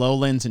out of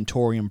Lowlands and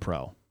Torium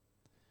Pro.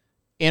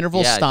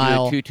 Interval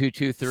style. 2, 2,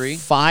 2, 3.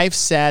 5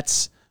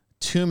 sets,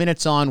 2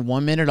 minutes on,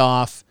 1 minute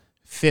off.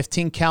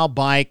 15 cal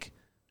bike.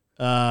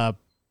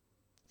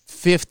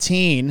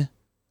 15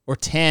 or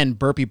 10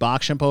 burpee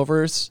box jump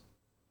overs.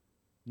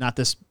 Not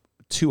this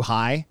too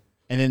high,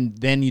 and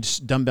then you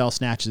just dumbbell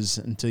snatches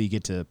until you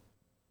get to.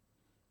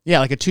 Yeah,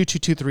 like a 2, 2,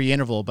 2, 3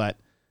 interval, but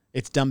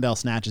it's dumbbell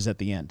snatches at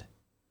the end.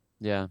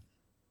 Yeah.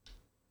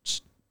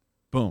 Just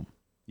boom.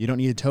 You don't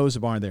need a toes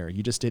to bar there.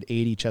 You just did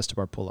 80 chest to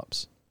bar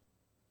pull-ups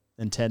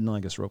and 10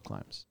 Neligus rope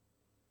climbs.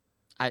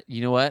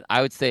 You know what?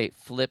 I would say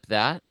flip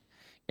that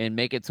and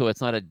make it so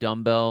it's not a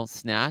dumbbell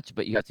snatch,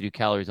 but you have to do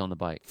calories on the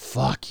bike.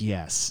 Fuck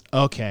yes.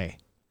 Okay.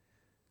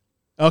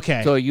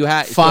 Okay. So you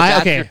have five.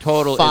 that's Okay. your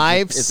total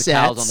 5 is the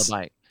cows on the sets,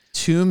 bike.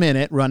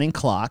 2-minute running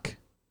clock,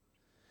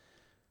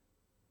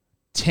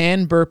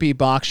 10 burpee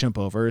box jump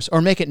overs,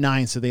 or make it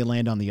 9 so they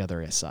land on the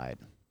other side.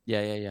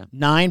 Yeah.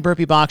 9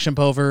 burpee box jump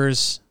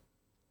overs,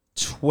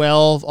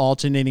 12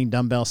 alternating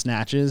dumbbell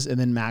snatches, and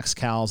then max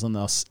cals on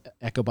the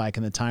Echo bike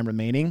in the time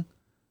remaining.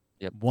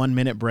 Yep. 1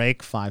 minute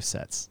break, 5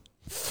 sets.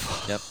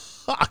 Yep.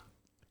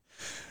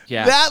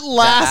 Yeah. That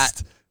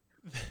last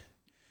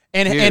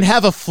and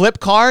have a flip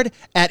card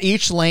at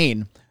each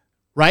lane,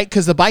 right?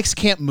 Because the bikes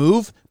can't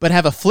move, but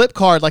have a flip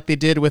card like they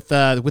did with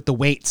the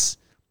weights,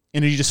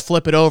 and you just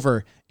flip it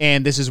over,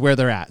 and this is where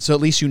they're at. So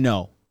at least you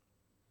know.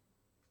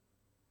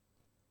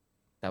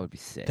 That would be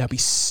sick. That'd be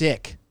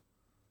sick.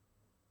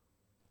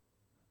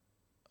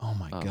 Oh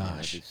my Man,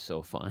 gosh. that'd be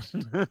so fun.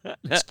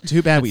 It's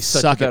too bad we Such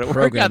a suck at better workout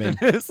programming.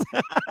 than this.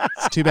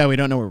 It's too bad we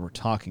don't know what we're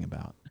talking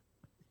about.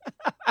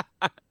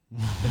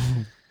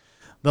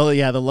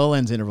 The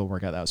Lowlands interval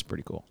workout, that was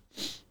pretty cool.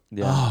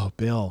 Yeah. Oh,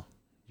 Bill,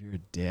 you're a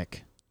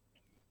dick,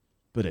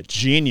 but a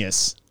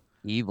genius.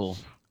 Evil.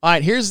 All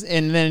right, here's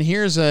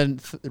a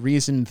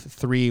reason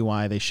 3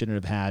 why they shouldn't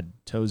have had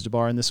toes to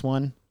bar in this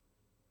one.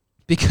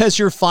 Because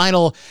your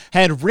final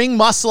had ring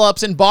muscle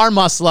ups and bar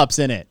muscle ups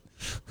in it.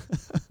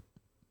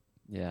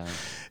 Yeah.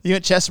 You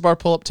had chest to bar,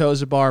 pull up,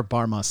 toes to bar,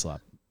 bar muscle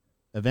up.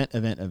 Event.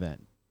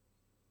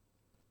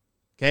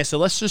 Okay, so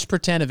let's just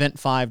pretend event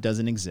 5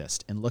 doesn't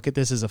exist and look at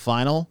this as a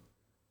final.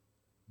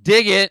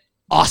 Dig it.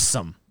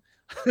 Awesome.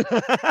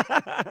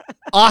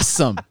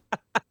 Awesome.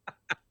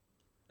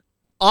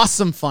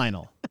 Awesome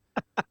final.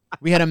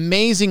 We had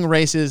amazing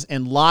races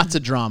and lots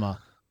of drama.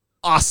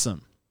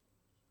 Awesome.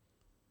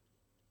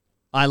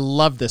 I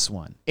love this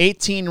one.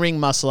 18 ring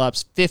muscle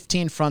ups,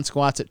 15 front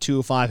squats at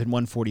 205 and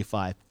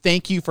 145.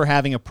 Thank you for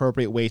having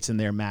appropriate weights in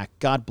there, Mac.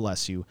 God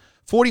bless you.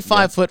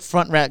 45-foot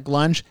front rack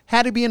lunge.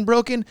 Had to be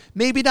unbroken?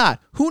 Maybe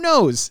not. Who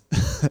knows?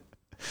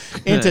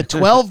 Into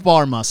 12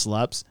 bar muscle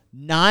ups,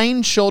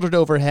 9 shouldered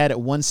overhead at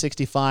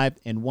 165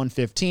 and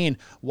 115.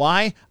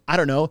 Why? I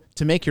don't know.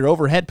 To make your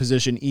overhead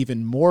position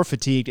even more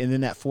fatigued, and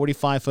then that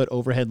 45-foot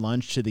overhead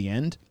lunge to the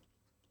end.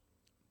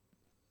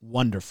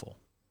 Wonderful.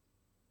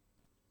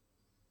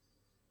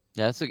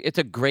 Yeah, it's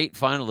a great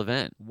final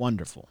event.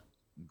 Wonderful.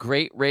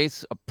 Great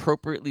race,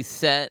 appropriately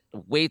set.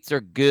 Weights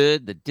are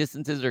good. The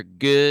distances are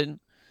good.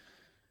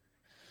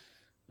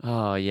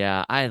 Oh,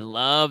 yeah. I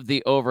love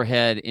the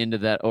overhead into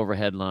that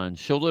overhead lunge.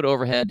 Shouldered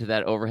overhead to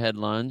that overhead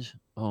lunge.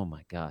 Oh,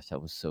 my gosh.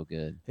 That was so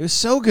good. It was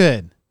so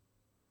good.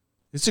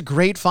 It's a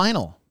great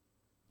final.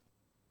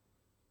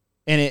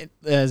 And it,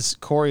 as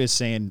Corey is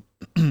saying,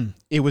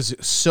 it was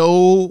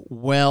so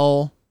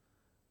well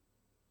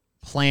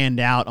planned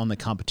out on the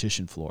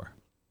competition floor.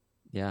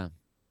 Yeah.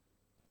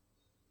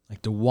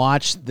 Like to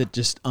watch that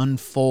just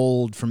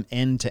unfold from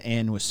end to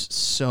end was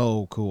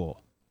so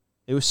cool.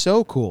 It was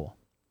so cool.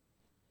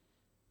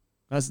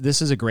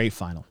 This is a great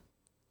final.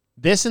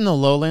 This and the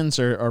Lowlands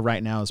are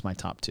right now is my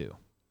top 2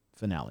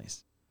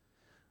 finales.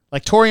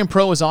 Like Torium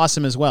Pro was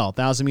awesome as well.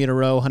 1,000-meter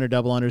row, 100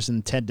 double unders,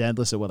 and Ted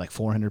deadlifts at what, like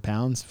 400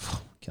 pounds?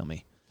 Kill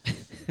me.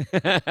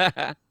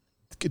 That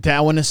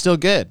one is still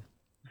good.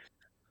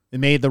 It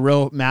made the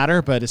row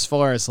matter, but as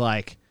far as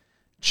like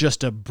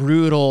just a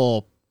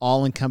brutal,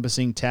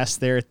 all-encompassing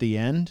test there at the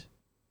end,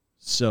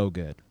 so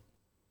good.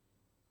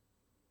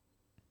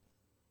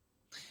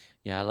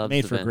 Yeah, I love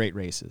Made the for event. great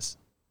races.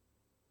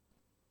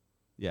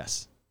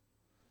 Yes.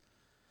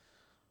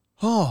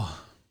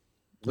 Oh.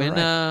 When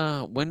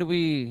right. when do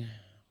we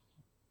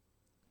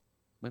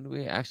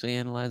actually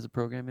analyze the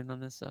programming on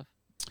this stuff?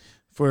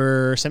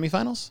 For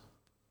semifinals?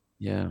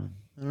 Yeah.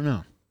 I don't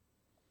know.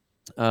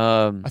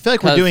 I feel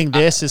like we're 'cause doing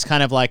this as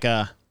kind of like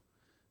a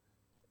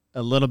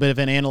little bit of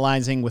an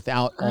analyzing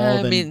without all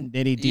I the mean,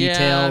 nitty details.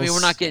 Yeah, I mean, we're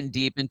not getting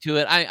deep into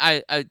it.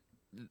 I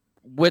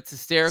what's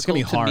It's hysterical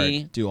gonna be to hard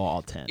me to do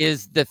all 10.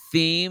 is the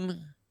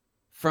theme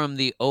from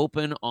the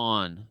open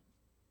on.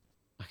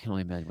 I can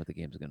only imagine what the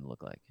game's going to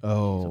look like.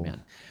 Oh. So,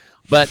 man.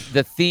 But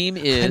the theme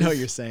is I know what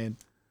you're saying.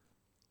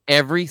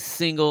 Every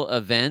single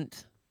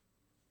event,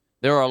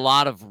 there are a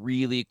lot of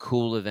really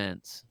cool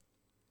events,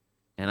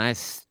 and I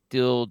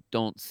still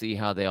don't see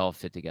how they all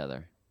fit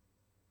together.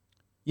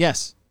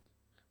 Yes.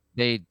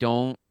 They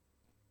don't.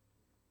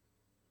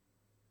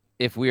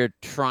 If we're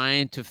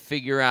trying to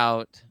figure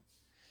out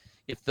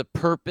if the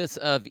purpose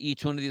of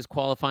each one of these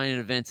qualifying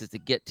events is to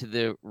get to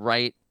the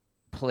right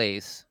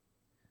place,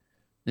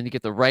 then you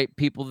get the right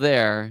people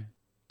there.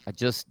 I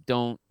just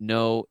don't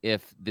know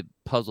if the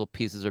puzzle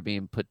pieces are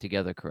being put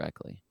together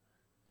correctly.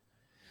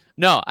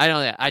 No, I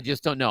know that. I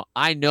just don't know.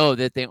 I know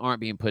that they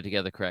aren't being put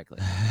together correctly.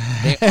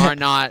 They are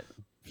not.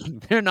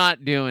 They're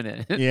not doing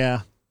it.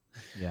 Yeah.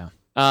 Yeah.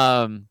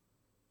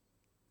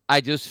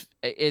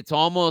 It's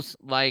almost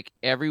like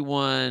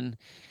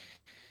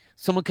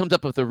someone comes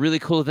up with a really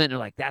cool event and they're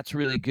like, that's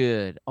really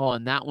good. Oh,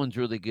 and that one's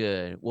really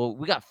good. Well,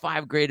 we got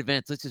 5 great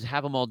events. Let's just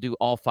have them all do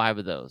all 5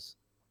 of those.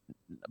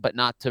 but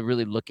not to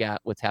really look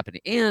at what's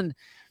happening. And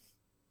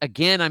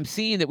again, I'm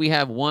seeing that we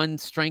have one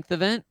strength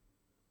event,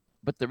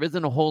 but there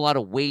isn't a whole lot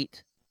of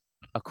weight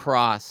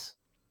across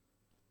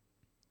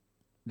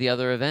the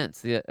other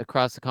events,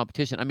 across the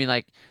competition. I mean,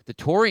 like the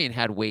Torian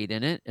had weight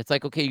in it. It's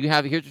like, okay,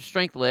 here's your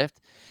strength lift.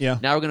 Yeah.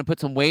 Now we're going to put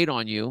some weight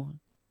on you.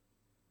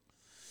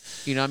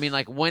 You know, I mean,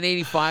 like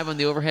 185 on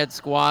the overhead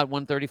squat,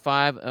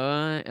 135.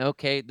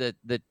 Okay. The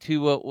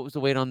what was the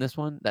weight on this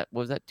one? What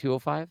was that?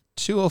 205?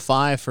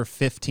 205 for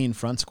 15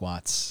 front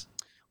squats.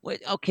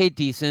 Wait, okay,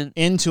 decent.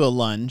 Into a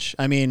lunge.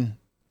 I mean,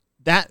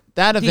 that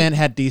event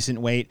had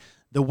decent weight.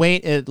 The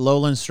weight at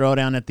Lowlands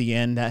Throwdown at the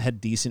end, that had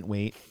decent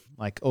weight.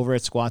 Like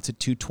overhead squats at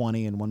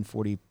 220 and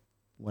 140,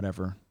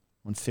 whatever,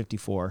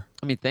 154.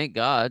 I mean, thank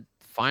God,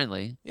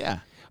 finally. Yeah.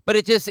 But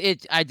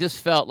I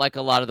just felt like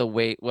a lot of the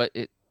weight was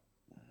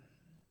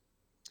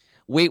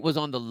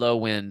on the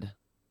low end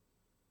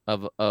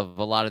of a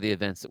lot of the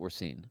events that we're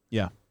seeing.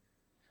 Yeah.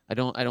 I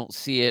don't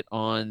see it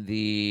on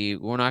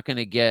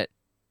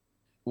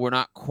we're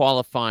not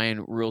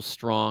qualifying real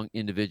strong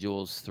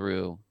individuals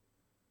through.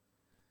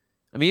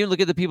 I mean, you look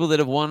at the people that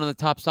have won on the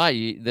top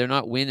side. They're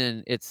not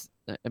winning.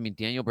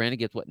 Daniel Brandon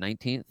gets what,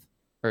 19th?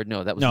 Or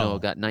no, that was Noah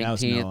got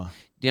 19th.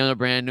 Daniel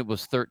Brandon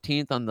was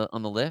 13th on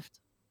the lift.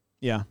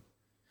 Yeah.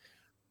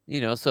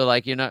 You know, so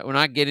like we're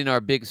not getting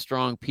our big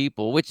strong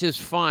people, which is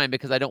fine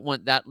because I don't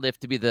want that lift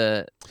to be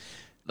the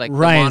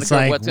right. It's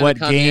like what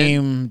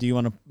game do you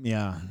want to?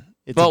 Yeah.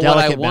 But what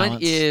I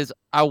want is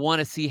I want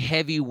to see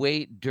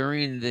heavyweight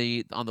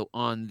during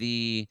on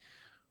the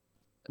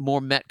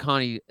more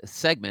Metcon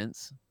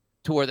segments,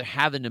 to where they're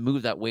having to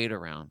move that weight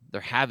around.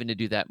 They're having to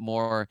do that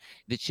more.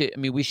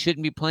 We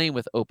shouldn't be playing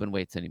with open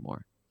weights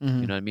anymore.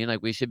 Mm-hmm. You know what I mean?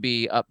 Like we should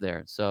be up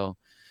there. So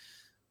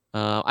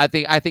I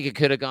think it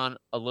could have gone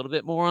a little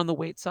bit more on the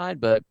weight side,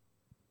 but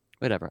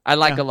whatever. I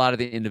like a lot of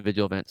the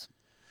individual events.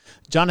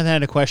 Jonathan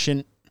had a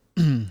question.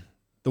 The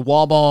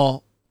wall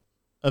ball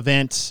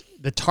event,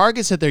 the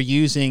targets that they're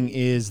using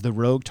is the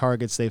Rogue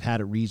targets they've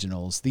had at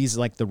regionals. These are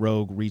like the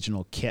Rogue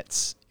regional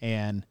kits.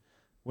 And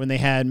when they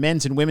had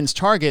men's and women's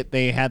target,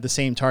 they had the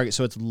same target.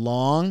 So it's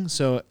long.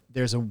 So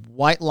there's a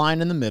white line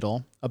in the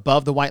middle.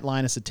 Above the white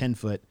line is a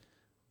 10-foot.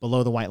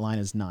 Below the white line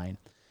is 9.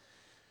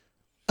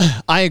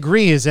 I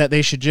agree is that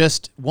they should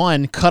just,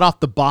 one, cut off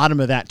the bottom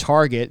of that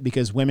target,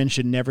 because women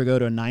should never go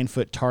to a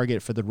 9-foot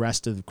target for the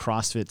rest of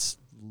CrossFit's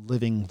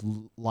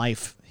living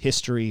life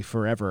history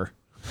forever.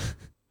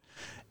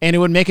 And it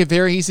would make it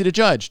very easy to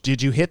judge.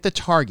 Did you hit the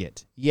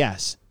target?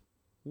 Yes.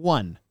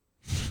 1.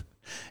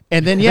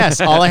 And then, yes,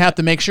 all I have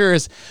to make sure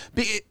is,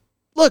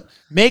 look,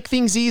 make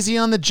things easy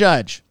on the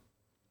judge.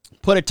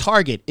 Put a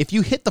target. If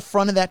you hit the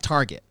front of that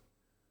target,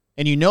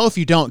 and you know if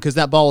you don't, because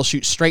that ball will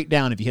shoot straight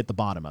down if you hit the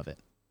bottom of it.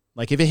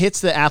 Like if it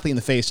hits the athlete in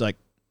the face, you're like,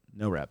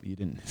 no rep, you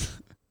didn't.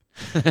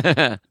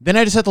 Then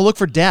I just have to look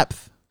for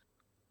depth.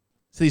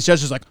 So these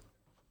judges are like,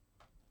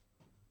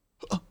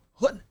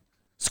 what?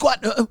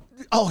 Squat.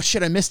 Oh,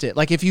 shit, I missed it.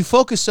 Like if you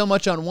focus so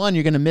much on one,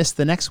 you're going to miss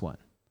the next one.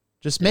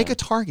 Just make a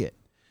target.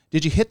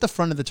 Did you hit the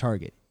front of the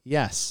target?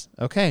 Yes.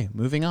 Okay,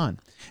 moving on.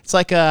 It's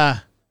like,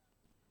 was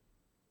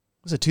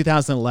it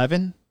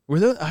 2011? Were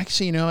those,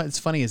 actually, you know, it's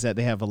funny is that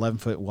they have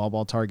 11-foot wall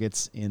ball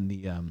targets in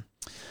the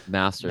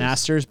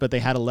Masters, but they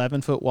had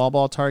 11-foot wall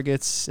ball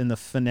targets in the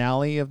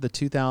finale of the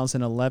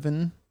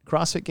 2011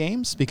 CrossFit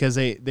Games, because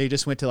they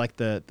just went to like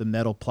the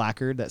metal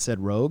placard that said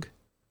Rogue.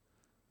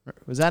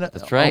 Was that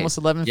That's right. Almost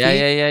 11 feet?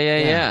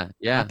 Yeah.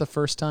 Not the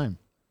first time.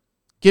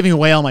 Giving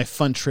away all my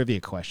fun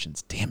trivia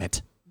questions. Damn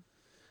it.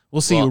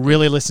 We'll see who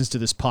really listens to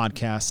this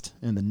podcast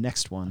in the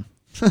next one.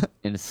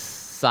 And a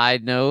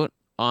side note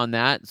on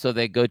that, so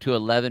they go to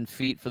 11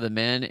 feet for the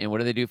men, and what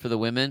do they do for the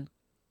women?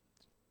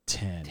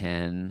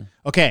 10.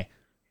 Okay.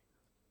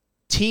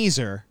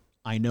 Teaser.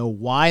 I know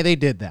why they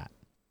did that.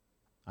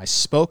 I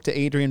spoke to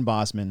Adrian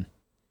Bosman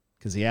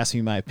because he asked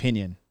me my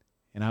opinion,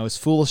 and I was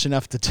foolish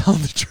enough to tell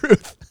him the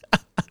truth.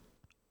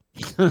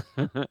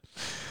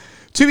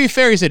 To be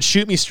fair, he said,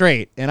 shoot me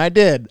straight. And I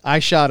did. I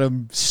shot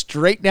him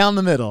straight down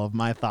the middle of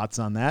my thoughts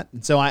on that.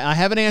 And so I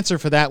have an answer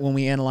for that when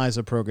we analyze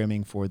the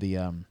programming for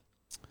the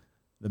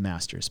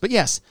Masters. But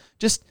yes,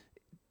 just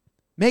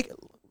make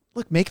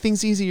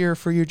things easier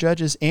for your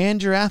judges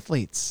and your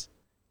athletes.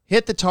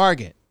 Hit the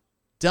target.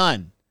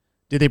 Done.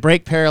 Did they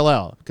break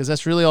parallel? Because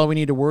that's really all we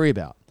need to worry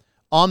about.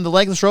 On the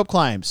legless rope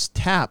climbs,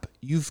 tap.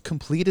 You've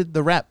completed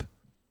the rep.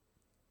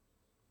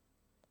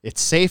 It's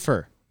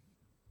safer.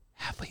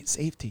 Athlete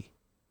safety.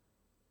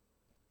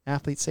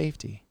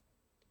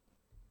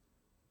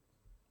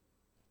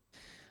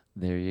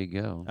 There you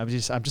go. I'm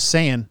just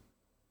saying.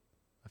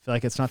 I feel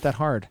like it's not that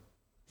hard.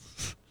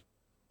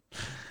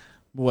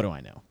 What do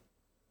I know?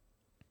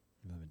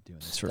 I've been doing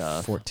this for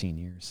 14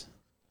 years.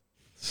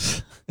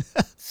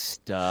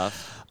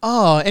 Stuff.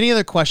 Oh, any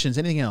other questions?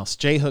 Anything else?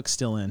 J Hook's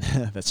still in.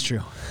 That's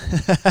true.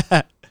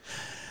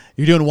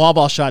 You're doing wall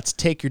ball shots.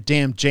 Take your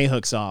damn J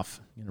Hooks off.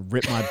 You're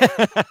gonna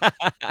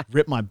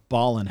rip my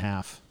ball in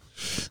half.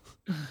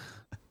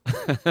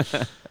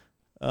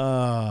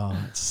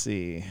 Let's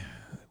see.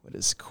 What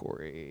is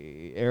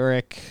Corey?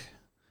 Eric.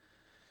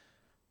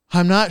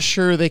 I'm not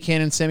sure they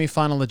can in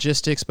semifinal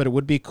logistics, but it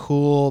would be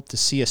cool to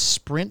see a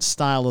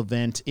sprint-style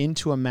event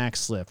into a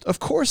max lift. Of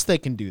course they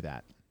can do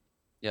that.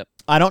 Yep.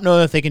 I don't know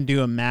if they can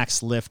do a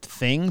max lift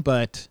thing,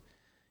 but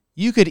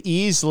you could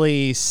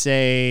easily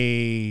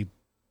say,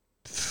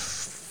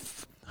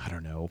 I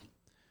don't know,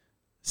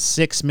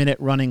 6-minute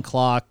running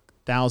clock,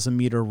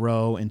 1,000-meter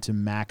row into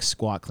max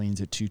squat cleans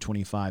at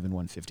 225 and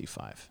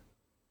 155.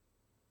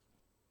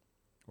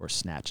 Or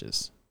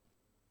snatches.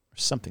 Or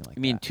something like that.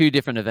 You mean 2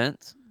 different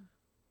events?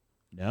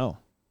 No.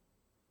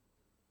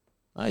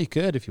 Oh, you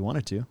could if you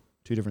wanted to.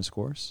 2 different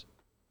scores.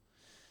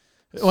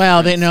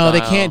 Well, they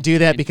can't do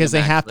that because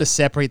they have to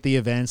separate the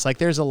events. Like,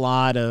 there's a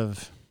lot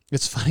of.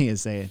 It's funny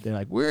as they're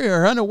like,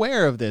 we're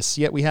unaware of this,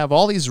 yet we have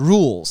all these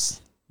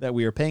rules that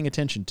we are paying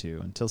attention to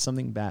until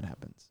something bad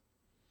happens.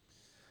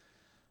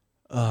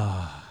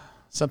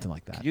 Something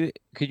like that.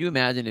 Could you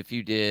imagine if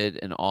you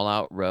did an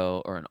all-out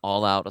row or an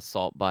all-out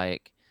assault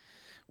bike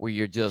where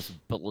you're just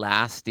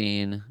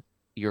blasting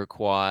your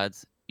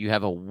quads? You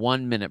have a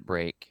 1-minute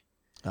break.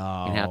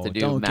 Oh, and have to do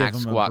don't max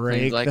give them squat a break.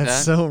 cleans like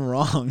That's that? so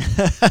wrong.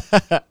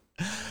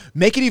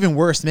 Make it even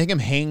worse. Make them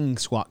hang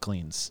squat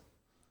cleans.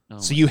 Oh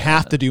So my you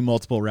have God. to do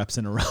multiple reps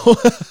in a row.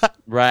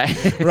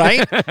 Right.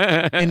 Right?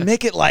 And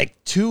make it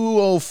like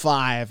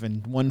 205 and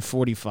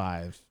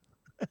 145.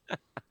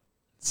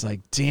 It's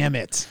like, damn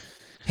it.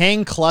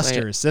 Hang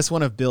clusters. That's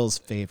one of Bill's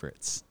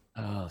favorites.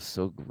 Oh,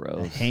 so The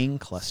gross. hang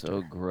cluster.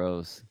 So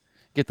gross.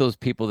 Get those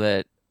people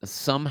that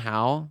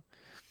somehow,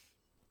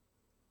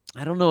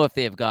 I don't know if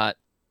they've got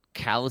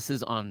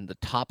calluses on the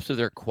tops of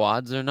their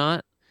quads or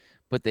not,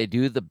 but they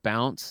do the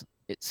bounce.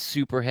 It's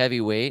super heavy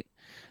weight.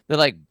 They're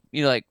like,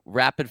 like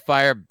rapid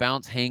fire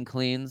bounce hang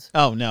cleans.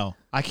 Oh, no.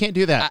 I can't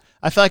do that.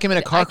 I feel like I'm in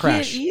a car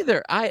crash. I can't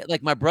either.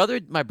 My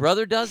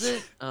brother does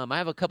it. I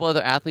have a couple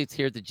other athletes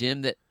here at the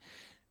gym that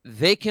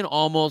they can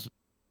almost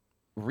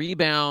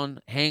rebound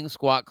hang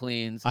squat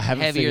cleans I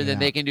haven't heavier figured it than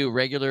they out. can do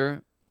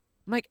regular.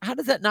 I'm like, how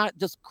does that not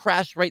just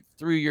crash right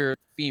through your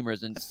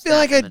femurs and I feel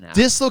like snap I them in half?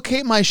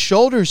 dislocate my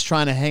shoulders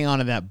trying to hang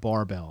onto that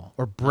barbell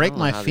or break don't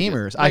know my how they do it.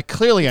 femurs. Like,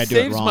 I do it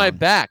saves wrong. my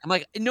back. I'm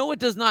like, no, it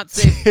does not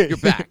save your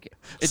back.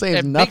 It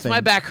Saves makes my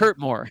nothing. back hurt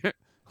more. I know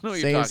what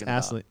you're Saves talking about.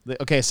 acid.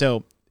 Okay,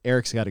 so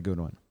Eric's got a good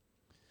one.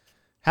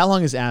 How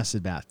long does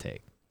acid bath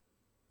take?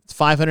 It's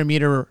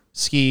 500-meter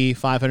ski,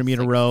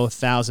 500-meter row,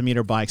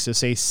 1,000-meter bike. So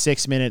say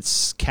 6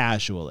 minutes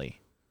casually.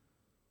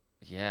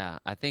 Yeah,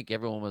 I think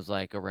everyone was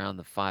like around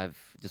the 5,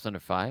 just under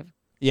 5.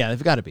 Yeah,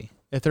 they've got to be.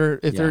 If they're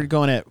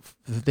going at,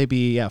 they'd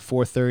be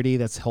 4:30.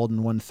 That's holding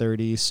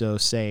 130. So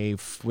say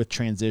with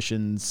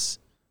transitions,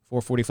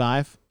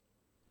 4:45.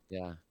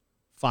 Yeah.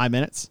 5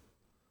 minutes.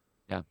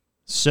 Yeah.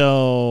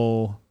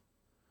 So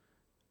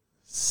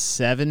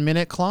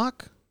 7-minute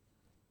clock.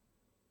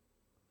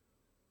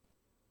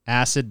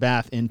 Acid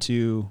bath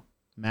into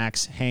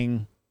max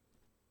hang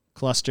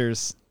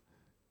clusters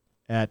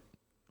at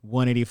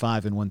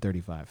 185 and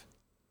 135.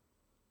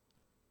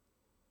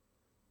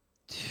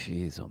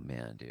 Jeez, oh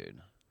man, dude.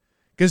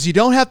 Because you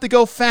don't have to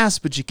go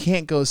fast, but you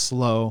can't go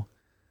slow.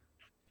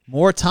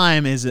 More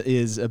time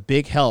is a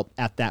big help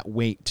at that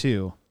weight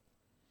too.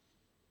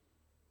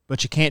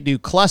 But you can't do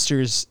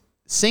clusters,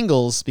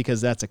 singles, because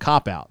that's a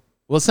cop-out.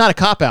 Well, it's not a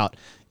cop-out.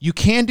 You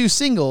can do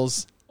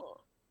singles,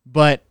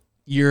 but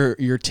you're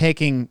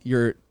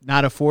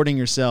not affording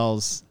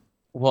yourselves.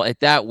 Well, at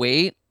that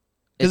weight,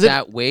 Yeah,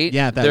 they're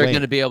weight.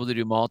 going to be able to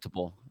do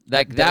multiple.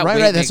 Like that Right,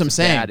 weight right, that's makes what I'm it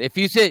saying. bad. If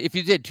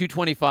you did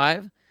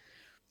 225,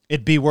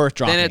 It'd be worth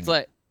dropping. then it's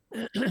like,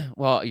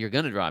 well, you're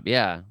going to drop,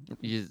 yeah,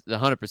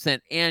 100%.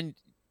 And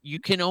you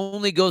can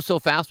only go so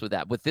fast with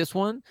that. With this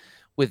one,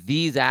 with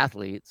these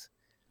athletes,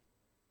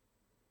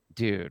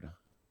 dude.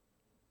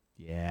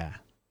 Yeah.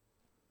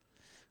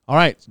 All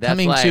right, That's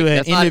coming like- to an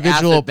that's not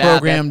individual acid bath,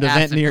 programmed that's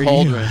event acid near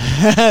cauldron.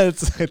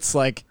 you. it's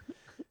like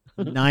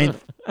 9th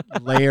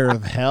layer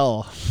of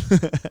hell.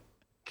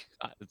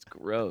 God, it's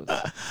gross.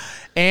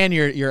 And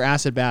your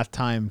acid bath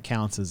time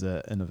counts as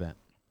an event.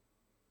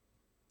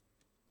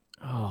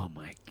 Oh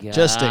my god.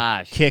 Just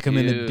to kick them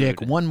in the dick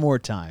one more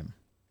time.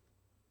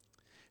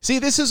 See,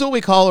 this is what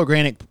we call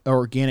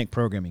organic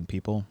programming,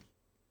 people.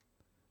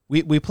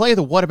 We play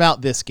the what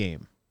about this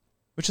game,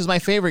 which is my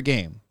favorite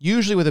game,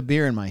 usually with a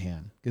beer in my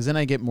hand, because then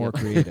I get more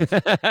creative.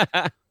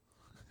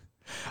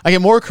 I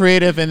get more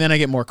creative, and then I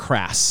get more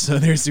crass. So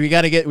we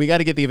got to get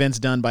the events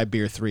done by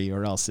beer 3,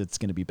 or else it's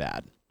going to be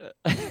bad.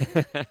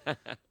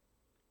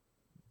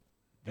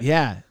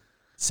 Yeah,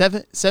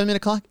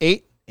 7-minute clock,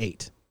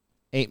 8-minute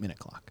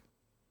clock,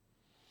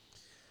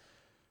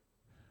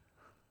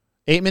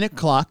 8-minute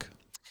clock.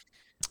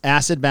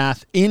 Acid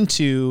bath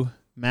into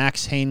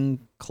max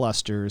hang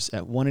clusters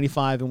at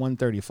 185 and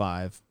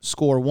 135.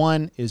 Score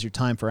 1 is your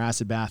time for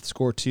acid bath.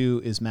 Score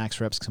 2 is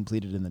max reps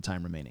completed in the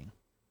time remaining.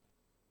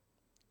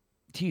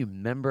 Do you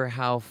remember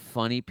how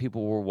funny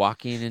people were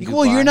walking in Dubai?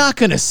 Well, you're not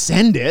going to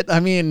send it. I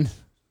mean,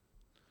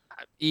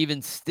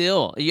 even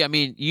still. I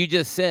mean, you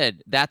just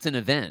said that's an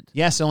event.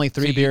 yes, only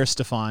 3 So beers,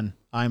 Stefan.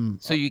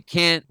 So you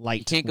can't go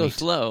Lightweight.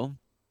 slow.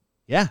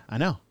 Yeah, I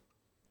know.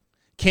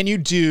 Can you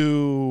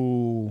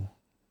do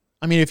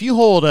I mean, if you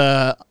hold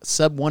a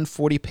sub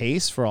 140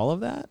 pace for all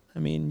of that, I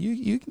mean,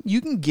 you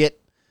can get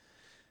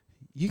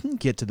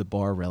to the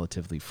bar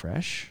relatively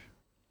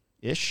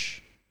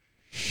fresh-ish.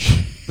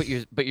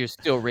 But you're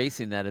still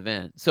racing that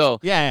event. So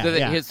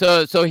Yeah.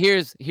 So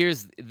here's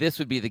this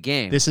would be the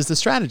game. This is the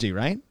strategy,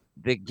 right?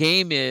 The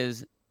game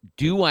is,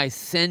 do I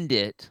send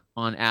it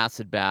on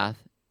acid bath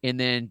and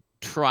then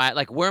try,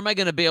 like, where am I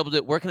going to be able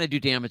to, where can I do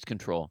damage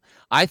control?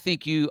 I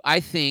think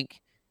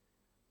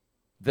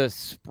the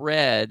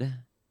spread,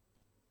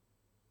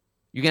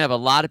 you can have a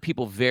lot of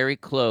people very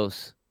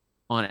close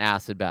on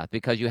acid bath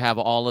because you have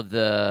all of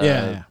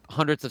the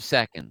hundreds of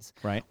seconds.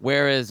 Right.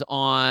 Whereas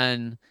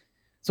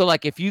so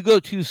like if you go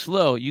too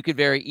slow, you could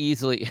very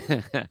easily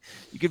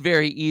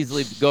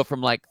go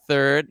from like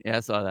third, I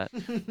saw that,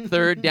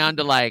 third down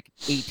to like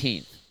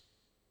 18th.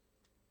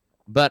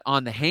 But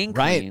on the hang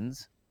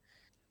cleans,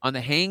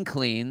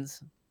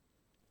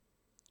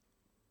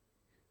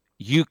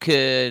 you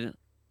could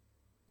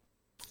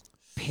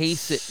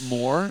pace it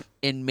more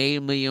and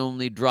mainly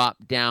only drop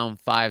down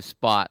 5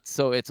 spots.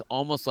 So it's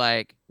almost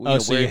like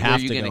so you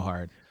have to go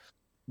hard.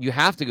 You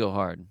have to go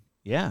hard.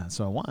 Yeah, that's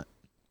what I want.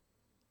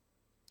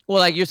 Well,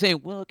 like you're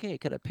saying, well, okay,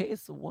 could I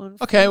pace the one?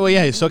 Okay, well,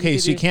 yeah, it's okay.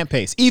 So you can't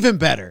pace. Even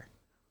better.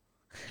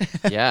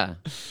 Yeah.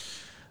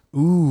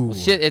 Ooh. Well,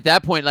 shit, at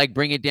that point, like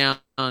bring it down,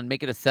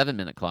 make it a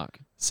 7-minute clock.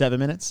 7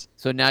 minutes?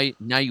 So now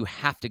you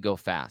have to go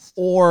fast.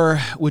 Or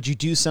would you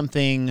do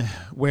something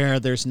where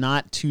there's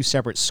not 2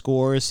 separate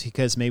scores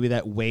because maybe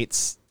that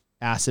weights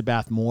acid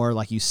bath more,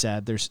 like you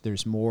said,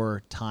 there's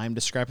more time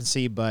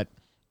discrepancy, but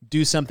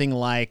do something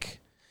like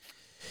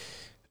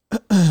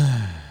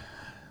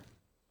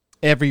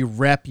every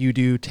rep you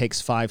do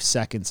takes 5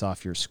 seconds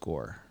off your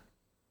score.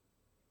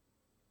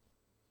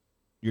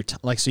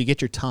 So you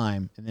get your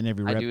time, and then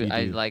every rep you do.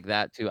 I like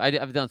that too.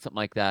 I've done something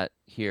like that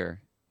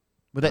here.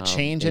 Would that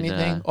change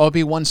anything? It'd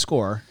be 1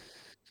 score.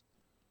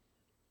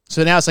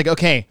 So now it's like,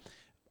 okay,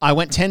 I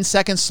went 10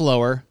 seconds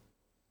slower.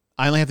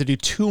 I only have to do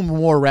 2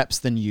 more reps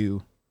than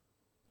you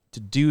to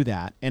do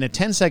that. And a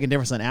 10-second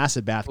difference on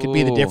acid bath could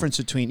be the difference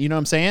between, you know what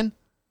I'm saying?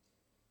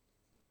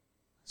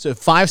 So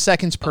 5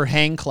 seconds per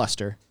hang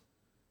cluster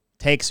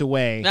takes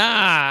away.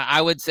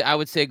 I would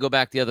say go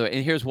back the other way.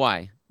 And here's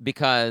why.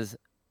 Because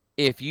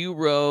if you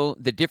row,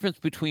 the difference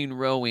between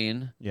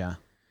rowing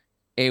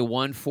a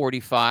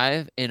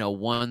 145 and a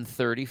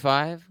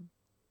 135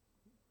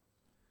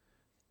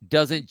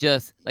 doesn't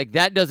just, like,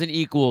 that doesn't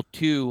equal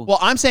 2. Well,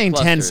 I'm saying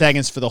clusters. 10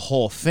 seconds for the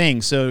whole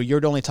thing, so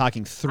you're only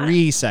talking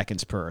 3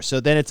 seconds per. So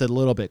then it's a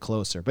little bit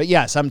closer. But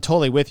yes, I'm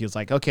totally with you. It's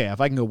like, okay, if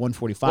I can go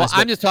 145. Well,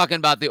 I'm just talking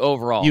about the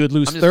overall. You would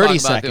lose 30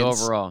 seconds.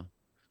 The overall.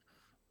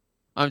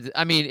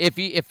 I mean,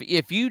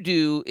 if you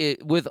do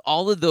it with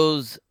all of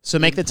those. So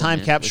make the time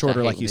cap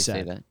shorter, like you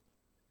said.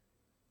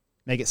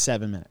 Make it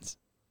 7 minutes.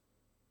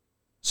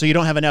 So you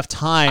don't have enough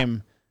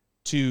time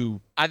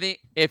to. I think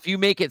if you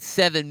make it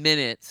 7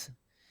 minutes,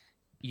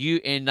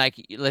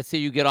 let's say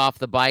you get off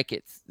the bike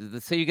at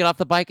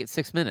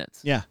 6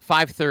 minutes. Yeah.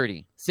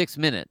 5:30, 6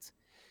 minutes.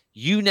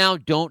 You now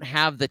don't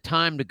have the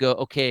time to go,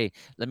 okay,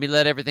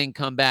 let everything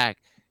come back.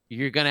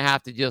 You're going to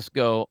have to just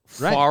go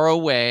far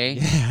away.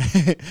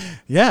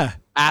 Yeah.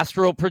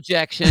 Astral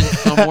projection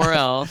somewhere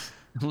else.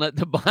 Let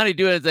the body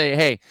do it and say,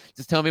 hey,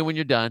 just tell me when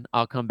you're done.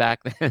 I'll come back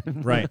then.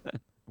 Right.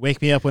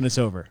 Wake me up when it's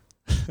over.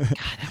 God,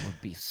 that would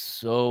be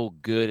so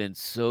good and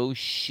so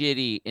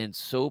shitty and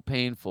so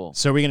painful.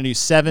 So we're going to do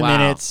 7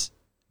 minutes,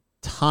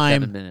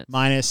 time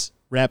minus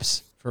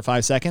reps for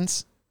 5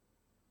 seconds?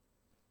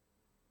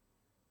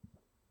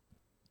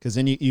 Because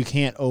then you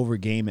can't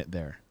overgame it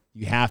there.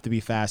 You have to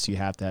be fast. You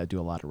have to do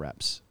a lot of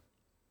reps.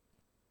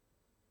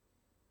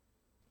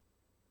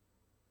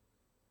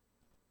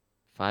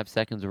 5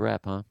 seconds a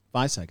rep, huh?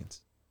 5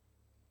 seconds.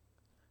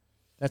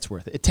 That's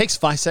worth it. It takes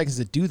 5 seconds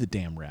to do the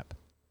damn rep.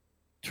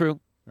 True.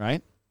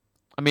 Right?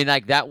 I mean,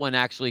 like, that one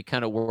actually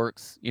kind of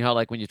works. You know,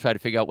 like when you try to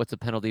figure out what's the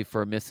penalty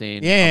for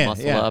missing a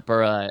muscle up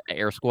or an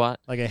air squat.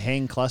 Like a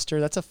hang cluster,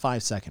 that's a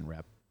 5 second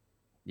rep.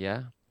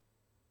 Yeah.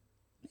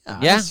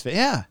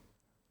 Yeah.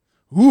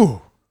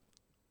 Ooh.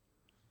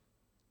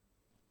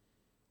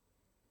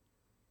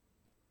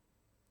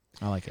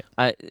 I like it.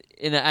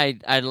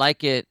 I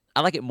like it. I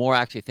like it more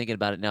actually thinking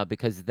about it now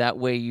because that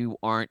way you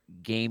aren't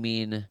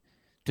gaming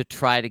to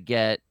try to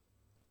get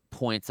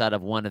points out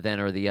of one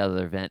event or the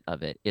other event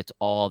of it. It's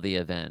all the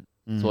event.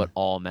 So it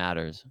all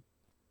matters.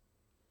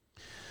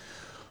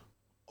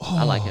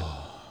 I like it.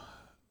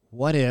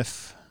 What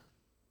if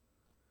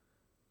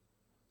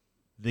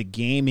the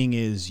gaming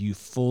is you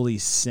fully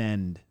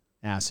send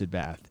acid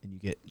bath and you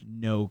get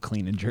no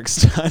clean and jerks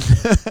done?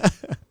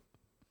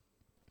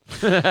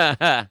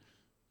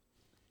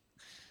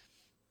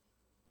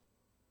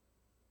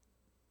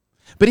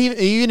 But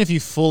even if you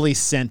fully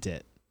sent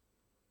it,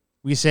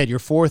 we said you're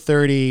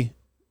 430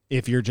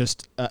 if you're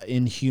just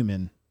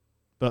inhuman,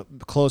 but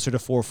closer to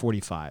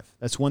 445.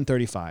 That's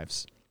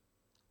 135s.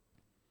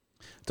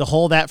 To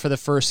hold that for the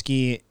first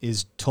ski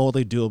is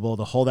totally doable.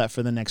 To hold that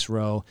for the next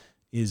row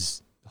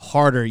is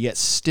harder, yet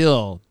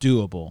still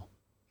doable.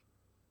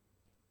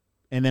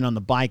 And then on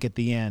the bike at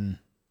the end,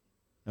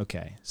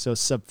 Okay, so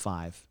sub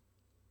 5.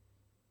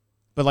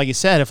 But like you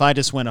said, if I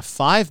just went a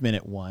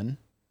 5-minute one,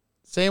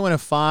 say I went a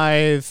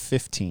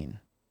 5:15,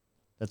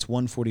 that's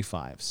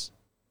 1:45s,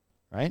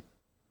 right?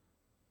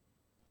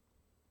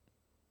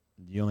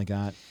 You only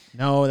got,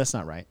 no, that's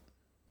not right.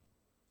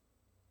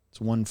 It's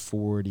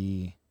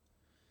 1:40.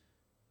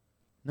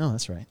 No,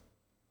 that's right.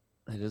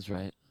 It is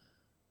right.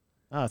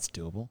 Oh, that's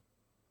doable.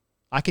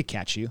 I could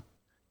catch you.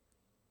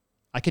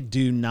 I could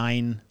do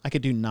 9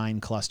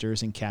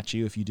 clusters and catch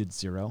you if you did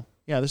 0.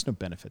 Yeah, there's no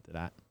benefit to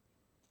that.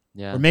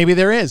 Yeah. Or maybe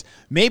there is.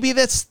 Maybe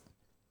that's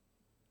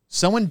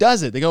someone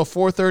does it. They go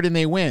 4/3 and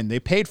they win. They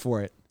paid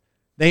for it.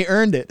 They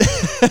earned it.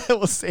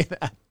 We'll say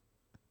that.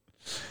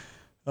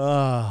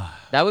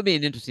 That would be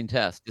an interesting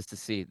test just to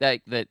see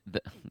that.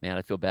 Man,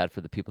 I feel bad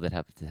for the people that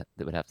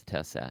would have to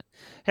test that.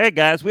 Hey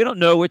guys, we don't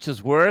know which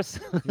is worse.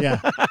 Yeah.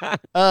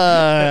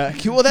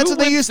 Well, that's what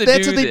they use.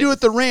 That's what they do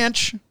at the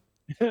ranch.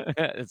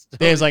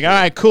 Dave's like, all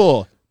right,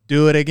 cool.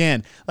 Do it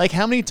again. Like,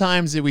 how many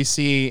times did we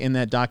see in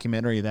that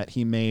documentary that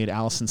he made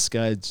Allison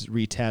Scudds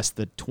retest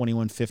the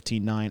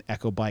 21:15.9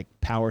 Echo Bike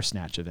Power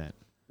Snatch event?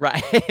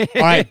 Right.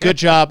 All right, good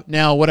job.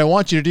 Now, what I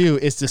want you to do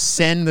is to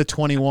send the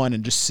 21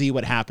 and just see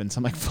what happens.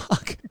 I'm like,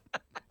 fuck.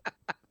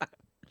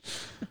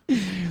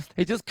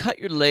 Hey, just cut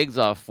your legs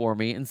off for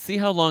me and see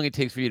how long it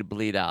takes for you to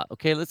bleed out.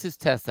 Okay, let's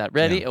just test that.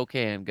 Ready? Yeah.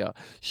 Okay, and go.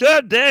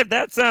 Sure, Dave,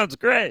 that sounds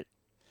great.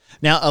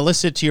 Now,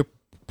 Alyssa, to your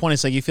point,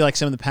 it's like you feel like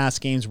some of the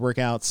past games,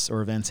 workouts,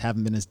 or events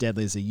haven't been as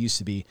deadly as they used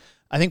to be.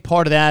 I think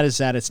part of that is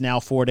that it's now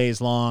 4 days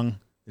long.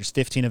 There's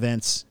 15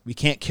 events. We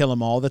can't kill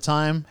them all the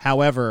time.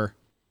 However,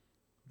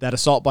 that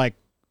assault bike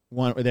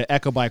one, or the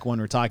Echo Bike one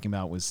we're talking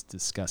about, was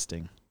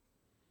disgusting.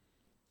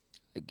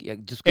 Yeah,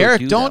 just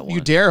Eric, don't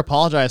you dare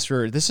apologize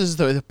for this. Is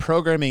the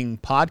programming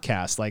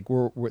podcast. Like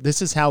we're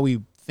this is how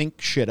we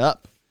think shit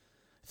up.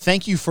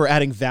 Thank you for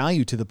adding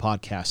value to the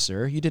podcast,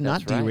 sir. You did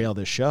not derail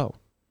this show.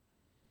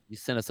 You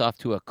sent us off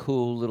to a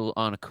cool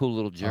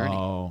little journey.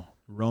 Oh,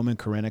 Roman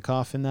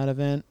Karenikov in that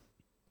event.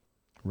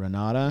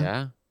 Renata.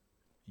 Yeah.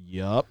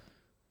 Yup.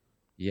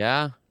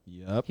 Yeah.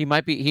 Yup. He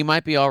might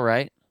be all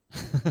right.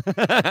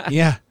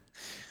 Yeah.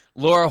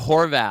 Laura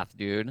Horvath,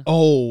 dude.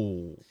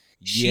 Oh.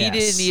 She yes.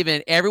 didn't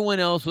even.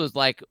 Everyone else was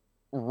like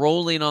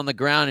rolling on the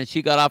ground, and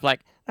she got off like,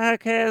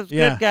 "Okay, it's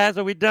good, guys.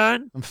 Are we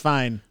done? I'm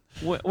fine.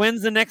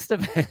 When's the next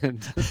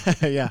event?"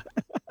 Yeah.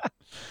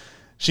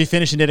 She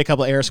finished and did a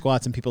couple of air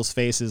squats in people's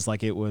faces,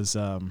 like it was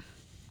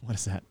what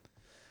is that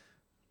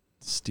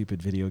stupid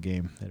video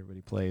game that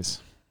everybody plays?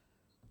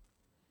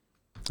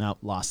 Oh,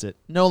 lost it.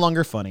 No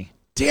longer funny.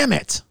 Damn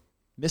it!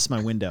 Missed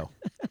my window.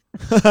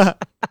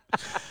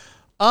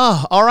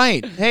 Oh, all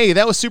right. Hey,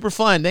 that was super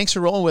fun. Thanks for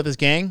rolling with us,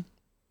 gang.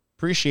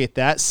 Appreciate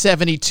that.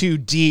 72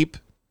 deep.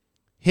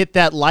 Hit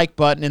that like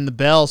button and the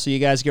bell so you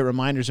guys get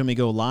reminders when we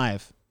go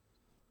live.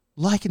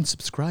 Like and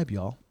subscribe,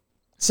 y'all.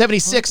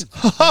 76.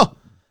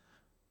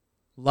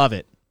 Love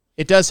it.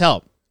 It does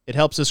help. It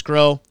helps us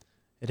grow.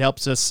 It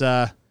helps us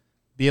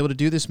be able to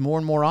do this more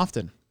and more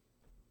often.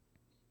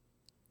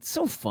 It's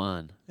so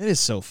fun. It is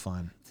so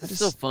fun. It's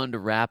so fun to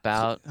rap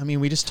out. I mean,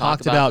 we just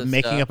talked about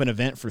making up an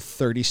event for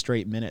 30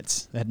 straight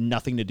minutes. That had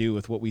nothing to do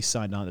with what we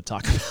signed on to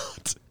talk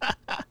about.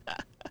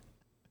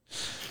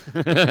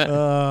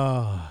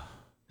 Oh,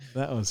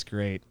 that was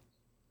great.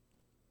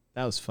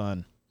 That was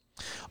fun.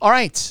 All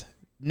right.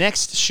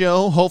 Next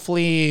show,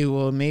 hopefully,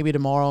 maybe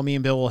tomorrow, me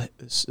and Bill will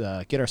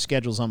get our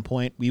schedules on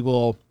point. We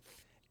will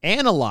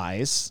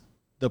analyze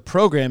the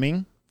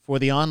programming for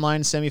the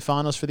online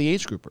semifinals for the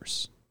age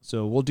groupers.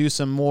 So we'll do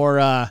some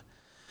more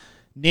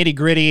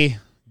nitty-gritty,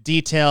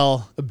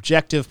 detail,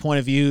 objective point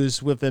of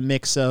views with a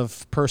mix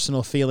of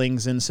personal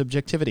feelings and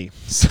subjectivity.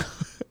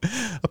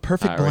 A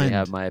perfect blend. I already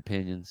have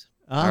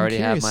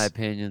my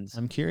opinions.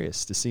 I'm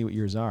curious to see what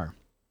yours are.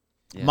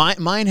 Yeah.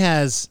 Mine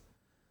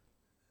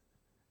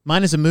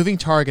is a moving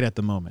target at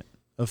the moment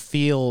of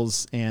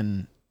feels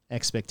and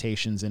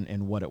expectations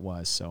and what it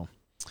was. So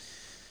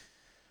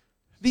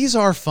these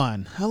are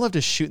fun. I love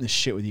just shooting the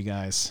shit with you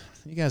guys.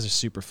 You guys are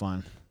super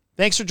fun.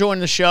 Thanks for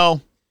joining the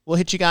show. We'll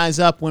hit you guys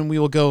up when we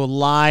will go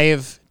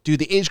live. Dude,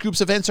 the age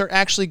groups events are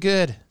actually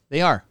good.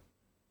 They are.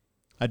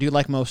 I do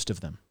like most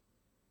of them.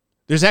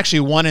 There's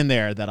actually one in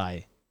there that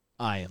I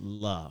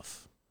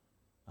love.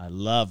 I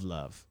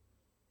love.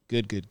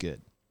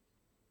 Good.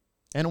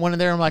 And one in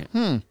there I'm like,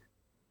 Can't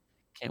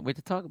wait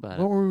to talk about it.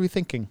 What were we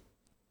thinking?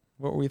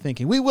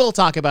 We will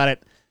talk about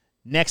it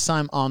next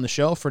time on the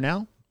show. For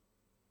now,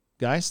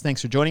 guys,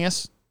 thanks for joining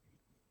us.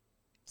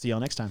 See y'all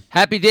next time.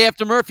 Happy day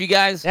after Murph, you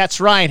guys. That's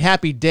right.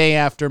 Happy day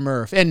after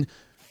Murph. And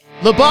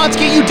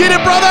Lebonsky, you did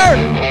it,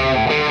 brother!